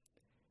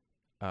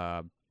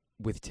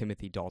 with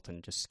Timothy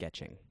Dalton just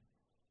sketching.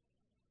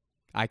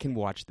 I can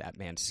watch that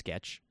man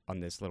sketch on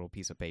this little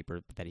piece of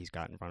paper that he's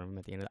got in front of him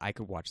at the end. I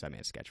could watch that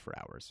man sketch for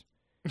hours.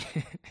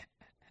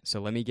 So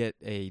let me get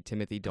a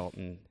Timothy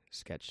Dalton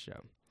sketch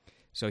show.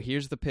 So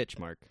here's the pitch,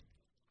 Mark.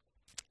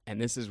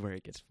 And this is where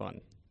it gets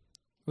fun.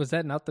 Was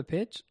that not the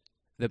pitch?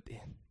 A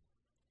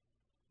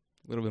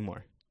little bit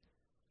more.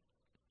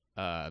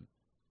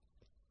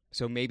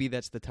 So maybe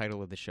that's the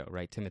title of the show,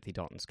 right? Timothy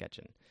Dalton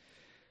sketching.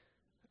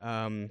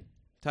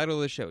 Title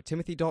of the show,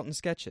 Timothy Dalton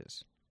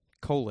Sketches, :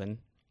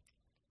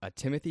 a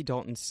Timothy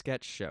Dalton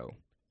sketch show,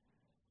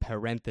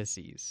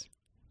 parentheses,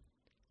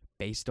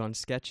 based on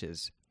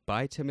sketches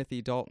by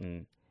Timothy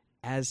Dalton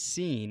as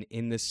seen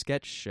in the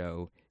sketch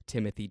show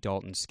Timothy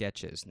Dalton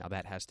Sketches. Now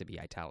that has to be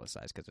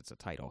italicized because it's a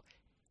title.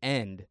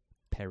 And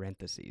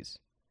parentheses,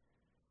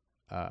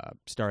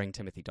 starring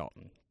Timothy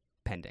Dalton,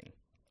 pending,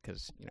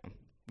 because, you know,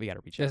 we got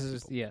to reach out to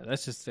people.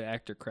 That's just the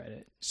actor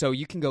credit. So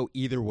you can go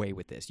either way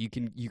with this. You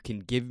can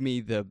give me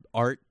the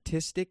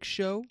artistic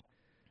show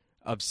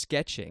of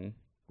sketching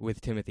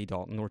with Timothy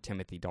Dalton, or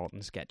Timothy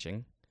Dalton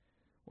sketching,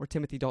 or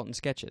Timothy Dalton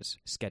Sketches,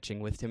 sketching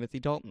with Timothy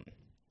Dalton.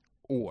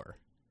 Or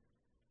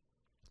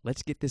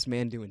let's get this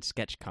man doing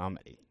sketch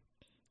comedy.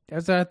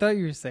 That's what I thought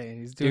you were saying.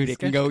 He's doing sketch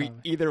comedy. Dude, it can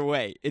go either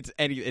way. It's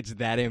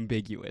that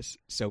ambiguous.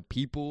 So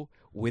people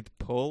with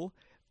pull,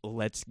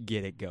 let's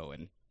get it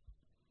going.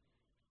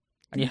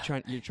 You're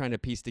trying to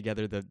piece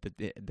together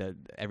the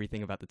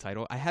everything about the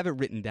title. I have it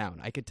written down.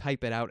 I could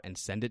type it out and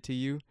send it to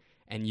you,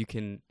 and you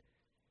can.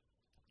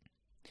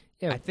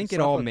 Yeah, I think it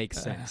all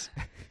makes sense.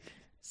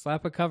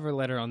 Slap a cover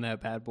letter on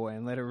that bad boy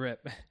and let it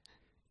rip.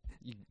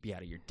 You'd be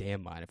out of your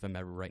damn mind if I'm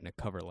ever writing a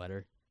cover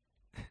letter.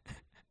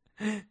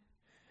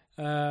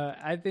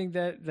 I think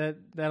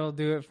that'll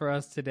do it for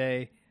us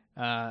today,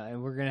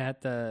 and we're gonna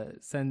have to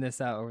send this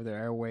out over the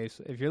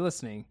airwaves. If you're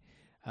listening,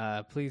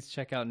 please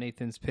check out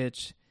Nathan's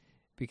pitch,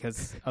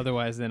 because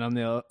otherwise then I'm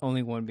the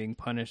only one being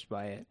punished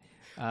by it.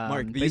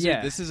 Mark,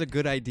 this is a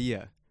good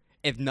idea.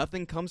 If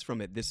nothing comes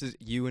from it, this is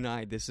you and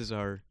I. This is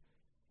our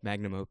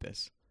magnum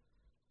opus.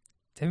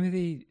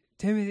 Timothy,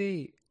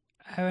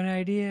 I have an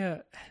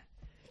idea.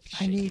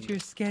 I need your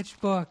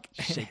sketchbook.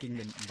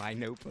 Shaking my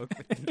notebook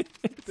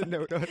with the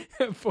note on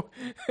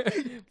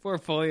it.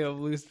 Portfolio of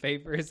loose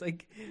papers.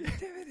 Like,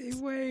 Timothy,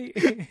 wait.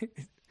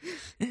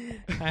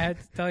 I had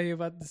to tell you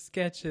about the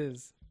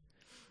sketches.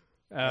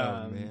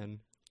 Oh, man.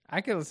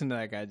 I could listen to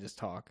that guy just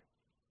talk.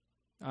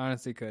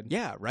 Honestly could.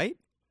 Yeah, right?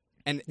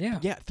 And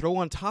throw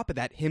on top of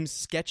that him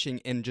sketching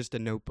in just a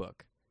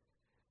notebook.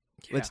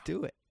 Yeah. Let's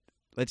do it.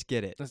 Let's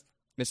get it.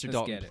 Mr.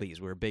 Dalton,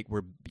 please. We're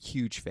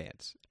huge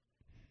fans.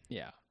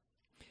 Yeah.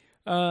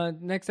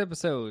 Next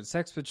episode,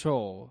 Sex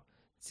Patrol,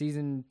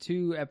 Season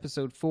 2,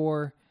 Episode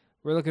 4.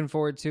 We're looking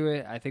forward to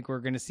it. I think we're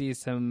going to see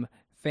some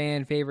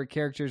fan favorite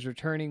characters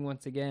returning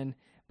once again.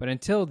 But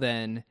until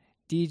then,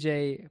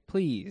 DJ,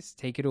 please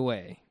take it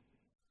away.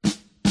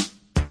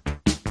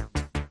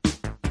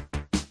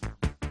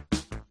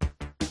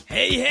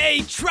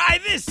 Hey, try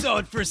this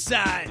on for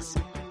size.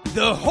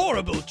 The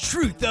horrible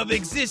truth of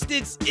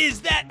existence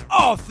is that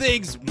all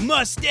things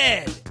must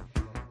end.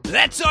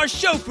 That's our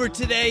show for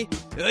today.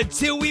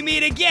 Until we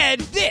meet again,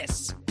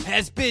 this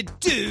has been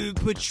Doom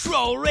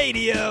Patrol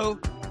Radio.